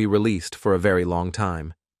probably won't be released for a very long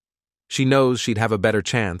time. She knows she'd have a better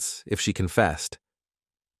chance if she confessed,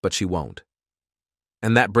 but she won't.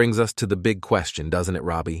 And that brings us to the big question, doesn't it,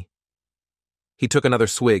 Robbie?" He took another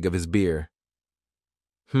swig of his beer.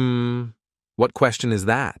 What question is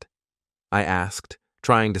that?" I asked,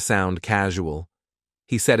 trying to sound casual.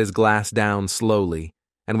 He set his glass down slowly,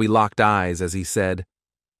 and we locked eyes as he said,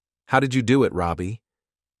 "How did you do it, Robbie?"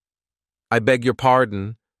 "I beg your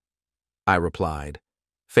pardon," I replied,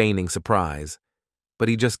 feigning surprise, but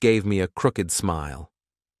he just gave me a crooked smile.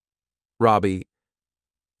 "Robbie,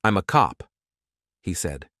 I'm a cop," he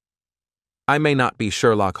said. "I may not be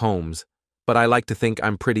Sherlock Holmes, but I like to think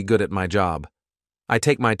I'm pretty good at my job. I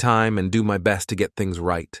take my time and do my best to get things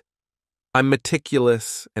right. I'm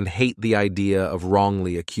meticulous and hate the idea of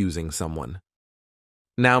wrongly accusing someone.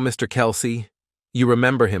 Now, Mr. Kelsey, you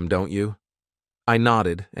remember him, don't you?" I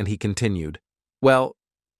nodded, and he continued. "Well,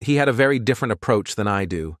 he had a very different approach than I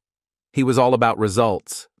do. He was all about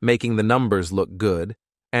results, making the numbers look good,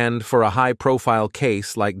 and for a high-profile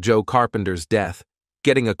case like Joe Carpenter's death,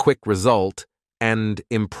 getting a quick result and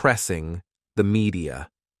impressing the media.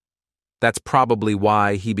 That's probably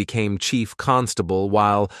why he became chief constable,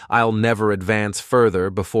 while I'll never advance further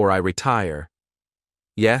before I retire.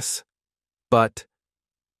 Yes, but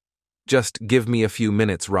just give me a few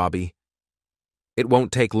minutes, Robbie. It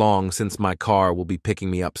won't take long since my car will be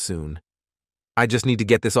picking me up soon. I just need to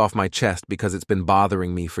get this off my chest because it's been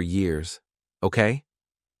bothering me for years. Okay?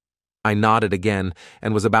 I nodded again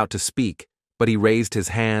and was about to speak, but he raised his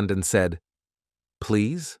hand and said,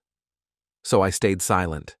 "Please?" So I stayed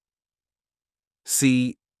silent.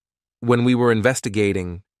 See, when we were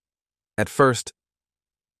investigating, at first,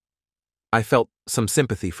 I felt some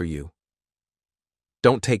sympathy for you.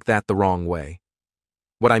 Don't take that the wrong way.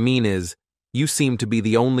 What I mean is, you seemed to be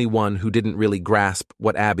the only one who didn't really grasp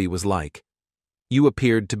what Abby was like. You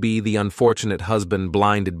appeared to be the unfortunate husband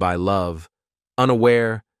blinded by love,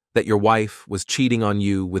 unaware that your wife was cheating on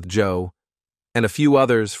you with Joe and a few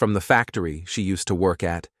others from the factory she used to work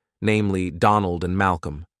at, namely Donald and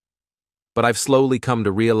Malcolm. But I've slowly come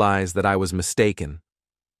to realize that I was mistaken,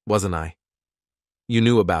 wasn't I? You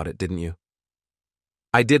knew about it, didn't you?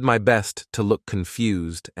 I did my best to look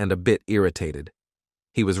confused and a bit irritated.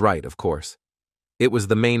 He was right, of course. It was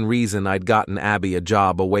the main reason I'd gotten Abby a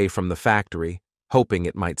job away from the factory, hoping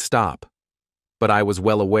it might stop. But I was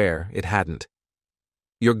well aware it hadn't.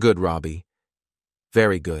 You're good, Robbie.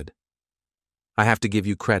 Very good. I have to give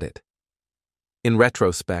you credit. In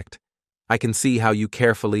retrospect, I can see how you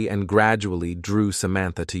carefully and gradually drew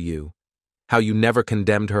Samantha to you, how you never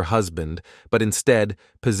condemned her husband, but instead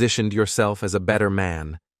positioned yourself as a better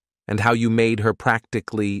man, and how you made her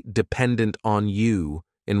practically dependent on you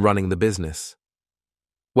in running the business.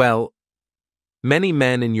 Well, many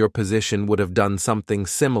men in your position would have done something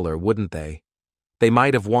similar, wouldn't they? They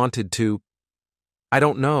might have wanted to, I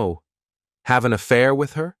don't know, have an affair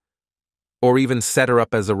with her? Or even set her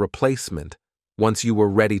up as a replacement once you were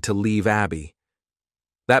ready to leave Abby.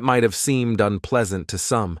 That might have seemed unpleasant to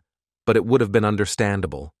some, but it would have been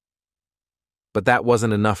understandable. But that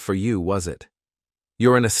wasn't enough for you, was it?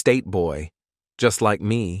 You're an estate boy, just like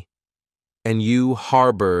me, and you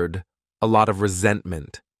harbored a lot of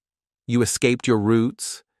resentment. You escaped your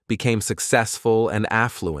roots, became successful and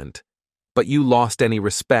affluent, but you lost any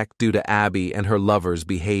respect due to Abby and her lover's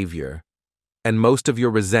behavior. And most of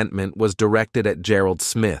your resentment was directed at Gerald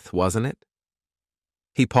Smith, wasn't it?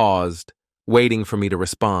 He paused, waiting for me to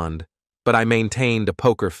respond, but I maintained a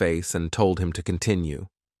poker face and told him to continue.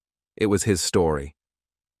 It was his story.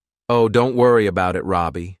 Oh, don't worry about it,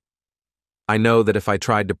 Robbie. I know that if I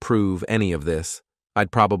tried to prove any of this,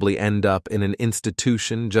 I'd probably end up in an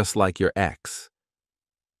institution just like your ex.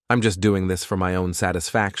 I'm just doing this for my own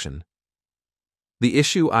satisfaction. The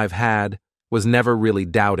issue I've had was never really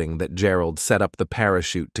doubting that Gerald set up the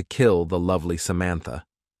parachute to kill the lovely Samantha.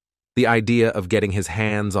 The idea of getting his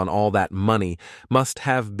hands on all that money must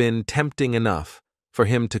have been tempting enough for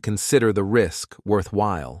him to consider the risk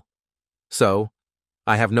worthwhile. So,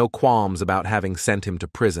 I have no qualms about having sent him to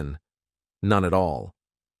prison. None at all.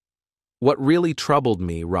 What really troubled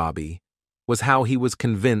me, Robbie, was how he was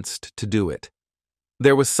convinced to do it.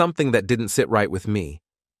 There was something that didn't sit right with me,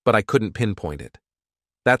 but I couldn't pinpoint it.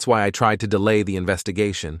 That's why I tried to delay the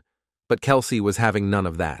investigation, but Kelsey was having none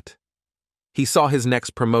of that. He saw his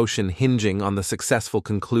next promotion hinging on the successful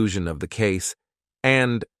conclusion of the case,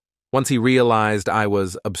 and once he realized I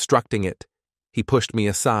was obstructing it, he pushed me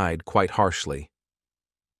aside quite harshly.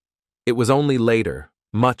 It was only later,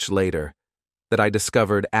 much later, that I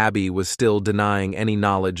discovered Abby was still denying any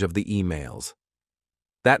knowledge of the emails.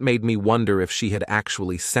 That made me wonder if she had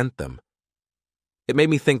actually sent them. It made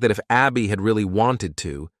me think that if Abby had really wanted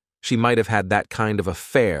to, she might have had that kind of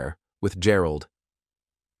affair with Gerald.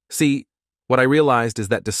 See, what I realized is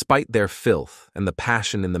that despite their filth and the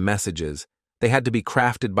passion in the messages, they had to be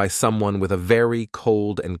crafted by someone with a very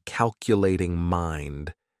cold and calculating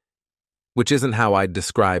mind. Which isn't how I'd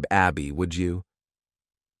describe Abby, would you?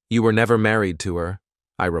 You were never married to her,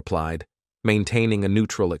 I replied, maintaining a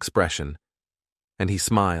neutral expression. And he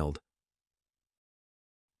smiled.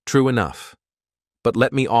 True enough. But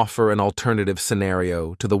let me offer an alternative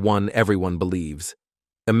scenario to the one everyone believes.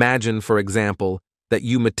 Imagine, for example, that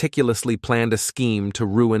you meticulously planned a scheme to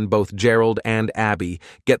ruin both Gerald and Abby,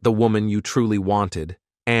 get the woman you truly wanted,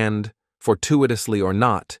 and, fortuitously or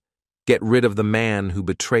not, get rid of the man who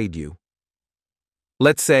betrayed you.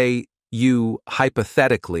 Let's say you,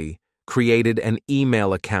 hypothetically, created an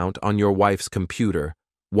email account on your wife's computer,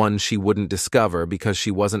 one she wouldn't discover because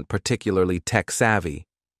she wasn't particularly tech-savvy,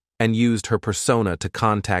 and used her persona to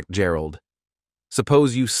contact Gerald.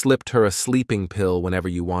 Suppose you slipped her a sleeping pill whenever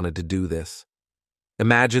you wanted to do this.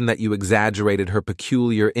 Imagine that you exaggerated her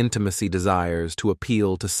peculiar intimacy desires to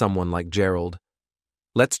appeal to someone like Gerald.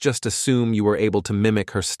 Let's just assume you were able to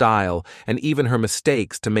mimic her style and even her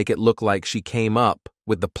mistakes to make it look like she came up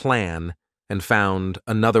with the plan and found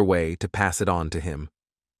another way to pass it on to him.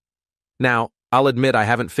 Now, I'll admit I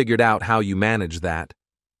haven't figured out how you managed that,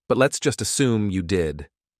 but let's just assume you did,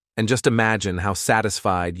 and just imagine how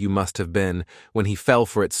satisfied you must have been when he fell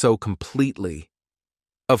for it so completely.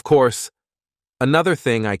 Of course, another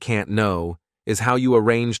thing I can't know is how you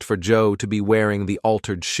arranged for Joe to be wearing the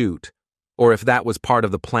altered chute, or if that was part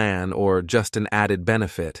of the plan or just an added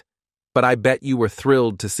benefit, but I bet you were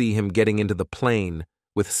thrilled to see him getting into the plane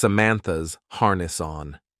with Samantha's harness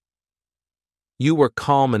on. You were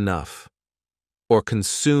calm enough, or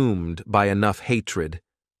consumed by enough hatred,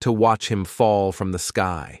 to watch him fall from the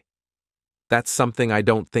sky. That's something I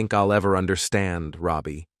don't think I'll ever understand,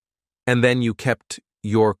 Robbie. And then you kept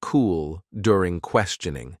your cool during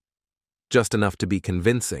questioning. Just enough to be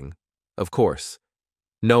convincing, of course,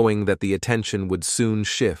 knowing that the attention would soon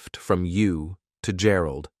shift from you to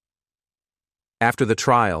Gerald. After the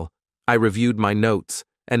trial, I reviewed my notes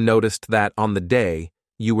and noticed that on the day,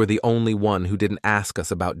 you were the only one who didn't ask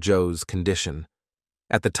us about Joe's condition.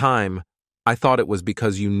 At the time, I thought it was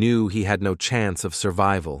because you knew he had no chance of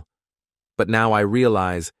survival, but now I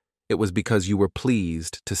realize it was because you were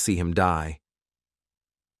pleased to see him die.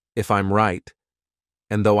 If I'm right,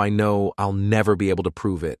 and though I know I'll never be able to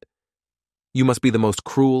prove it, you must be the most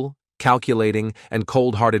cruel, calculating, and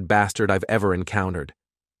cold-hearted bastard I've ever encountered.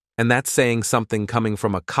 And that's saying something coming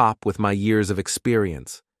from a cop with my years of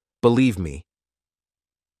experience. Believe me.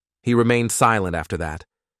 He remained silent after that,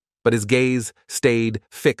 but his gaze stayed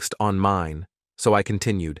fixed on mine, so I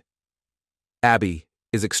continued. Abby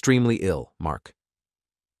is extremely ill, Mark.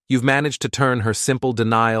 You've managed to turn her simple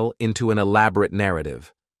denial into an elaborate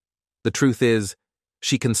narrative. The truth is,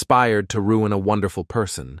 she conspired to ruin a wonderful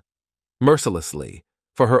person, mercilessly,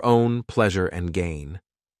 for her own pleasure and gain.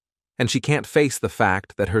 And she can't face the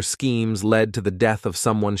fact that her schemes led to the death of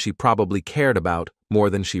someone she probably cared about more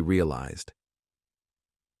than she realized.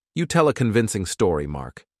 You tell a convincing story,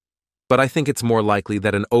 Mark, but I think it's more likely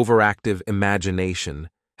that an overactive imagination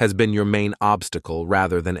has been your main obstacle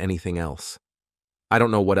rather than anything else. I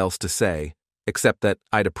don't know what else to say, except that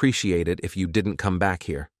I'd appreciate it if you didn't come back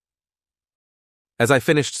here. As I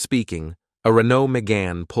finished speaking, a Renault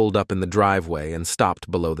Megane pulled up in the driveway and stopped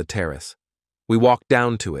below the terrace. We walked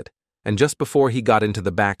down to it, and just before he got into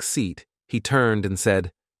the back seat, he turned and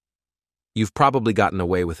said, "You've probably gotten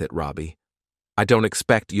away with it, Robbie. I don't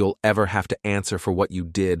expect you'll ever have to answer for what you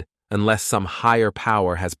did unless some higher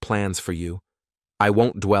power has plans for you. I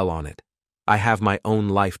won't dwell on it. I have my own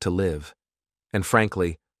life to live. And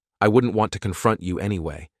frankly, I wouldn't want to confront you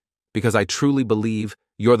anyway, because I truly believe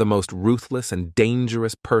you're the most ruthless and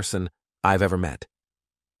dangerous person I've ever met.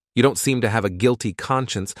 You don't seem to have a guilty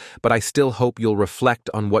conscience, but I still hope you'll reflect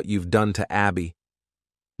on what you've done to Abby.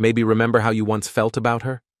 Maybe remember how you once felt about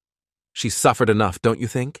her? She's suffered enough, don't you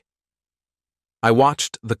think?" I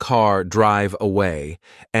watched the car drive away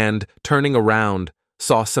and, turning around,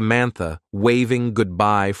 saw Samantha waving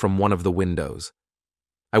goodbye from one of the windows.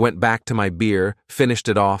 I went back to my beer, finished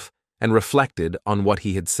it off, and reflected on what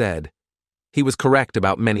he had said. He was correct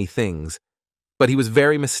about many things, but he was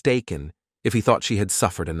very mistaken if he thought she had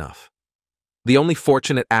suffered enough. The only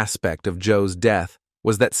fortunate aspect of Joe's death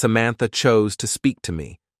was that Samantha chose to speak to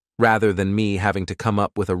me, rather than me having to come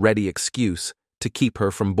up with a ready excuse to keep her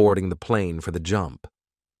from boarding the plane for the jump.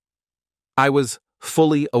 I was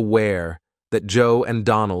fully aware that Joe and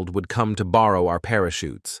Donald would come to borrow our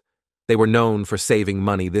parachutes. They were known for saving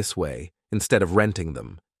money this way, instead of renting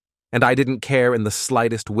them, and I didn't care in the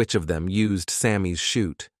slightest which of them used Sammy's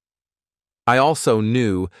chute. I also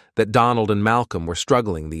knew that Donald and Malcolm were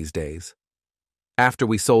struggling these days. After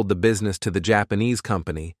we sold the business to the Japanese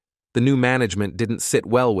company, the new management didn't sit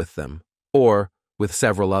well with them, or with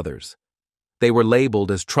several others. They were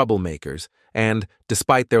labeled as troublemakers and,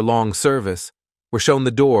 despite their long service, were shown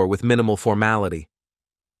the door with minimal formality.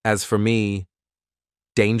 As for me,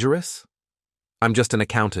 dangerous? I'm just an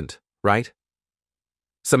accountant, right?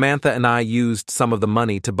 Samantha and I used some of the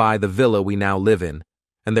money to buy the villa we now live in,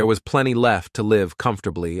 and there was plenty left to live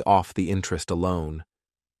comfortably off the interest alone.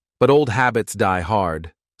 But old habits die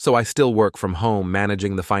hard, so I still work from home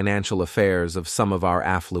managing the financial affairs of some of our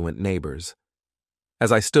affluent neighbors.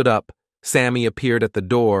 As I stood up, Sammy appeared at the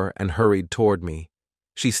door and hurried toward me.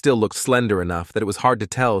 She still looked slender enough that it was hard to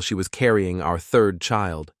tell she was carrying our third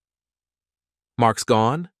child. "Mark's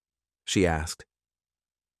gone?" she asked.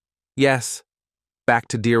 "Yes, back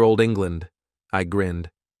to dear old England," I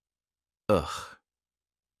grinned. "Ugh.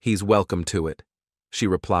 He's welcome to it," she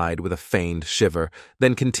replied with a feigned shiver,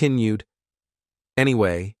 then continued,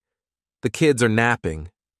 "Anyway, The kids are napping,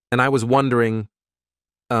 and I was wondering,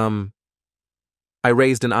 I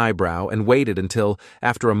raised an eyebrow and waited until,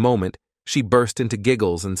 after a moment, she burst into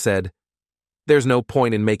giggles and said, "There's no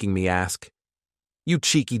point in making me ask. You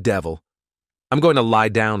cheeky devil. I'm going to lie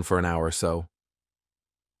down for an hour or so."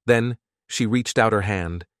 Then she reached out her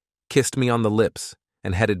hand, kissed me on the lips,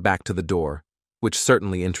 and headed back to the door, which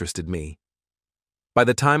certainly interested me. By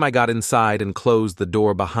the time I got inside and closed the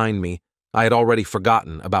door behind me, I had already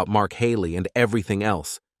forgotten about Mark Haley and everything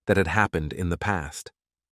else that had happened in the past.